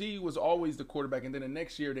 Jimmy G was always the quarterback, and then the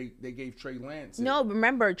next year they gave Trey Lance. No,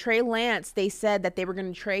 remember Trey Lance? They said that they were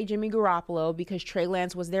going to trade Jimmy Garoppolo because Trey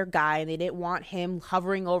Lance was their guy, and they didn't want him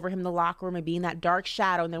hovering over him in the locker room and being that dark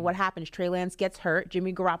shadow. And then what happens? Trey Lance gets hurt.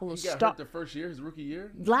 Jimmy Garoppolo got hurt the first year, his rookie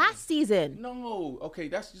year. Last season. No, okay,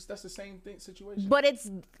 that's the same situation. But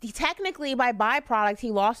it's technically by byproduct,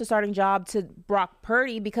 he lost the starting job to Brock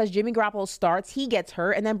Purdy because Jimmy Garoppolo starts, he gets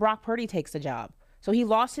hurt, and then Brock Purdy takes the job. So he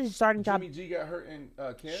lost his starting job. Jimmy G got hurt in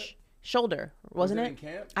camp? Shoulder, wasn't it? In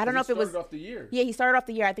camp? I don't know if it was. He started off the year. Yeah, he started off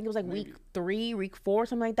the year. I think it was like week 3, week 4,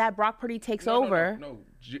 something like that. Brock Purdy takes over. No.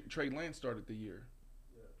 Trey Lance started the year.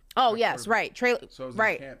 Oh, yes, right. Trey, so it was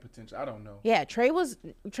right. Camp potential. I don't know. Yeah, Trey was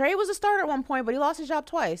a starter at one point, but he lost his job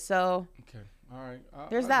twice. So. Okay. All right. I'll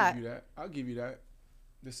that. Give you that. I'll give you that.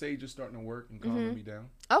 The sage is starting to work and calming me down.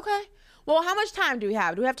 Okay. Well, how much time do we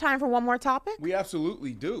have? Do we have time for one more topic? We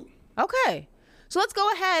absolutely do. Okay. So let's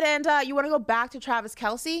go ahead and you want to go back to Travis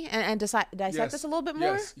Kelce and dissect this a little bit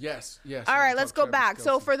more? Yes. All right, let's go back.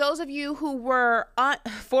 So for those of you who were on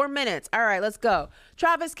 4 minutes, all right, let's go.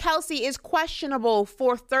 Travis Kelce is questionable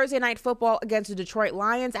for Thursday Night Football against the Detroit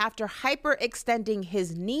Lions after hyperextending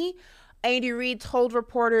his knee. Andy Reid told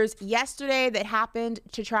reporters yesterday that happened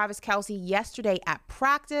to Travis Kelce yesterday at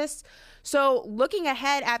practice. So looking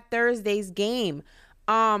ahead at Thursday's game,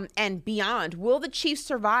 and beyond, will the Chiefs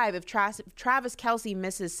survive if Travis Kelce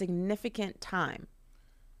misses significant time?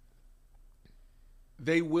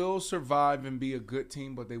 They will survive and be a good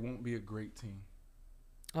team, but they won't be a great team.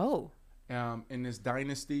 Oh. In this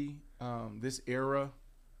dynasty, this era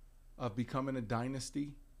of becoming a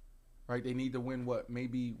dynasty, right? They need to win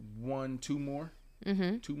maybe 1, 2 more?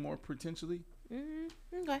 Mm-hmm. 2 more potentially?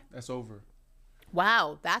 Mm-hmm. Okay. That's over.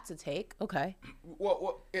 Wow, that's a take. Okay.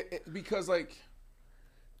 Well, because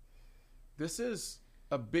this is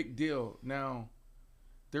a big deal. Now,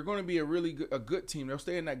 they're going to be a good team. They'll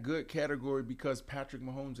stay in that good category because Patrick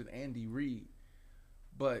Mahomes and Andy Reid.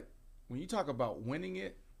 But when you talk about winning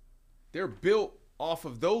it, they're built off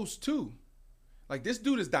of those two. Like, this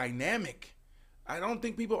dude is dynamic. I don't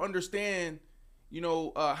think people understand,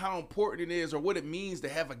 how important it is or what it means to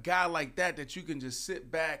have a guy like that you can just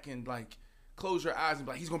sit back and, close your eyes and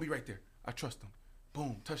be like, he's going to be right there. I trust him.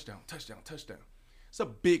 Boom, touchdown, touchdown, touchdown. It's a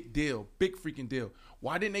big deal, big freaking deal.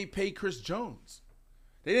 Why didn't they pay Chris Jones?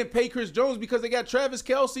 They didn't pay Chris Jones because they got Travis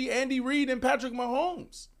Kelce, Andy Reid, and Patrick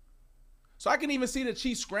Mahomes. So I can even see the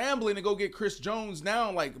Chiefs scrambling to go get Chris Jones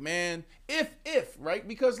now. Man, if right?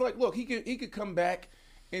 Because look, he could come back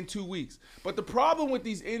in 2 weeks. But the problem with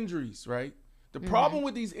these injuries, right? The problem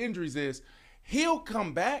with these injuries is he'll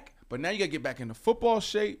come back, but now you got to get back into football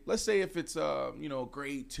shape. Let's say if it's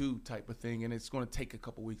grade 2 type of thing and it's going to take a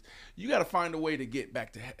couple weeks. You got to find a way to get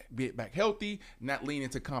back healthy, not lean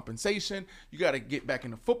into compensation. You got to get back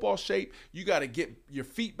into football shape. You got to get your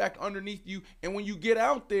feet back underneath you. And when you get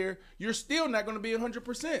out there, you're still not going to be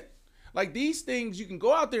 100%. These things, you can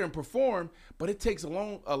go out there and perform, but it takes a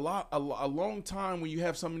long time when you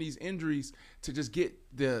have some of these injuries to just get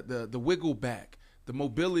the wiggle back, the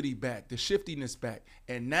mobility back, the shiftiness back.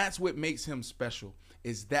 And that's what makes him special,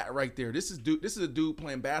 is that right there. This is a dude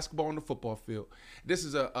playing basketball on the football field. This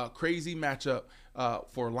is a crazy matchup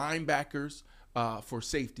for linebackers, for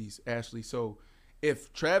safeties, Ashley. So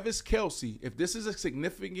if Travis Kelce, if this is a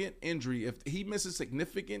significant injury, if he misses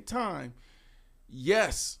significant time,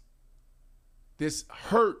 yes, this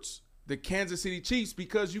hurts the Kansas City Chiefs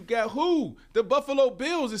because you got who? The Buffalo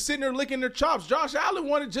Bills is sitting there licking their chops. Josh Allen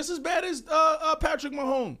wanted just as bad as Patrick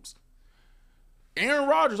Mahomes. Aaron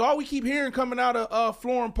Rodgers, all we keep hearing coming out of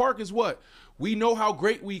Florham Park is what? We know how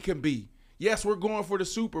great we can be. Yes, we're going for the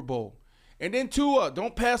Super Bowl. And then Tua,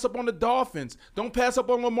 don't pass up on the Dolphins. Don't pass up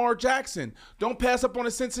on Lamar Jackson. Don't pass up on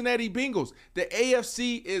the Cincinnati Bengals. The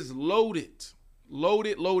AFC is loaded.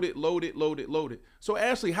 Loaded. So,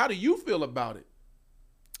 Ashley, how do you feel about it?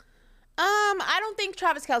 I don't think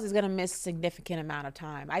Travis Kelce is going to miss a significant amount of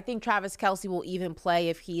time. I think Travis Kelce will even play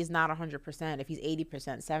if he's not 100%, if he's 80%,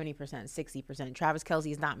 70%, 60%. Travis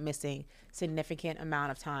Kelce is not missing significant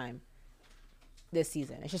amount of time this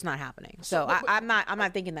season. It's just not happening. So I'm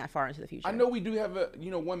not thinking that far into the future. I know we do have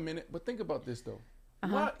 1 minute, but think about this though.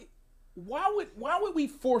 Uh-huh. Why would we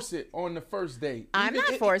force it on the first day? I'm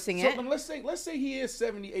not forcing it. So let's say he is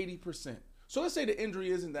 70-80%. So let's say the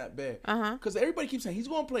injury isn't that bad. Because everybody keeps saying he's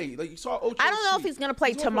going to play. Like you saw Ocho. I don't know if he's going to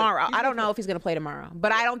play tomorrow. I don't know if he's going to play tomorrow.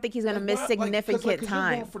 But I don't think he's going to miss significant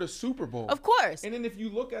time. They're going for the Super Bowl. Of course. And then if you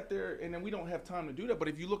look at and then we don't have time to do that, but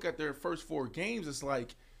if you look at their first 4 games, it's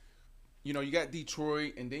like, you got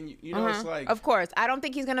Detroit, and then, it's like. Of course. I don't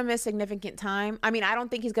think he's going to miss significant time. I mean, I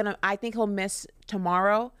think he'll miss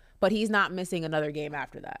tomorrow. But he's not missing another game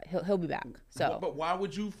after that. He'll be back. So, but why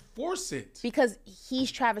would you force it? Because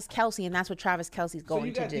he's Travis Kelce, and that's what Travis Kelce's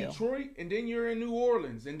going to do. So you got Detroit, and then you're in New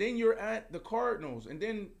Orleans, and then you're at the Cardinals, and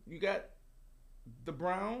then you got the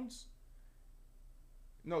Browns.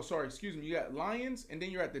 No, sorry, excuse me. You got Lions, and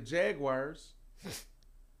then you're at the Jaguars.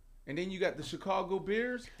 And then you got the Chicago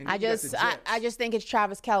Bears. And I just think it's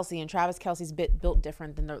Travis Kelce, and Travis Kelce's built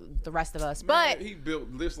different than the rest of us. Man, he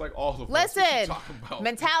built this like all of us. Listen,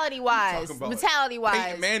 mentality-wise.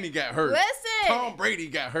 Peyton Manning got hurt. Listen. Tom Brady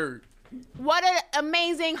got hurt. What an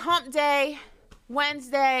amazing hump day,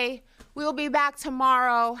 Wednesday. We will be back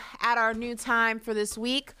tomorrow at our new time for this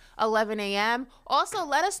week. 11 a.m. Also,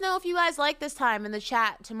 let us know if you guys like this time in the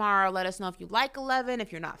chat tomorrow. Let us know if you like 11,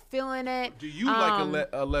 if you're not feeling it. Do you like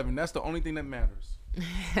 11? That's the only thing that matters.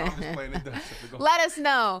 I'm just playing it. Let us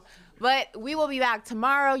know. But we will be back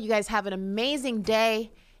tomorrow. You guys have an amazing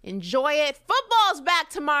day. Enjoy it. Football's back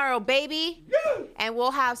tomorrow, baby. Yeah. And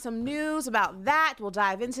we'll have some news about that. We'll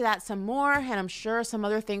dive into that some more. And I'm sure some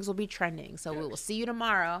other things will be trending. So we will see you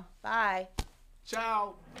tomorrow. Bye.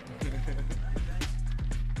 Ciao.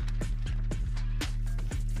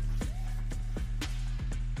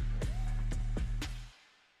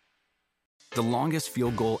 The longest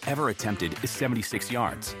field goal ever attempted is 76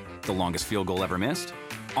 yards. The longest field goal ever missed?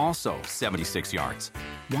 Also 76 yards.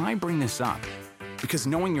 Why bring this up? Because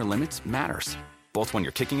knowing your limits matters, both when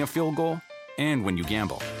you're kicking a field goal and when you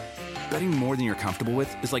gamble. Betting more than you're comfortable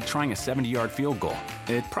with is like trying a 70-yard field goal.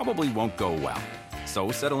 It probably won't go well.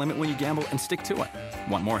 So set a limit when you gamble and stick to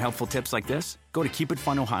it. Want more helpful tips like this? Go to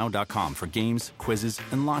keepitfunohio.com for games, quizzes,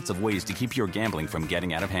 and lots of ways to keep your gambling from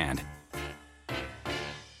getting out of hand.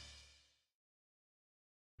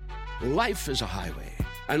 Life is a highway,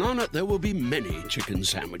 and on it there will be many chicken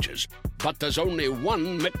sandwiches. But there's only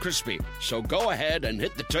one McCrispy. So go ahead and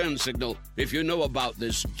hit the turn signal if you know about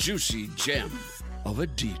this juicy gem of a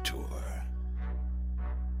detour.